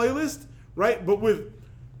on the playlist, right? But with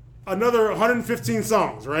another 115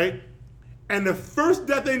 songs, right? And the first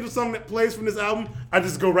Death Angel song that plays from this album, I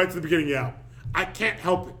just go right to the beginning of the album. I can't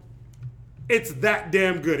help it. It's that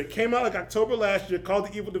damn good. It came out like October last year, called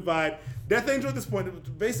The Evil Divide. Death Angel at this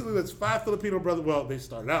point, basically there's 5 Filipino brothers. Well, they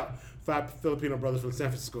started out 5 Filipino brothers from the San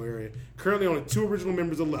Francisco area. Currently only 2 original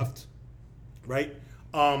members are left, right?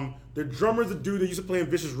 Their drummer's a dude that used to play in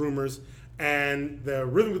Vicious Rumors, and the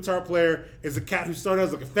rhythm guitar player is a cat who started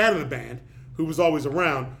as like a fan of the band, who was always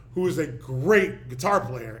around, who is a great guitar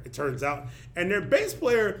player, it turns out. And their bass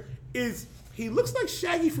player he looks like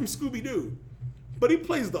Shaggy from Scooby-Doo. but he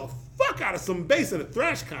plays the fuck out of some bass in a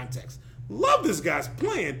thrash context. Love this guy's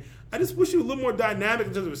playing. I just wish he was a little more dynamic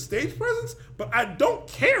in terms of his stage presence, but I don't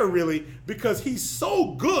care really because he's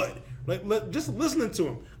so good. Like, just listening to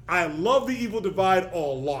him, I love The Evil Divide a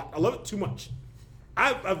lot. I love it too much.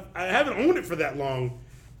 I haven't owned it for that long,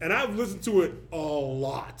 and I've listened to it a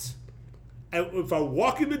lot. If I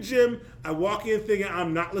walk in the gym, I walk in thinking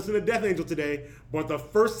I'm not listening to Death Angel today, but the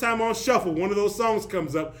first time on shuffle, one of those songs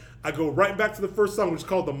comes up, I go right back to the first song, which is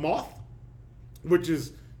called The Moth, which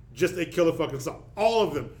is just a killer fucking song. All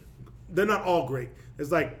of them. They're not all great. There's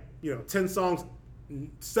 10 songs,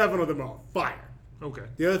 7 of them are fire. Okay.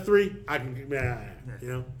 The other 3, I can,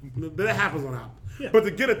 but that happens on album. Yeah. But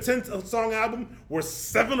to get a 10-song album where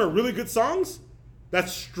 7 are really good songs,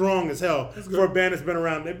 that's strong as hell for a band that's been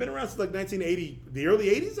around. They've been around since 1980, the early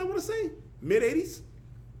 80s, I want to say, mid 80s,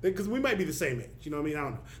 because we might be the same age. You know what I mean? I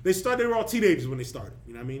don't know. They were all teenagers when they started.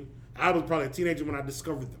 You know what I mean? I was probably a teenager when I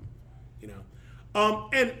discovered them. You know,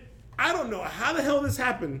 and I don't know how the hell this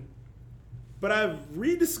happened, but I've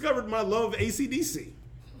rediscovered my love of AC/DC.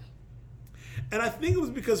 And I think it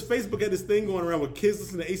was because Facebook had this thing going around with kids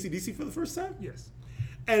listening to AC/DC for the first time. Yes.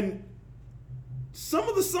 And some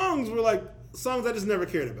of the songs were songs I just never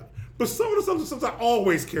cared about. But some of the songs were songs I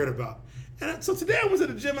always cared about. And so today I was at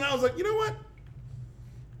the gym and I was like, you know what?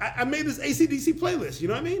 I made this AC/DC playlist, you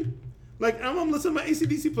know what I mean? I'm listening to my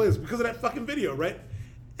AC/DC playlist because of that fucking video, right?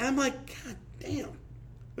 And I'm like, God damn.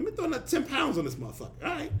 Let me throw another 10 pounds on this motherfucker.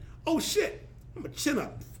 All right. Oh, shit. I'm a chin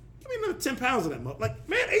up. Give me another 10 pounds of that motherfucker.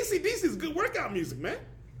 Man, AC/DC is good workout music, man.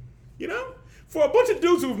 You know? For a bunch of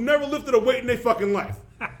dudes who've never lifted a weight in their fucking life.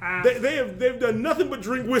 They've done nothing but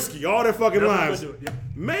drink whiskey all their fucking lives. Yeah.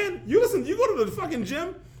 Man, you go to the fucking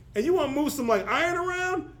gym and you want to move some iron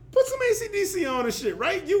around, put some AC/DC on and shit,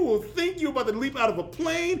 right? You will think you're about to leap out of a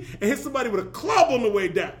plane and hit somebody with a club on the way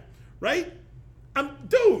down, right?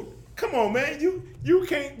 Dude, come on, man.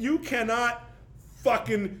 You cannot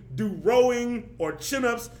fucking do rowing or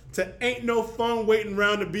chin-ups to Ain't No Fun Waiting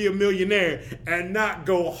Around to Be a Millionaire and not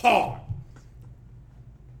go hard.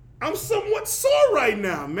 I'm somewhat sore right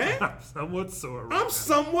now, man. I'm somewhat sore.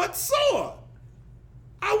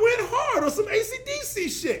 I went hard on some AC/DC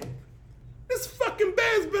shit. This fucking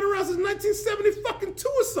band's been around since 1972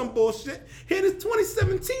 or some bullshit. Here it is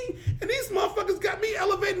 2017, and these motherfuckers got me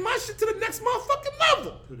elevating my shit to the next motherfucking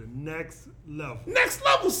level. To the next level. Next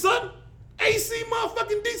level, son. AC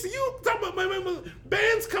motherfucking DC. You talking about my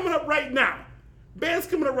bands coming up right now.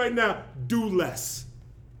 Do less.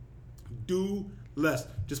 Do less.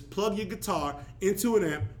 Just plug your guitar into an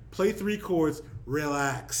amp, play 3 chords,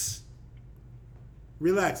 relax.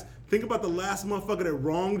 Think about the last motherfucker that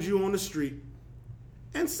wronged you on the street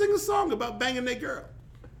and sing a song about banging that girl.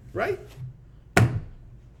 Right?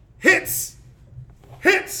 Hits.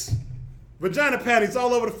 Vagina panties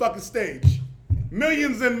all over the fucking stage.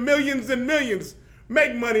 Millions and millions and millions.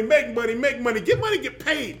 Make money. Get money, get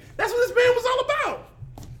paid. That's what this band was all about.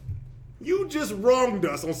 You just wronged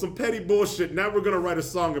us on some petty bullshit. Now we're going to write a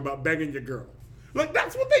song about banging your girl.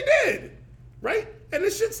 That's what they did. Right? And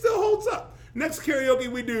this shit still holds up. Next karaoke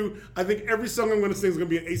we do, I think every song I'm going to sing is going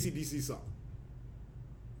to be an AC/DC song.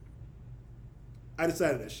 I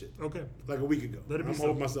decided that shit. Okay. A week ago. Let it be I'm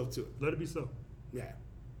holding myself to it. Let it be so. Yeah.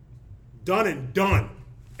 Done and done.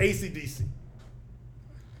 AC/DC.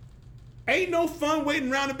 Ain't No Fun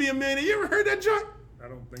Waiting Around to Be a Millionaire. You ever heard that joint? I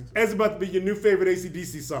don't think so. That's about to be your new favorite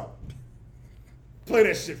AC/DC song. Play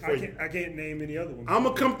that shit for you. I can't name any other ones. I'm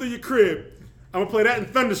going to come through your crib. I'm going to play that in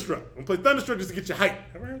Thunderstruck. I'm going to play Thunderstruck just to get you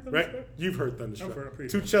hype. Have I heard Thunderstruck? Right? You've heard Thunderstruck. I've heard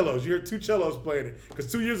 2 cellos. You heard 2 cellos playing it. Because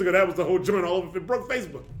 2 years ago, that was the whole joint all over. It broke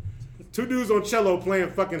Facebook. 2 dudes on cello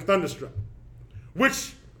playing fucking Thunderstruck.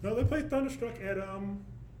 Which... No, they play Thunderstruck at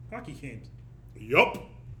hockey games. Yup.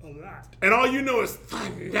 A lot. And all you know is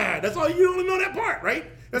thunder. That's all you only know that part, right?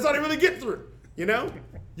 That's all they really get through. You know?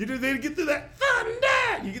 They get through that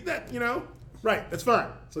thunder. You get that, you know? Right. That's fine.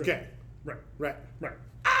 It's okay. Right.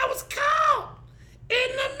 I was caught in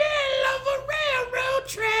the middle of a railroad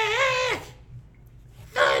track.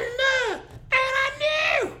 Thunder. And I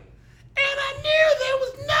knew there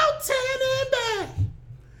was no turning back.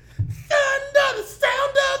 Thunder, the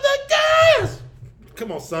sound of the guns.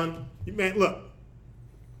 Come on, son. Man, look.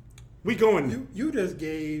 We going. You just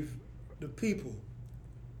gave the people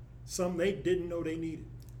something they didn't know they needed.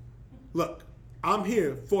 Look, I'm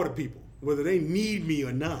here for the people, whether they need me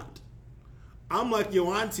or not. I'm like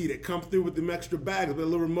your auntie that come through with them extra bags with a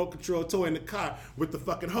little remote control toy in the car with the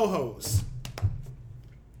fucking ho-hos.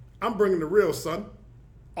 I'm bringing the real, son,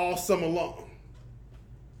 all summer long.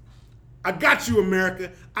 I got you,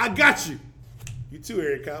 America. I got you. You too,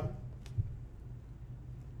 Eric Cobb.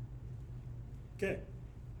 Okay.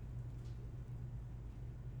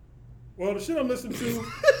 Well, the shit I'm listening to,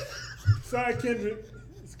 Cy Kendrick,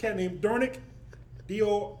 it's a cat named Dornick,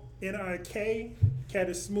 D-O-N-I-K. Cat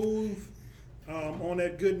is smooth, on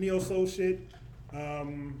that good neo soul shit.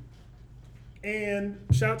 And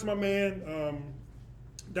shout out to my man,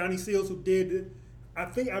 Donnie Seals, who did it. I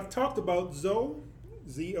think I've talked about Zoe,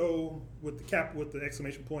 Z-O with the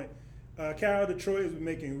exclamation point. Cal Detroit has been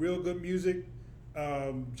making real good music,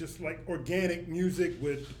 just like organic music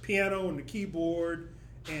with the piano and the keyboard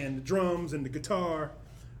and the drums and the guitar.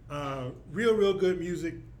 Real good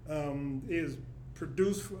music. Is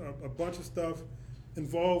produced a bunch of stuff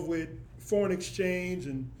involved with foreign exchange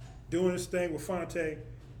and doing his thing with Fonte.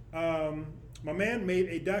 My man made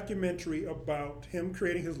a documentary about him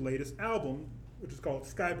creating his latest album, which is called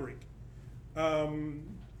Skybreak.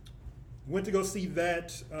 Went to go see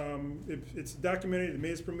that. It's a documentary that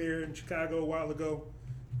made its premiere in Chicago a while ago.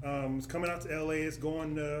 It's coming out to LA. It's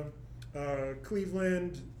going to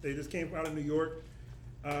Cleveland. They just came out of New York.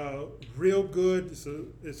 Real good.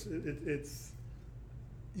 It's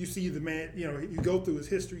you see the man. You go through his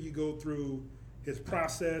history. You go through his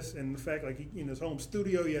process and the fact, like, in his home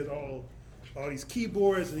studio, he has all these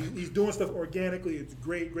keyboards and he's doing stuff organically. It's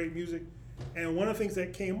great music. And one of the things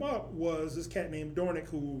that came up was this cat named Dornick,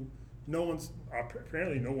 who no one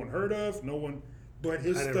heard of, but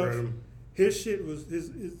his stuff, his shit was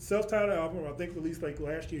his self-titled album, I think released like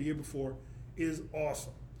last year, year before, is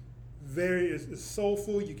awesome. It's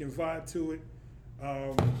soulful. You can vibe to it.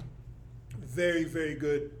 Very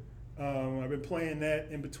good. I've been playing that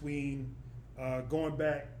in between, going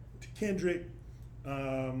back to Kendrick,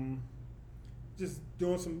 just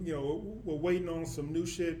doing some, we're waiting on some new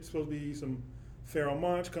shit. It's supposed to be some Pharoah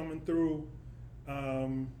Monch coming through.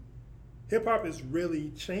 Hip hop is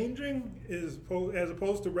really changing as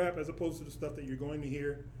opposed to rap, as opposed to the stuff that you're going to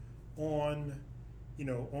hear on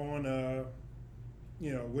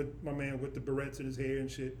with my man with the barrettes in his hair and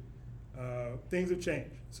shit. Things have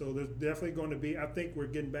changed. So there's definitely going to be, I think we're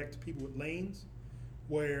getting back to people with lanes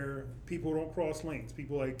where people don't cross lanes.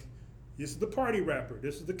 People like, this is the party rapper,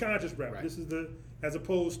 this is the conscious rapper, right. This is as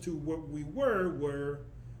opposed to what we were, where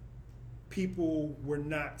people were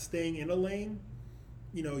not staying in a lane.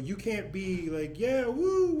 You can't be like, yeah,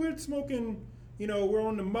 woo, we're smoking, we're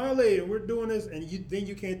on the Molly and we're doing this, and then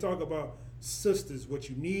you can't talk about sisters, what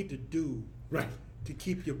you need to do. Right. To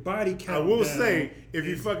keep your body count. I will say, if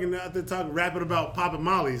you fucking out there rapping about popping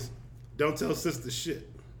mollies, don't tell sisters shit.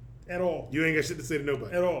 At all. You ain't got shit to say to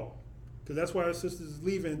nobody. At all. Because that's why our sisters is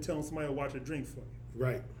leaving and telling somebody to watch a drink for you.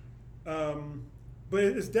 Right. But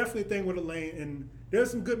it's definitely a thing with a lane, and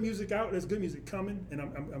there's some good music out. There's good music coming, and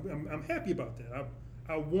I'm happy about that.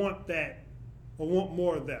 I want that. I want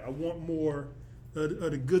more of that. I want more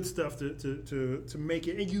of the good stuff to make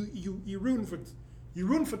it. And you're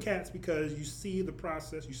rooting for cats because you see the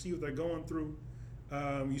process, you see what they're going through,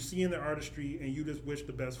 you see in their artistry, and you just wish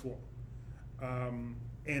the best for them.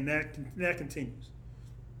 And that continues.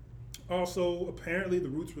 Also, apparently, the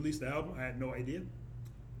Roots released the album. I had no idea.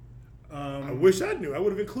 I wish I knew. I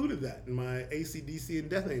would have included that in my AC/DC and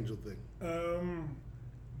Death Angel thing.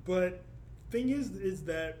 But thing is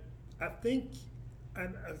that I think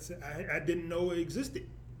I didn't know it existed.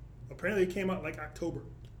 Apparently, it came out like October.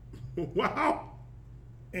 Wow.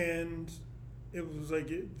 And it was like,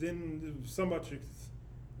 then it was something about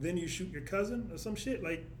then you shoot your cousin or some shit.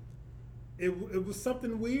 Like, it was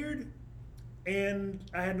something weird, and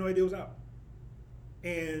I had no idea it was out.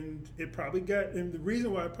 And it probably and the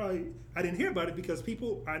reason why I didn't hear about it, because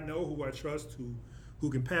people I know who I trust, who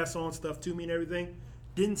can pass on stuff to me and everything,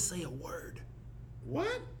 didn't say a word.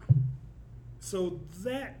 What? So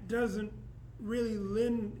that doesn't really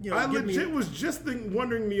lend, I legit was just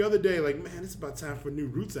wondering the other day, like, man, it's about time for a new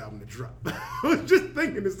Roots album to drop. I was just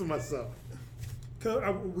thinking this to myself. Cause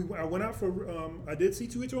I went out for, I did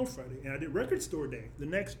C2H on Friday, and I did Record Store Day the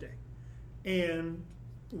next day. And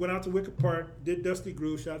went out to Wicker Park, did Dusty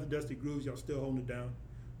Grooves, shout out to Dusty Grooves, y'all still holding it down,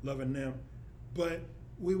 loving them. But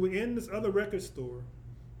we were in this other record store,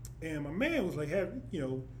 and my man was like, have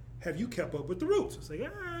you kept up with the Roots? I was like,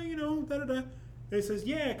 da-da-da. And he says,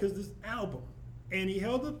 yeah, because this album. And he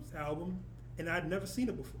held up this album, and I'd never seen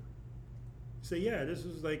it before. He said, yeah, this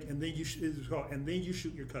was like, and then it was called, And Then You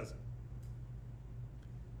Shoot Your Cousin.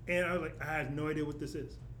 And I was like, I have no idea what this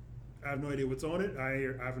is. I have no idea what's on it.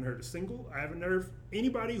 I haven't heard a single. I haven't heard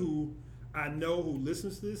anybody who I know who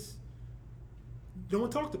listens to this. No one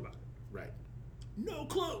talked about it. Right. No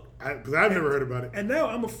clue. Because I've never heard about it. And now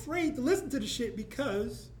I'm afraid to listen to the shit,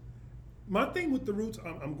 because my thing with the Roots,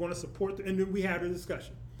 I'm going to support and then we had a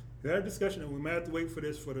discussion. We had a discussion, and we might have to wait for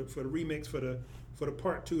this for the remix for the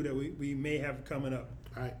part 2 that we may have coming up.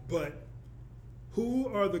 All right. But who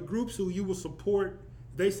are the groups who you will support?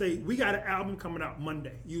 They say we got an album coming out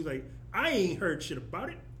Monday. You like, I ain't heard shit about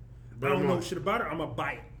it. I don't know shit about it. I'm gonna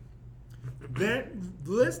buy it. That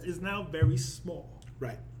list is now very small.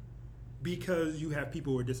 Right. Because you have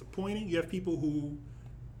people who are disappointing. You have people who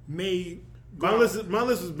may. My list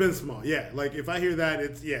has been small. Yeah, like if I hear that,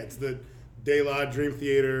 it's the De La Dream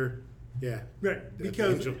Theater. Yeah, right.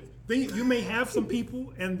 Because you may have some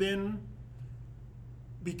people, and then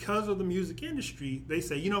because of the music industry, they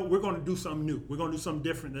say, we're going to do something new. We're going to do something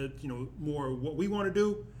different. That more what we want to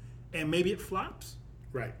do, and maybe it flops.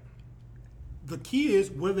 Right. The key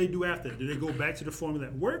is what do they do after? Do they go back to the formula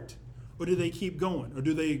that worked, or do they keep going, or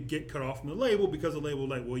do they get cut off from the label because the label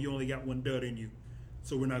like, well, you only got one dud in you,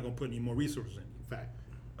 so we're not going to put any more resources in you. Fact.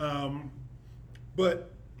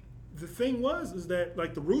 But the thing is that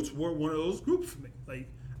like the Roots were one of those groups for me. Like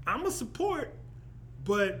I'm a support,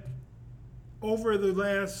 but over the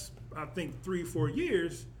last I think 3-4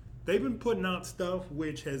 years, they've been putting out stuff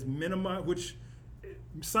which has minimized, which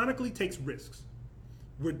sonically takes risks.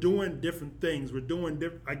 We're doing different things. We're doing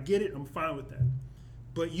different. I get it. I'm fine with that.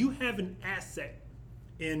 But you have an asset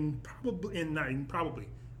in probably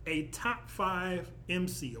a top 5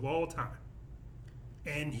 MC of all time,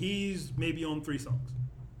 and he's maybe on 3 songs.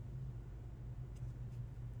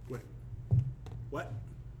 Wait, what?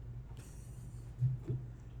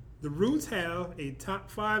 The Roots have a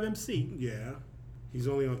top 5 MC. Yeah, he's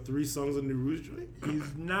only on 3 songs on the Roots joint.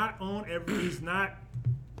 He's not on every. He's not.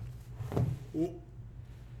 Well,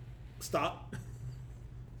 stop.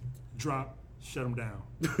 Drop. Shut him down.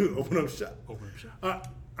 Open up shop. Open up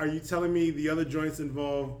shop. Are you telling me the other joints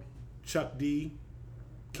involve Chuck D,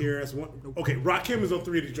 KRS-One? Nope. Okay, Rakim is on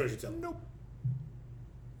 3 of these joints. You're telling me? Nope.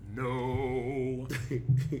 No.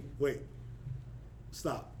 Wait.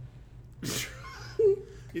 Stop.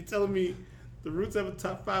 You're telling me the Roots have a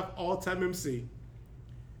top 5 all-time MC,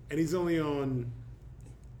 and he's only on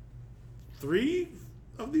 3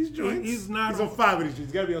 of these joints? He's not. He's on 5 of these joints.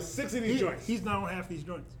 He's got to be on 6 of these joints. He's not on half these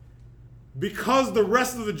joints. Because the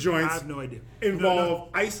rest of the I joints have no idea.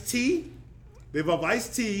 involve Ice-T. They involve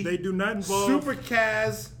Ice-T. They do not involve Super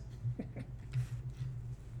Kaz.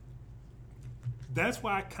 That's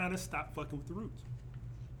why I kind of stopped fucking with the Roots.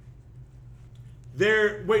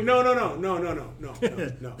 No.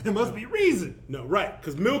 There must be reason. No, right.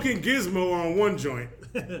 Because Milk and Gizmo are on one joint.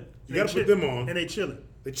 You got to put them on. And they chilling.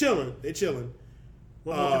 They're chilling.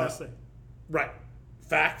 What more can I say? Right.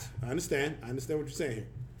 Fact. I understand what you're saying here.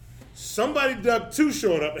 Somebody dug Too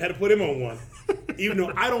Short up and had to put him on one. Even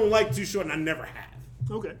though I don't like Too Short and I never have.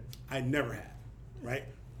 Okay. I never have. Right?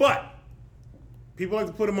 But people like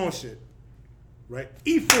to put him on shit. Right?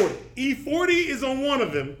 E40. E40 is on one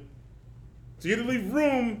of them. So you have to leave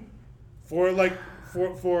room for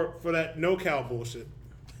for that no-cal bullshit.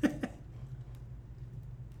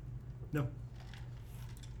 No.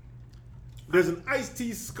 There's an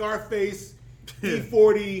Ice-T Scarface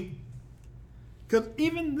E40 Because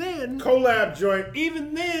even then, collab joint. is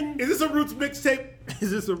Is this a Roots mixtape?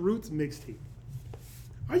 this a Roots mixtape?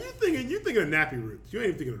 Are you thinking of Nappy Roots? You ain't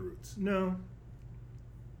even thinking of the Roots. No.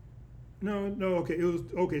 Okay, it was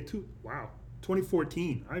okay.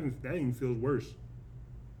 2014. That even feels worse.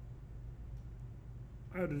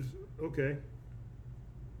 Okay.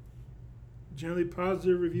 Generally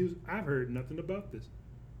positive reviews. I've heard nothing about this.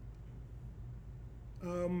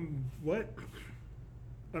 What?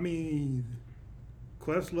 I mean,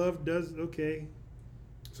 Questlove does okay.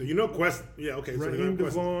 So Quest, yeah, okay. So Raheem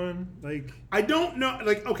DeVaughn, like I don't know,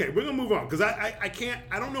 like okay, we're gonna move on because I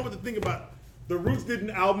don't know what to think about. The Roots did an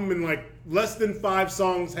album and like less than 5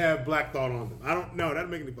 songs have Black Thought on them. I don't know. That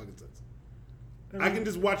doesn't make any fucking sense. I can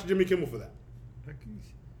just watch Jimmy Kimmel for that.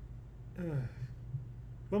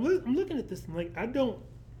 I'm looking at this and like I don't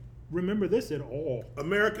remember this at all.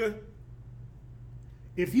 America.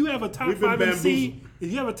 If you have a top We've been 5 MC, bamboozled.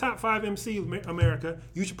 if you have a top 5 MC of America,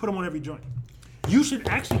 you should put them on every joint. You should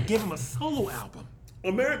actually give them a solo album.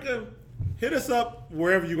 America, hit us up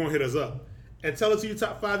wherever you're gonna hit us up, and tell us who your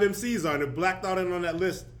top 5 MCs are. And if Black Thought ain't on that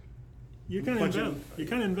list, You're kind of invalid. You're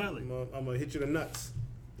kind of invalid. I'm gonna hit you in the nuts.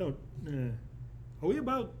 Don't. Are we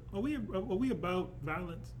about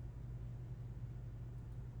violence?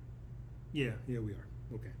 Yeah, we are.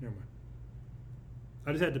 Okay, never mind.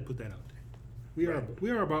 I just had to put that out there. We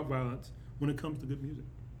are about violence when it comes to good music.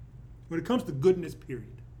 When it comes to goodness,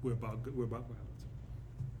 period, we're about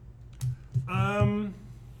violence.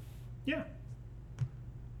 Yeah.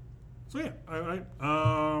 So yeah,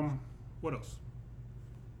 what else?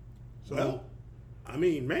 So Well, I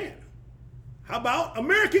mean, man, How about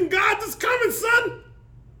American Gods is coming, son?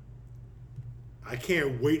 I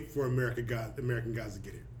can't wait for American Gods to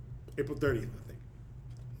get here. April 30th, I think.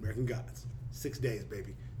 American Gods. 6 days,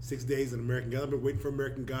 baby. 6 days in American Gods. I've been waiting for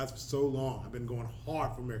American Gods for so long. I've been going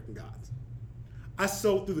hard for American Gods. I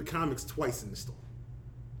sold through the comics twice in the store.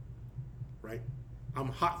 Right? I'm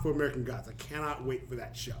hot for American Gods. I cannot wait for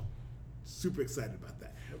that show. Super excited about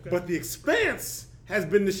that. Okay. But The Expanse has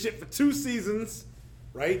been the shit for 2 seasons,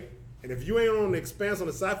 right? And if you ain't on The Expanse on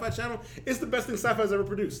the Sci-Fi Channel, it's the best thing Sci-Fi's ever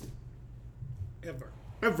produced.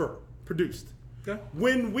 Ever produced. Okay.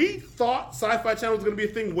 When we thought Sci-Fi Channel was going to be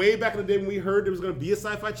a thing way back in the day when we heard there was going to be a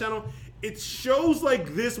Sci-Fi Channel, it's shows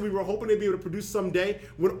like this we were hoping they'd be able to produce someday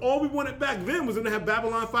when all we wanted back then was going to have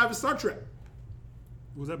Babylon 5 and Star Trek.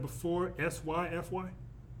 Was that before SYFY?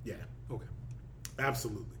 Yeah. Okay.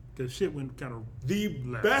 Absolutely. Because shit went kind of... The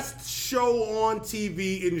best show on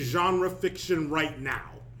TV in genre fiction right now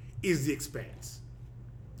is The Expanse.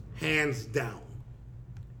 Hands down.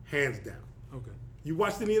 Hands down. Okay. You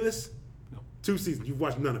watched any of this? No. 2 seasons. You've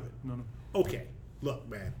watched none of it? No. Okay. Look,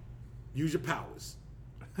 man. Use your powers.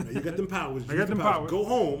 Now, you got them powers. I got them powers. Go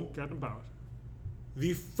home. Got them powers.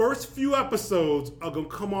 The first few episodes are going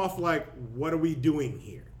to come off like, what are we doing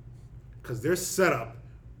here? Because their setup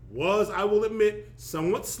was, I will admit,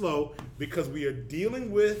 somewhat slow because we are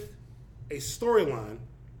dealing with a storyline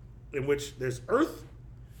in which there's Earth,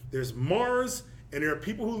 there's Mars, and there are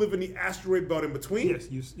people who live in the asteroid belt in between.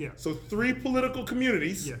 Yes, yeah. So 3 political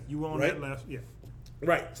communities. Yeah, you were on right? that last, yeah.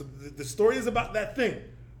 Right, so the story is about that thing,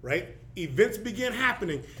 right? Events begin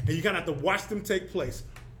happening, and you kind of have to watch them take place.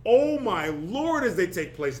 Oh my Lord, as they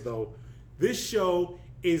take place, though, this show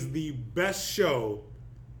is the best show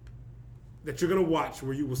that you're going to watch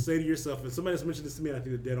where you will say to yourself, and somebody just mentioned this to me, and I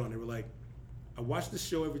think they're dead on, they were like, I watch this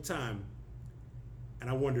show every time, and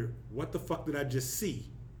I wonder, what the fuck did I just see?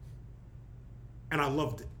 And I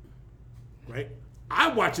loved it, right? I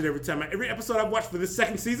watch it every time. Every episode I've watched for this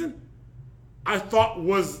second season, I thought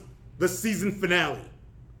was the season finale.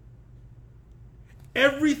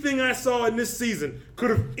 Everything I saw in this season could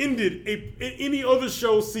have ended any other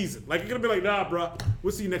show's season. Like, it could have been like, nah, bro,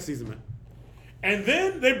 we'll see you next season, man. And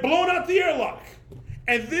then they blown out the airlock.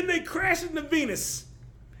 And then they crashed into Venus.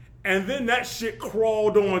 And then that shit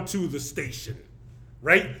crawled onto the station.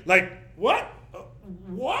 Right? Like, what?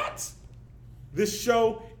 What? This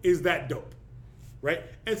show is that dope. Right?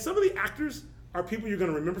 And some of the actors are people you're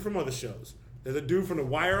going to remember from other shows. There's a dude from The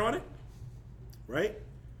Wire on it. Right?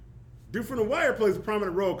 Dude from The Wire plays a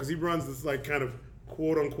prominent role because he runs this, like, kind of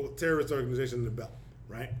quote-unquote terrorist organization in the belt,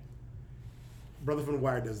 right? Brother from The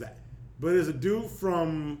Wire does that. But there's a dude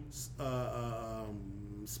from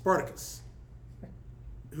Spartacus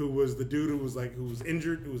who was the dude who was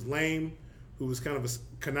injured, who was lame, who was kind of a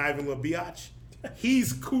conniving little biatch.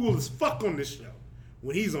 He's cool as fuck on this show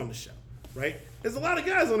when he's on the show, right? There's a lot of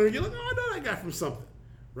guys on there. You're like, oh, I know that guy from something,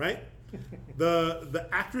 right? The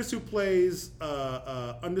actress who plays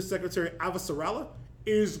Undersecretary Avasarala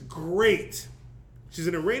is great. She's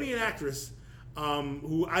an Iranian actress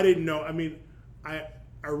who I didn't know. I mean,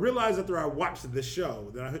 I realized after I watched this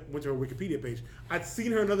show that I went to her Wikipedia page, I'd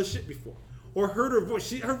seen her in other shit before or heard her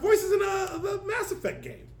voice. Her voice is in the Mass Effect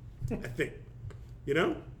game, I think. You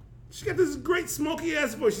know, she got this great smoky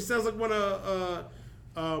ass voice. She sounds like one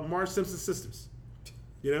of Marge Simpson's sisters.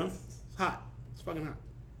 You know, it's hot. It's fucking hot.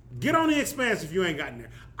 Get on The Expanse if you ain't gotten there.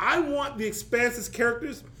 I want The Expanse's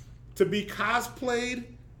characters to be cosplayed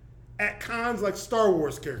at cons like Star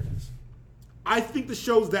Wars characters. I think the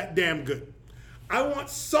show's that damn good. I want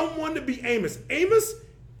someone to be Amos. Amos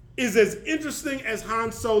is as interesting as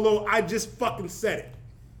Han Solo. I just fucking said it.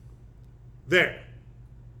 There.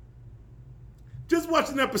 Just watch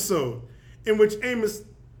an episode in which Amos,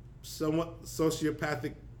 somewhat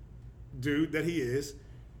sociopathic dude that he is,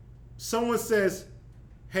 someone says,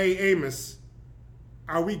 hey, Amos,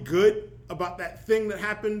 are we good about that thing that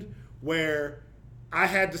happened where I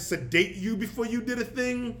had to sedate you before you did a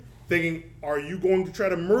thing? Thinking, are you going to try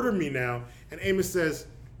to murder me now? And Amos says,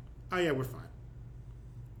 oh yeah, we're fine.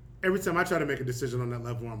 Every time I try to make a decision on that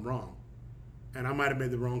level, I'm wrong. And I might have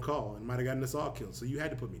made the wrong call and might have gotten us all killed. So you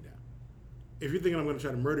had to put me down. If you're thinking I'm going to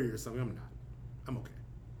try to murder you or something, I'm not. I'm okay.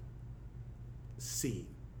 Scene.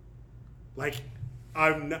 Like,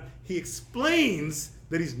 I'm not. He explains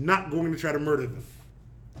that he's not going to try to murder them.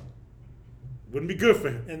 Wouldn't be good for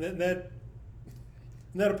him. And that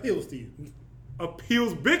appeals to you.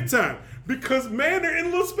 Appeals big time. Because, man, they're in a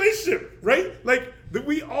little spaceship, right? Like,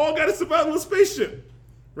 we all got to survive in a little spaceship,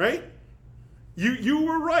 right? You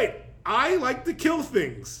were right. I like to kill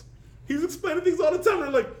things. He's explaining things all the time.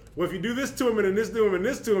 They're like, well, if you do this to him and then this to him and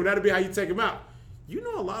this to him, that'll be how you take him out. you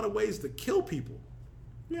know a lot of ways to kill people.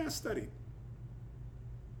 Yeah, I studied.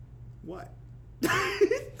 What?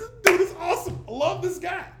 This dude is awesome. I love this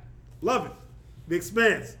guy. Love it. The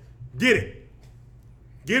Expanse. Get it.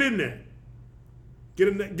 Get in there. Get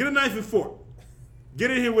a knife and fork. Get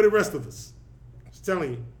in here with the rest of us. Just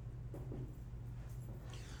telling you.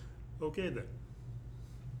 Okay then.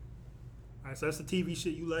 All right, so that's the TV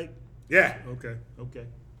shit you like? Yeah. Okay.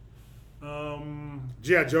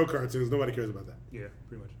 G.I. Joe cartoons. Nobody cares about that. Yeah,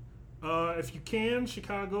 pretty much. If you can,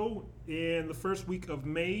 Chicago, in the first week of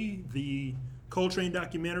May, the Coltrane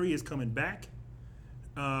documentary is coming back.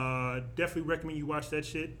 Definitely recommend you watch that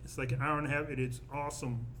shit. It's like an hour and a half. It is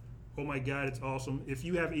awesome. Oh my God, it's awesome. If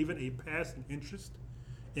you have even a passing interest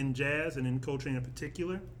in jazz and in Coltrane in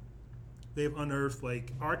particular, they've unearthed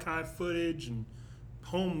like archive footage and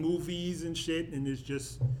home movies and shit, and it's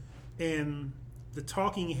just, and the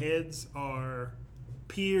talking heads are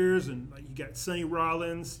peers, and like you got Sonny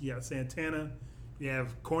Rollins, you got Santana, you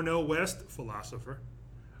have Cornel West, philosopher.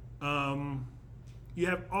 You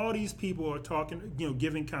have all these people are talking,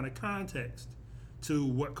 giving kind of context to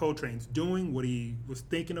what Coltrane's doing, what he was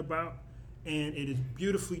thinking about, and it is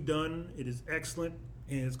beautifully done. It is excellent,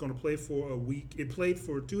 and it's going to play for a week. It played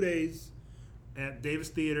for 2 days at Davis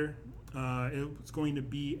Theater. It's going to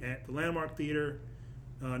be at the Landmark Theater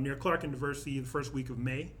near Clark University the first week of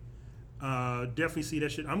May. Definitely see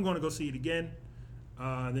that shit. I'm going to go see it again,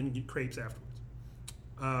 then get crepes afterwards.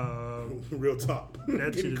 Real talk.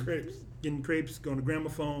 That Getting shit crepes. Getting crepes, going to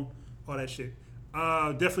gramophone, all that shit.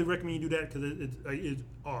 Definitely recommend you do that because it's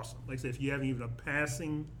awesome. Like I said, if you have even a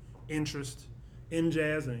passing interest in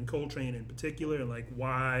jazz and in Coltrane in particular, and like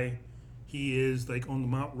why he is like on the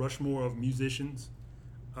Mount Rushmore of musicians,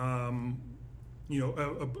 an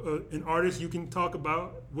artist you can talk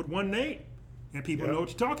about with one name, and people know what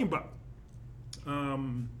you're talking about.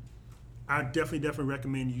 I definitely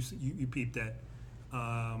recommend you peep that.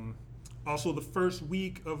 Also, the first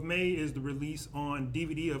week of May is the release on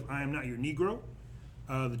DVD of I Am Not Your Negro,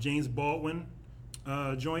 the James Baldwin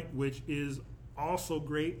joint, which is also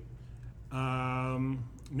great.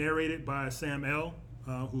 Narrated by Sam L.,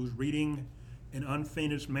 who's reading an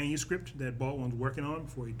unfinished manuscript that Baldwin's working on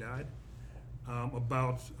before he died,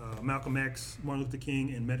 about Malcolm X, Martin Luther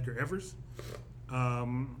King, and Medgar Evers,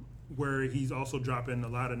 where he's also dropping a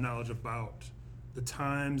lot of knowledge about the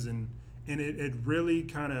times, and it really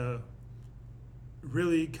kind of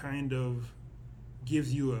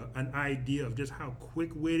gives you an idea of just how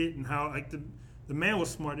quick-witted and how like the man was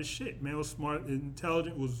smart as shit. Man was smart,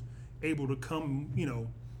 intelligent, was able to come.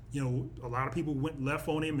 A lot of people went left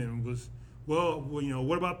on him and was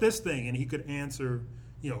what about this thing? And he could answer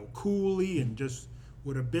coolly and just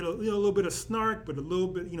with a bit of a little bit of snark, but a little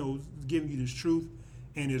bit giving you this truth.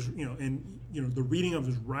 And his the reading of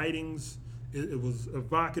his writings, it was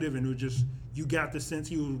evocative, and it was just you got the sense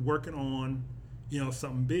he was working on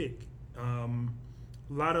something big. A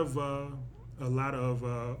lot of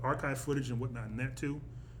archive footage and whatnot in that too.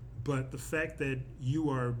 But the fact that you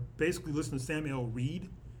are basically listening to Samuel read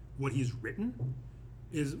what he's written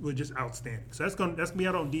was just outstanding. So that's gonna be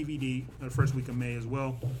out on DVD the first week of May as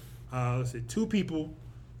well. Let's see, two people,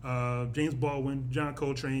 James Baldwin, John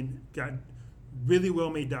Coltrane, got really well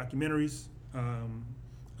made documentaries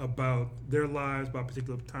about their lives, about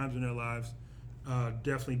particular times in their lives.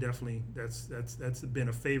 Definitely, that's been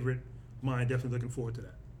a favorite of mine. Definitely looking forward to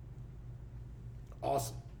that.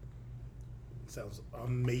 Awesome. Sounds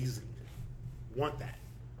amazing. Want that.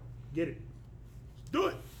 Get it. Let's do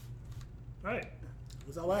it. All right.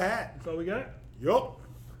 That's all I had. That's all we got? Yup.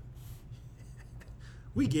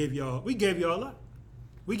 We gave y'all a lot.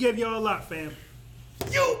 We gave y'all a lot, fam.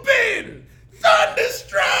 You've been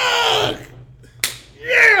thunderstruck.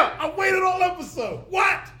 Yeah, I waited all episode.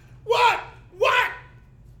 What?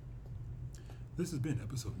 This has been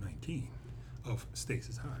episode 19 of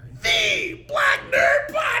Stasis High, The Black Nerd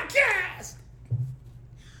Podcast.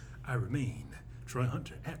 I remain Troy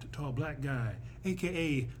Hunter, after tall black guy,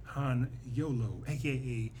 a.k.a. Han YOLO,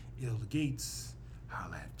 a.k.a. Ill Gates.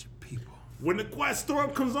 Holla at your people. When the quiet storm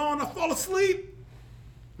comes on, I fall asleep.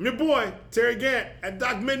 I'm your boy, Terry Gant, at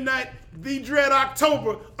Doc Midnight, The Dread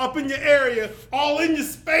October, up in your area, all in your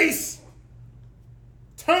space.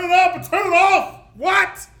 Turn it up or turn it off.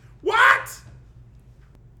 What?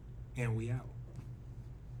 And we out.